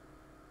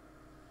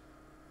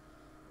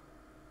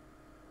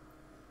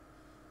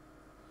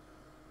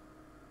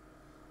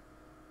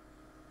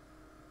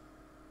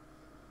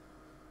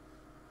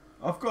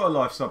 I've got a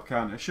live sub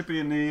counter. It should be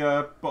in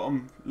the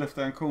bottom left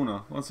hand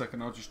corner. 1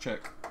 second, I'll just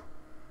check.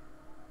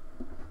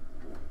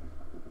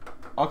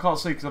 I can't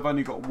see because I've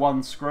only got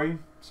one screen,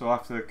 so I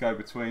have to go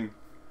between.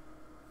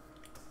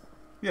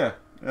 Yeah,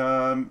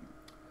 live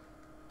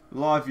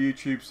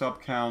YouTube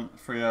sub count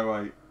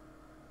 308.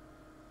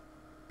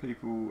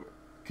 People,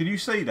 can you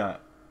see that?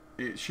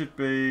 It should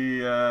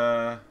be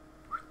right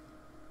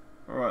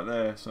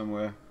there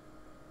somewhere.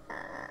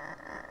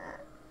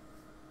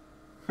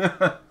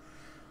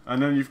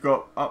 And then you've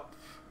got up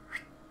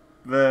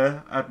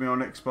there, add me on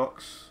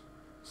Xbox.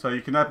 So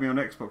you can add me on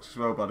Xbox as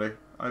well, buddy,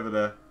 over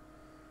there.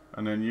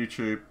 And then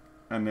YouTube,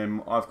 and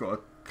then I've got a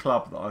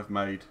club that I've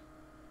made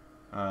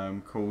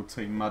called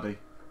Team Muddy.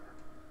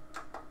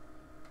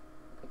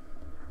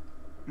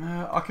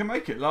 I can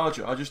make it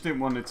larger. I just didn't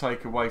want to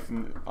take away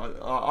from.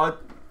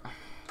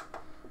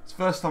 It's the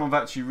first time I've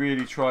actually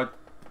really tried.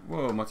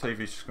 Whoa, my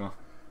TV's just gone.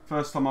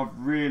 First time I've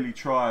really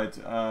tried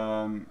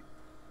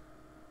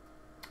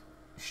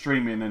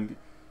streaming and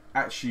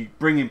actually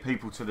bringing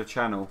people to the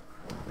channel,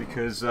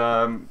 because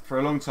for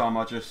a long time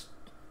I just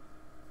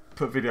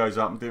put videos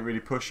up and didn't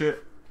really push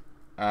it.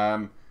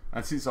 And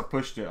since I've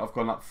pushed it, I've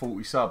gone up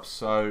 40 subs.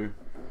 So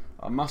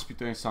I must be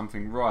doing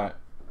something right.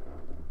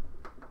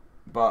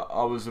 But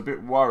I was a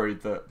bit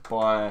worried that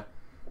by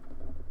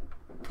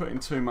putting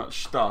too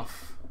much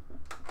stuff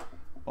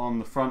on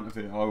the front of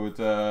it, I would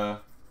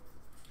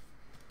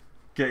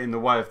get in the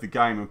way of the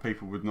game and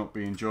people would not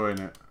be enjoying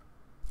it.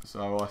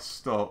 So I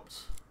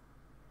stopped.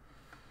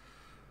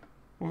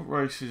 What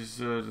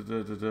races?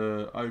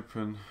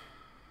 Open.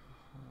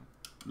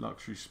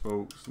 Luxury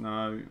sports.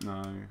 No,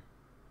 no.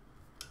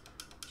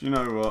 Do you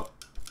know what?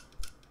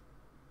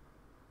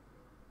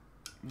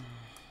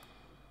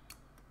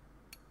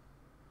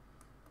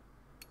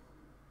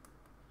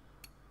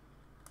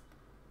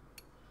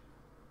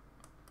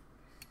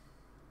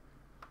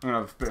 I'm going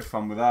to have a bit of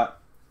fun with that.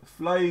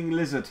 Flying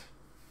lizard.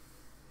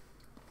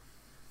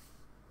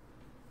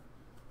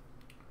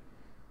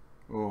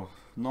 Oh,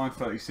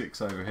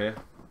 9:36 over here.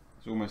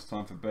 It's almost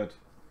time for bed.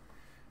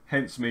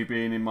 Hence me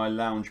being in my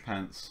lounge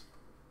pants.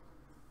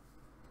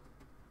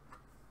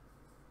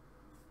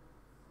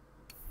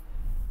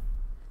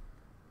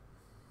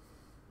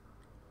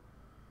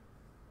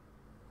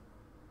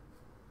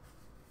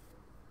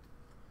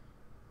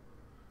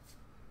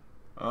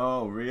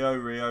 Oh, Rio,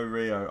 Rio,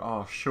 Rio.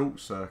 Oh,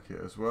 short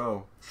circuit as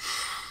well.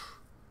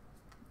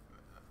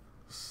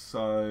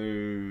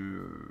 So...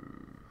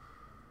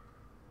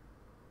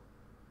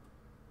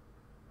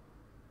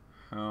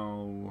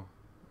 how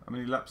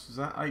many laps was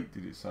that? 8,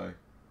 did it say?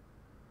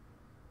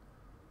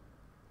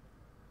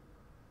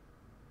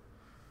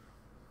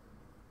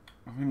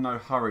 I'm in no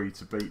hurry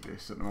to beat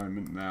this at the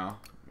moment now.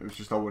 It was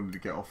just I wanted to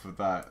get off of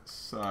that,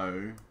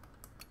 so...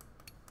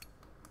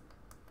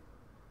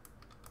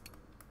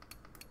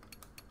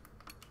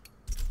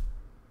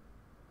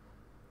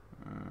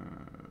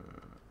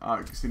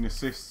 it's in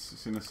assists,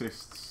 it's in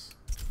assists.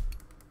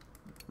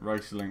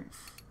 Race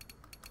length.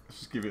 Let's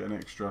just give it an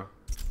extra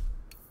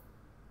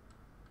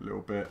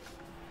little bit.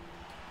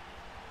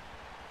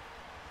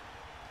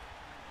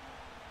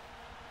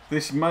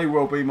 This may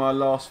well be my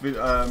last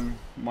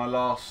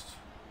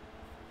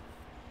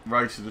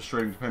race of the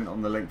stream, depending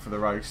on the length of the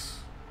race.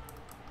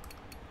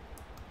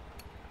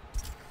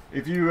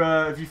 If you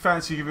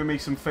fancy giving me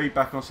some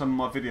feedback on some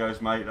of my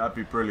videos, mate, that'd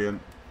be brilliant.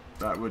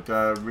 That would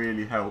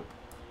really help.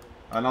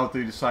 And I'll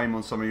do the same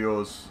on some of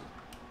yours.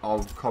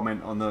 I'll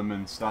comment on them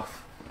and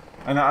stuff.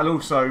 And that'll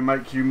also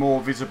make you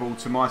more visible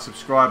to my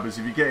subscribers.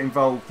 If you get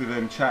involved with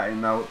them chatting,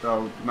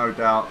 they'll no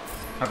doubt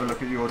have a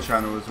look at your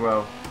channel as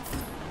well.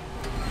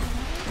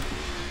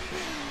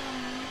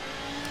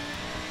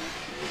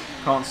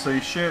 Can't see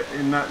shit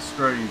in that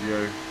screen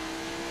view.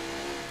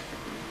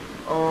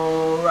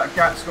 Oh, that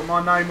gap's got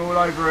my name all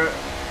over it.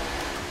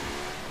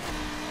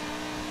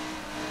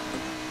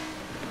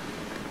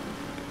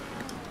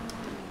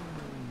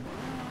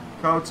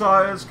 Cold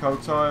tyres,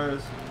 cold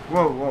tyres.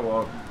 Whoa, whoa,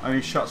 whoa. And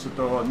he shuts the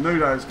door. I knew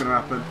that was going to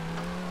happen.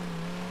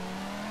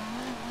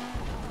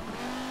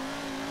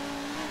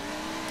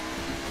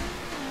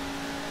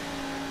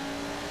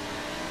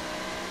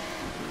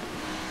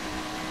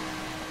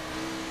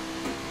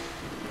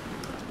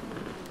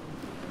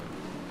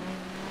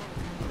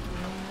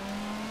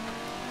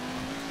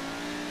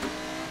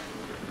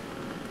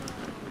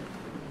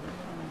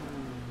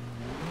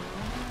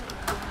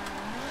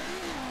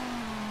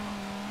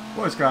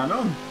 What is going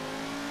on?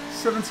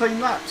 17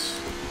 laps.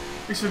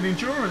 It's an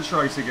endurance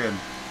race again.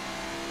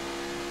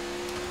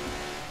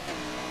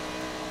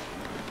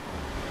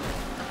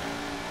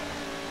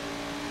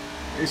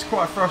 It's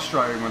quite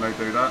frustrating when they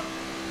do that.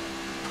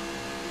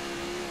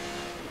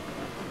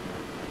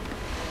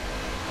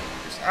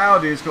 This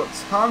Audi has got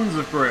tons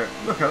of grip.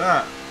 Look at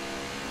that.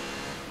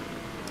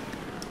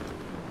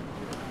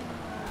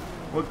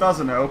 What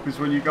doesn't help is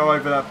when you go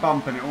over that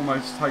bump and it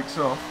almost takes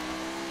off.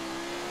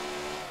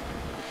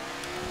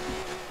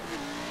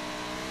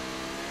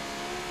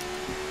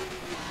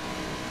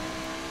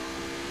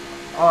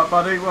 Alright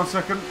buddy, 1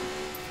 second.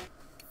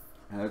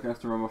 I'm going to have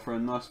to run my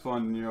friend. Nice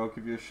finding you. I'll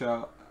give you a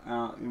shout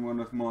out in one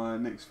of my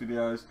next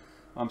videos.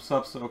 I'm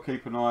sub, so I'll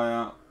keep an eye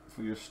out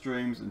for your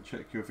streams and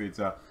check your vids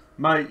out.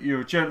 Mate,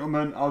 you're a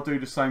gentleman. I'll do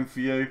the same for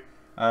you.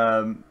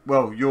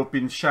 Well, you've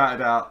been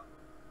shouted out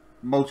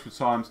multiple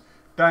times.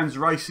 Dan's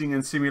Racing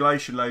and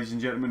Simulation, ladies and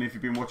gentlemen, if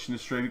you've been watching the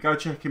stream. Go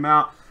check him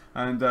out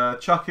and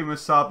chuck him a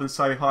sub and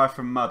say hi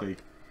from Muddy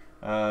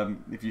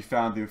if you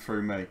found him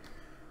through me.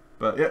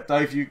 But yeah,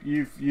 Dave,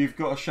 you've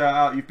got a shout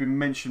out. You've been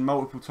mentioned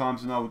multiple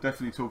times, and I will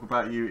definitely talk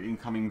about you in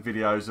coming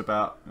videos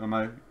about, I don't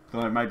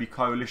know, maybe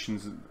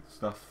coalitions and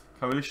stuff.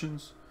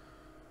 Coalitions?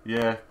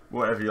 Yeah,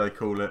 whatever they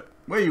call it.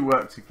 Where you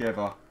work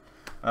together.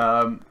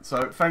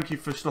 So thank you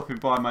for stopping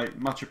by, mate.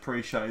 Much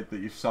appreciated that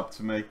you've subbed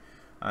to me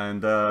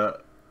and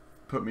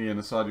put me in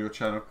the side of your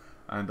channel.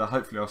 And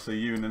hopefully I'll see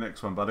you in the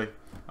next one, buddy.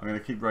 I'm going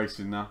to keep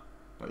racing now.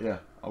 But yeah,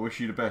 I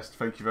wish you the best.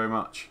 Thank you very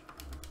much.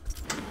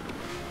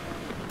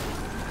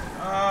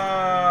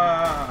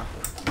 Ah.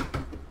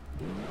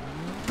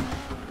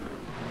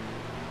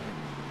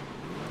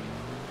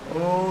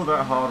 Oh,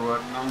 that hard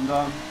work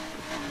undone.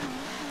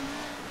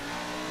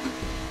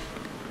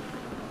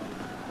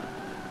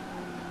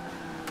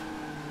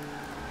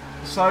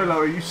 Solo,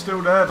 are you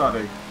still there,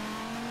 buddy?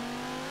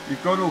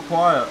 You've gone all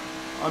quiet.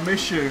 I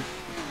miss you.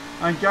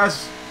 And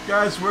Gaz,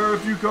 where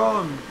have you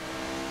gone?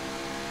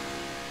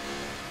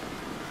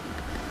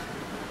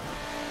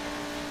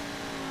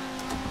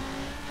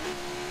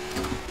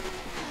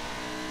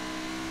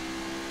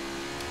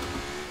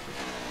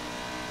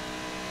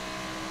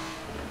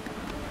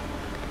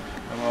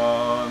 Come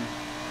on.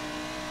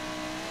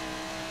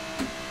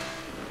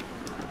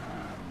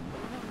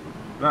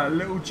 That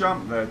little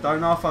jump there,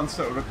 don't half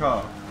unsettle the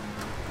car.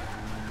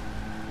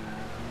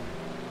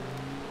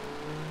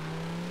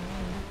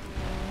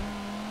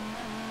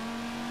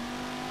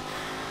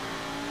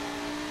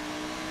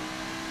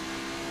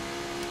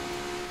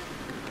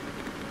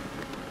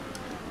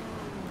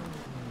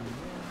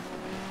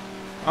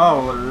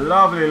 Oh, a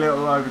lovely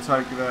little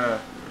overtake there.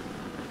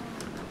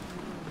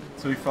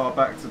 Too far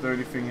back to do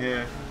anything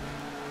here.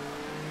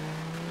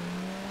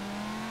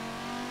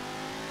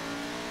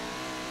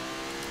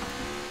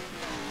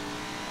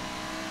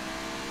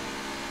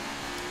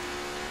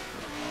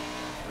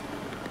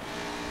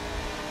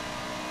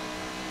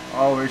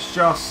 Oh, it's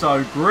just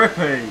so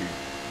grippy.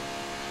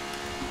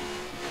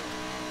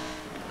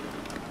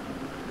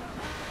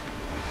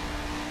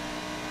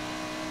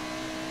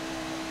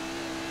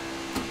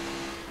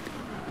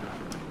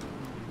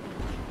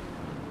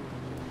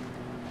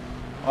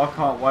 I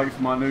can't wait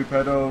for my new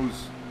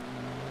pedals.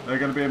 They're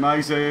going to be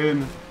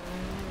amazing.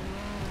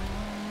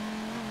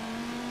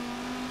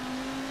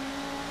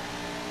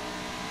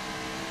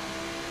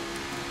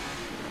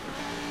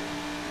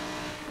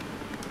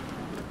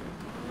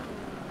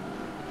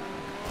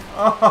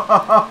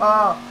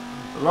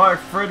 Like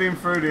threading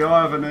through the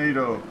eye of a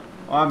needle.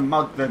 I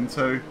mugged them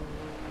too.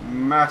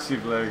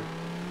 Massively.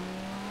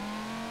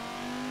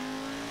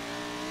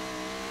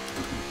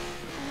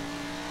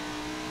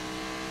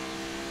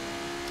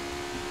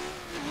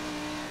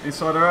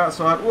 Inside or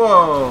outside?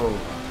 Whoa!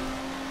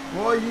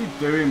 What are you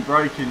doing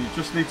braking? You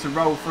just need to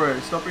roll through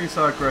it. Stop being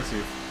so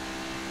aggressive.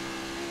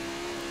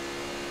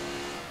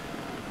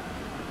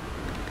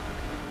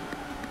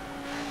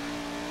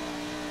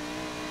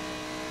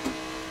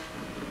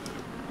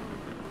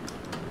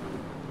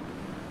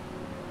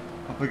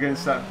 Up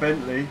against that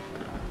Bentley.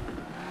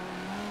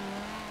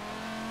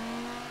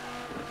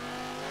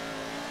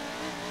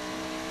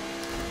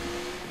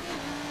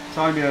 It's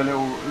only a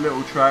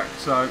little track,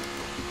 so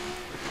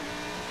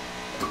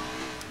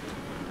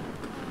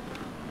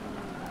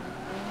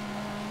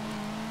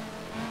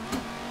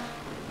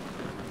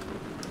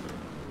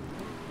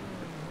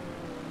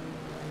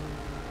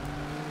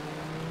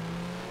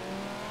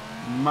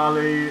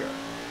Mully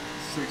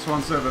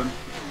 617.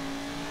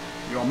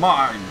 You're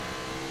mine.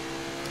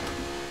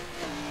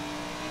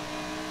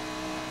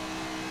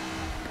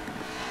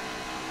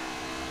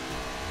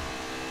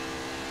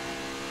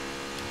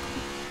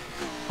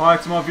 Hi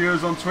to my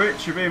viewers on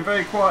Twitch. You're being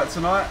very quiet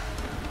tonight.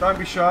 Don't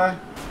be shy.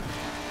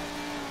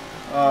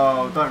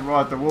 Oh, don't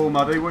ride the wall,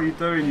 Muddy. What are you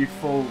doing, you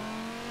fool?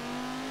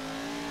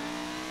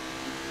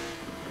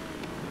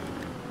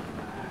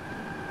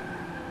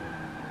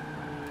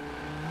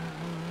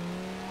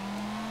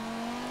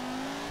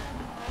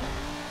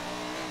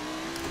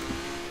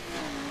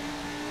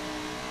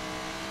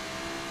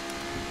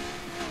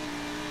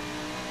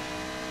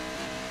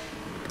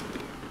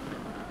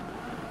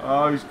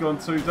 Oh, he's gone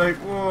too deep.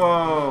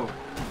 Whoa!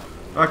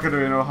 That could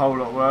have been a whole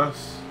lot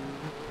worse.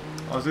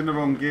 I was in the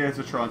wrong gear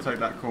to try and take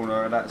that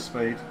corner at that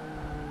speed.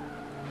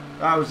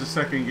 That was the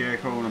second gear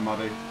corner,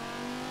 Muddy.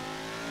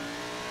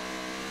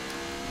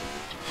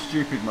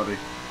 Stupid Muddy.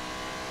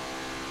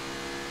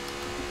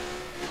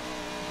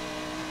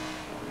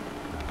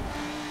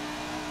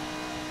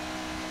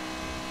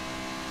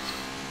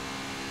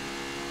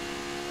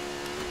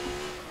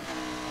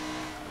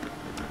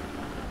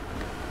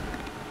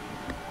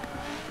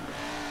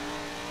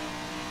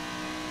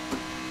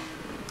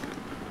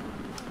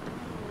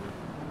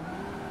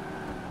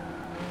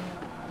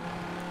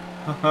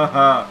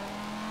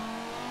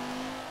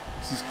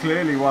 This is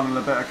clearly one of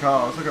the better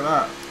cars. Look at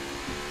that.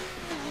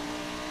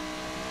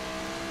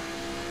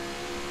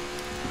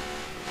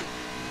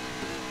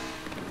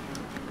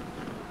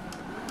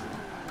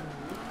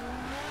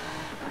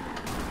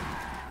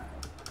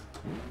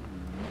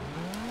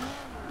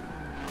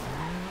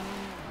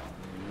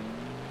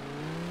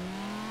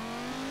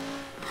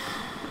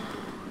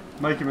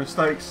 Making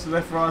mistakes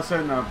left, right,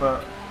 centre,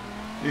 but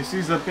this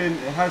is it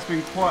has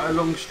been quite a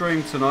long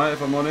stream tonight,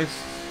 if I'm honest.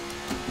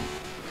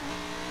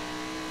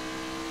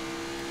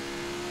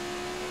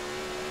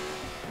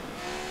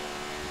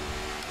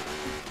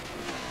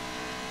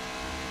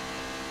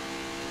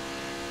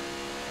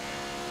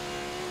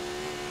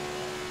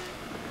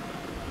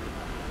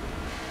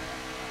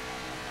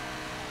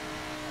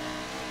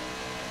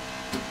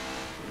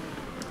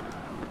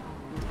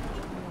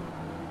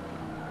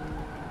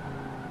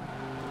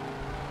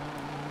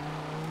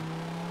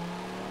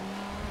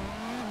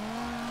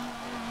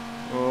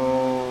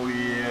 Oh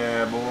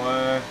yeah,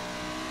 boy.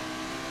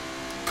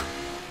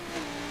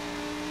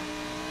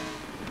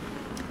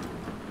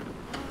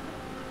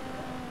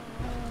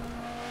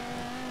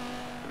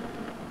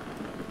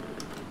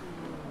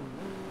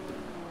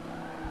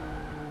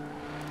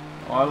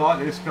 I like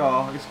this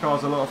car. This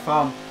car's a lot of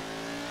fun.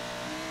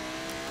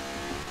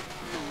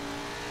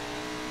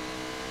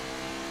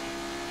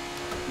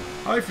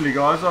 Hopefully,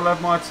 guys, I'll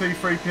have my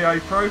T3PA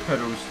Pro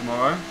pedals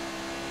tomorrow.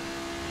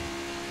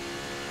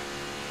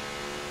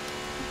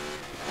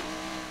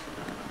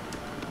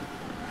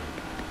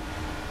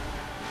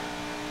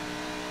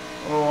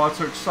 Oh, I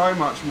took so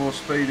much more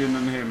speed in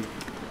than him.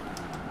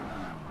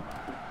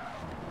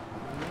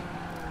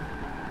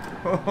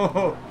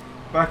 Oh,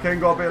 back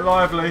end got a bit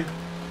lively.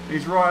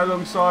 He's right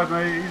alongside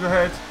me. He's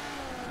ahead.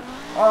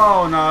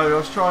 Oh no, I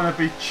was trying to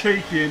be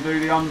cheeky and do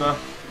the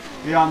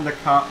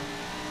undercut.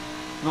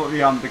 Not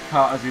the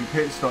undercut as in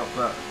pit stop,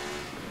 but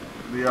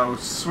the old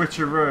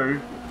switcheroo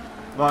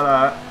like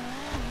that.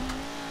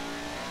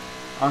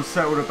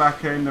 Unsettle the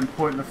back end and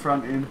point the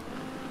front in.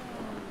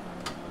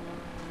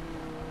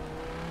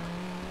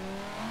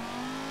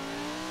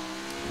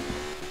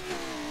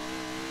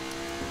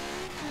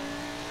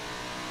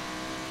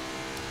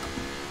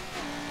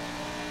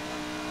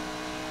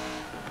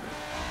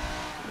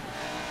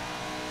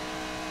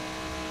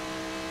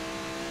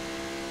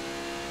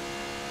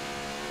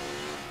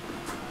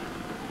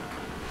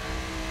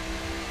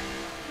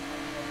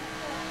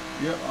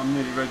 Yep, I'm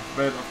nearly ready for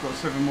bed. I've got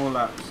 7 more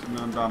laps and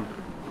then I'm done.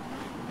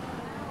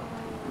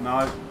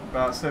 No,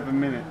 about 7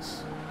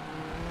 minutes.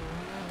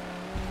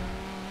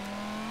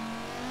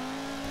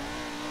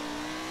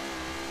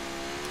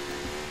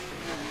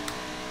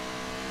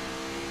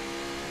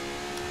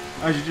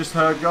 As you just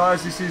heard,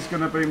 guys, this is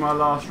going to be my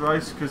last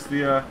race because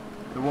the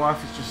wife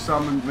has just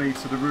summoned me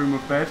to the room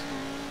of bed.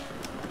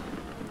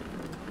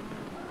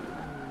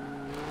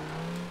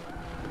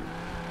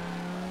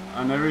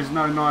 And there is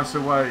no nicer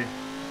way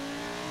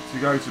to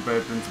go to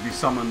bed than to be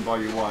summoned by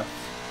your wife.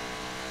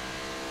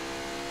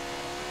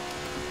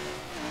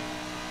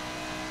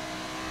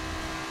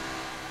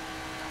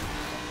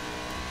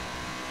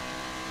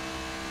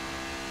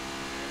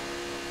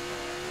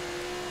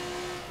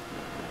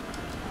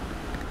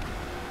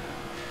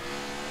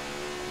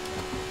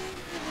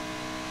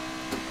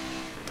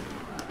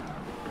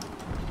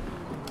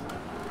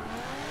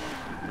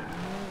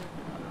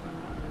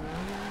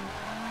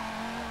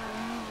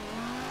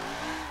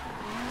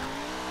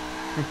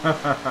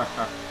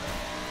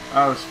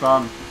 That was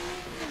fun.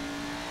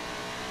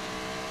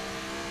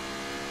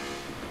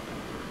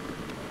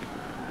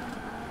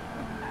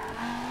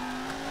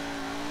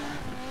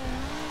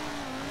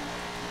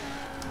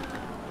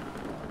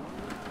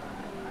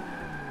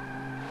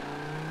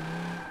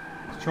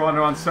 Trying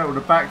to unsettle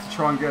the back to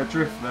try and get a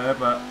drift there,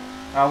 but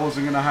that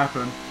wasn't going to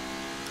happen.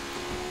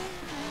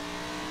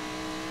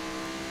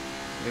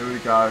 Here we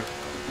go.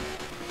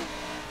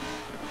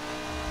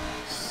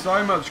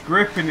 So much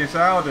grip in this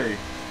Audi.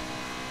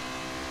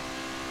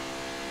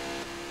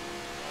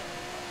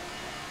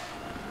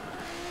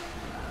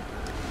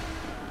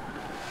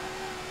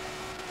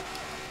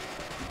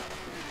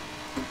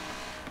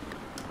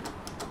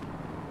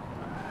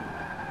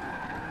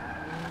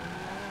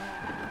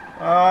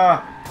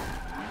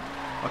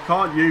 I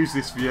can't use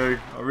this view.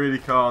 I really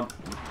can't.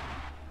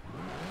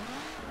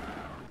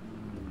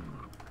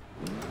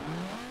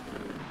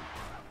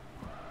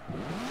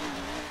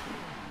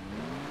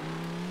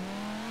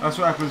 That's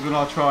what happens when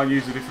I try and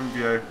use a different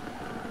view.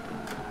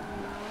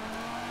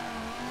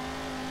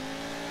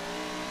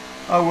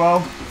 Oh well,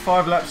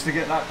 5 laps to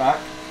get that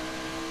back.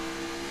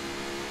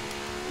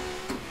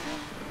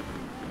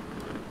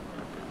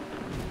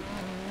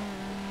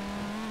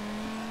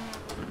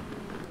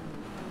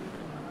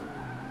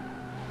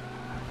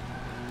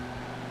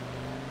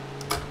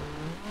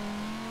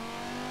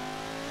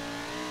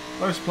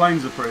 Those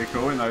planes are pretty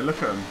cool, you know,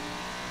 look at them.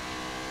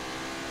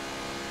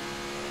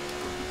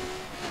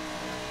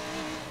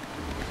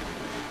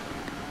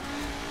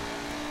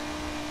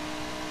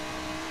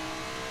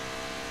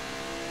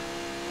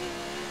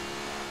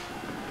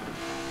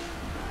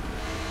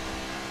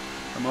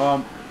 Come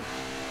on.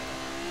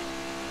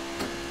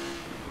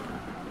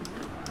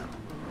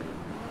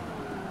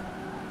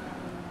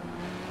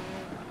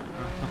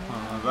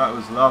 That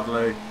was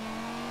lovely.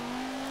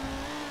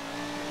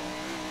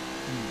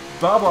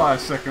 Bye-bye,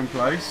 second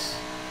place.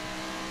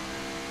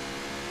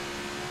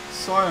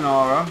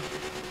 Sayonara.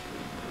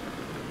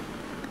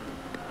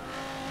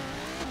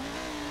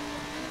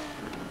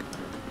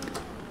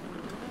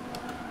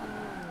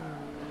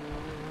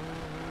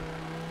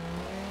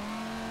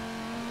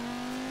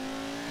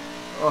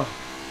 Oh.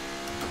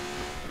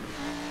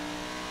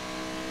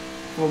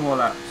 4 more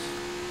laps.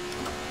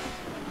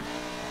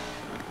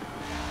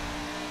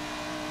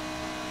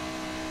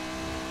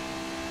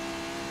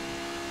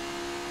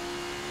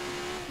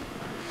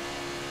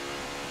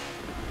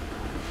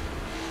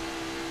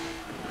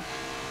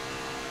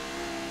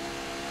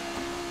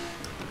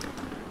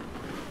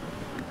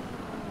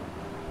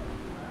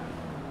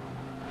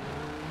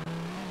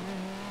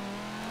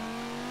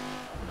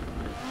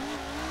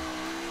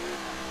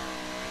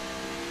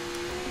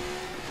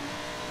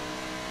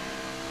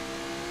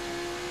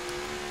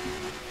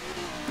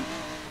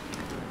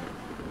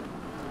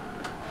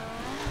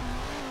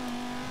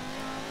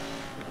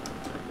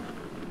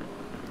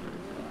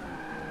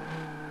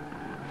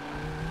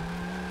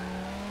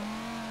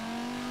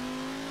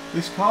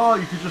 This car,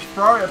 you could just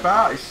throw it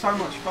about. It's so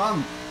much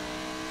fun.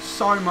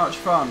 So much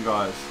fun,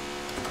 guys.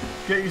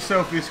 Get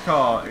yourself this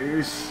car. It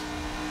is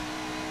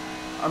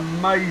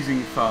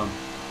amazing fun.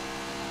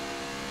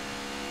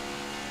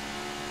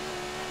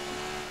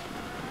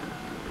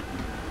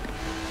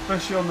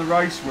 Especially on the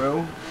race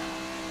wheel.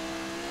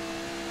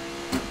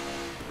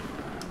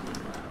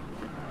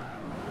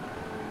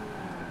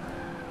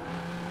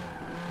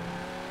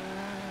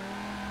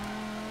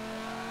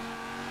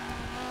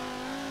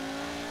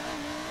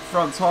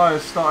 Front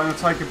tyres starting to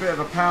take a bit of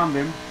a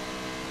pounding.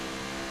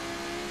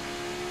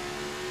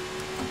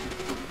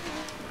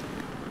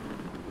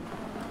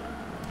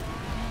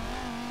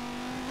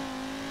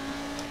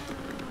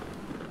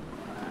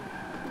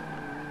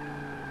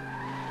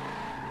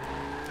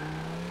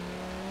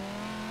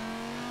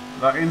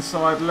 That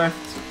inside left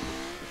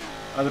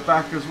at the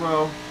back as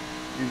well.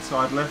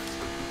 Inside left.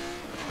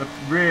 The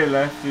rear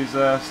left is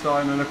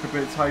starting to look a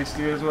bit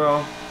tasty as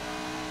well.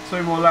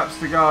 2 more laps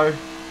to go.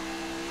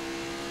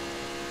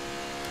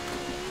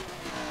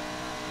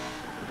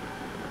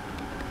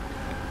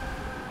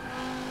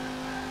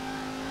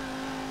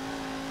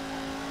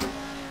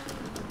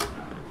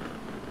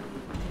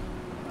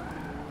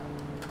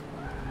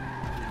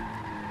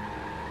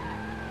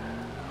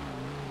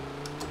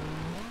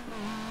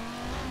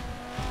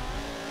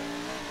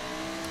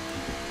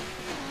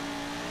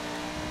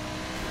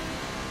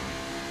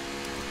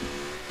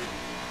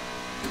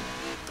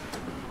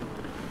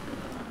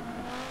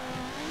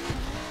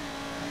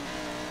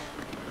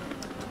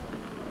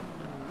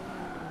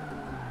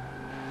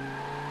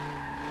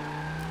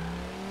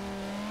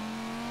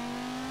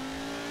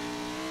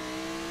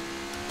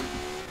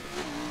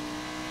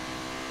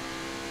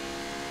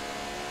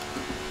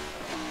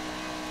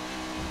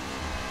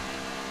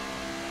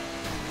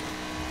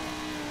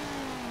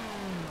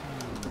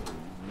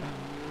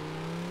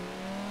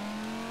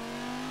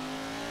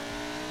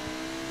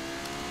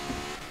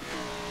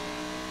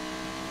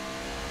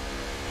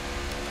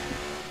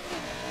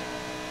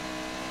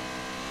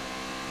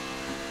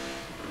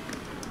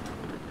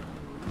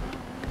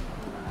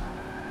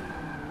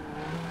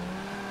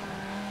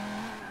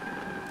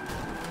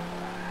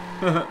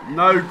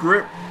 No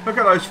grip. Look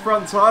at those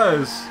front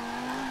tyres.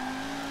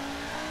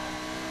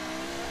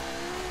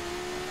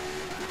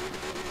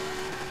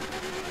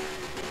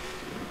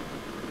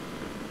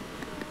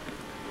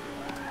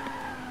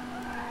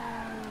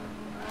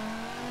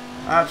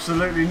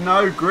 Absolutely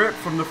no grip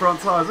from the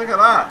front tyres. Look at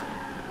that.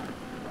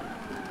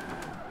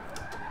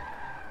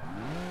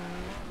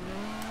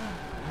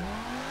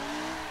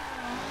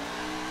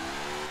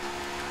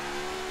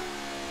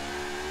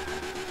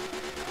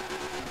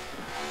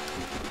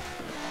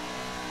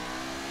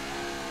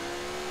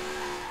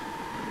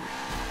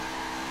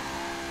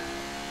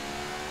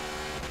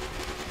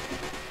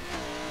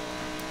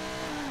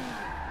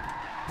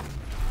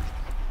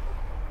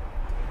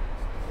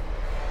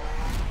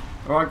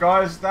 Alright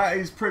guys, that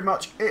is pretty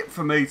much it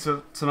for me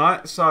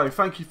tonight. So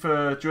thank you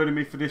for joining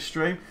me for this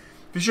stream.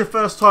 If it's your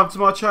first time to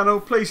my channel,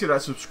 please hit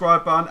that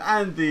subscribe button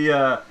and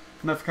the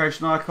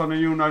notification icon,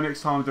 and you'll know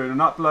next time I'm doing an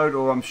upload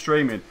or I'm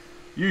streaming.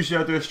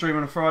 Usually I do a stream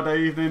on a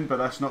Friday evening, but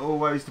that's not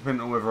always,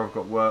 depending on whether I've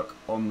got work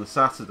on the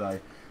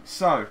Saturday.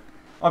 So,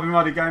 I've been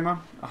Muddy Gamer.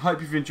 I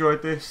hope you've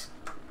enjoyed this.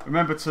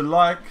 Remember to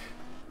like,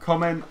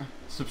 comment,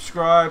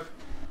 subscribe,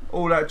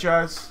 all that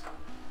jazz.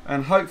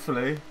 And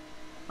hopefully,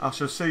 I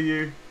shall see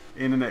you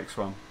in the next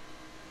one.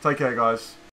 Take care, guys.